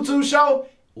and YouTube show?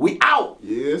 We out.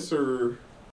 Yes, sir.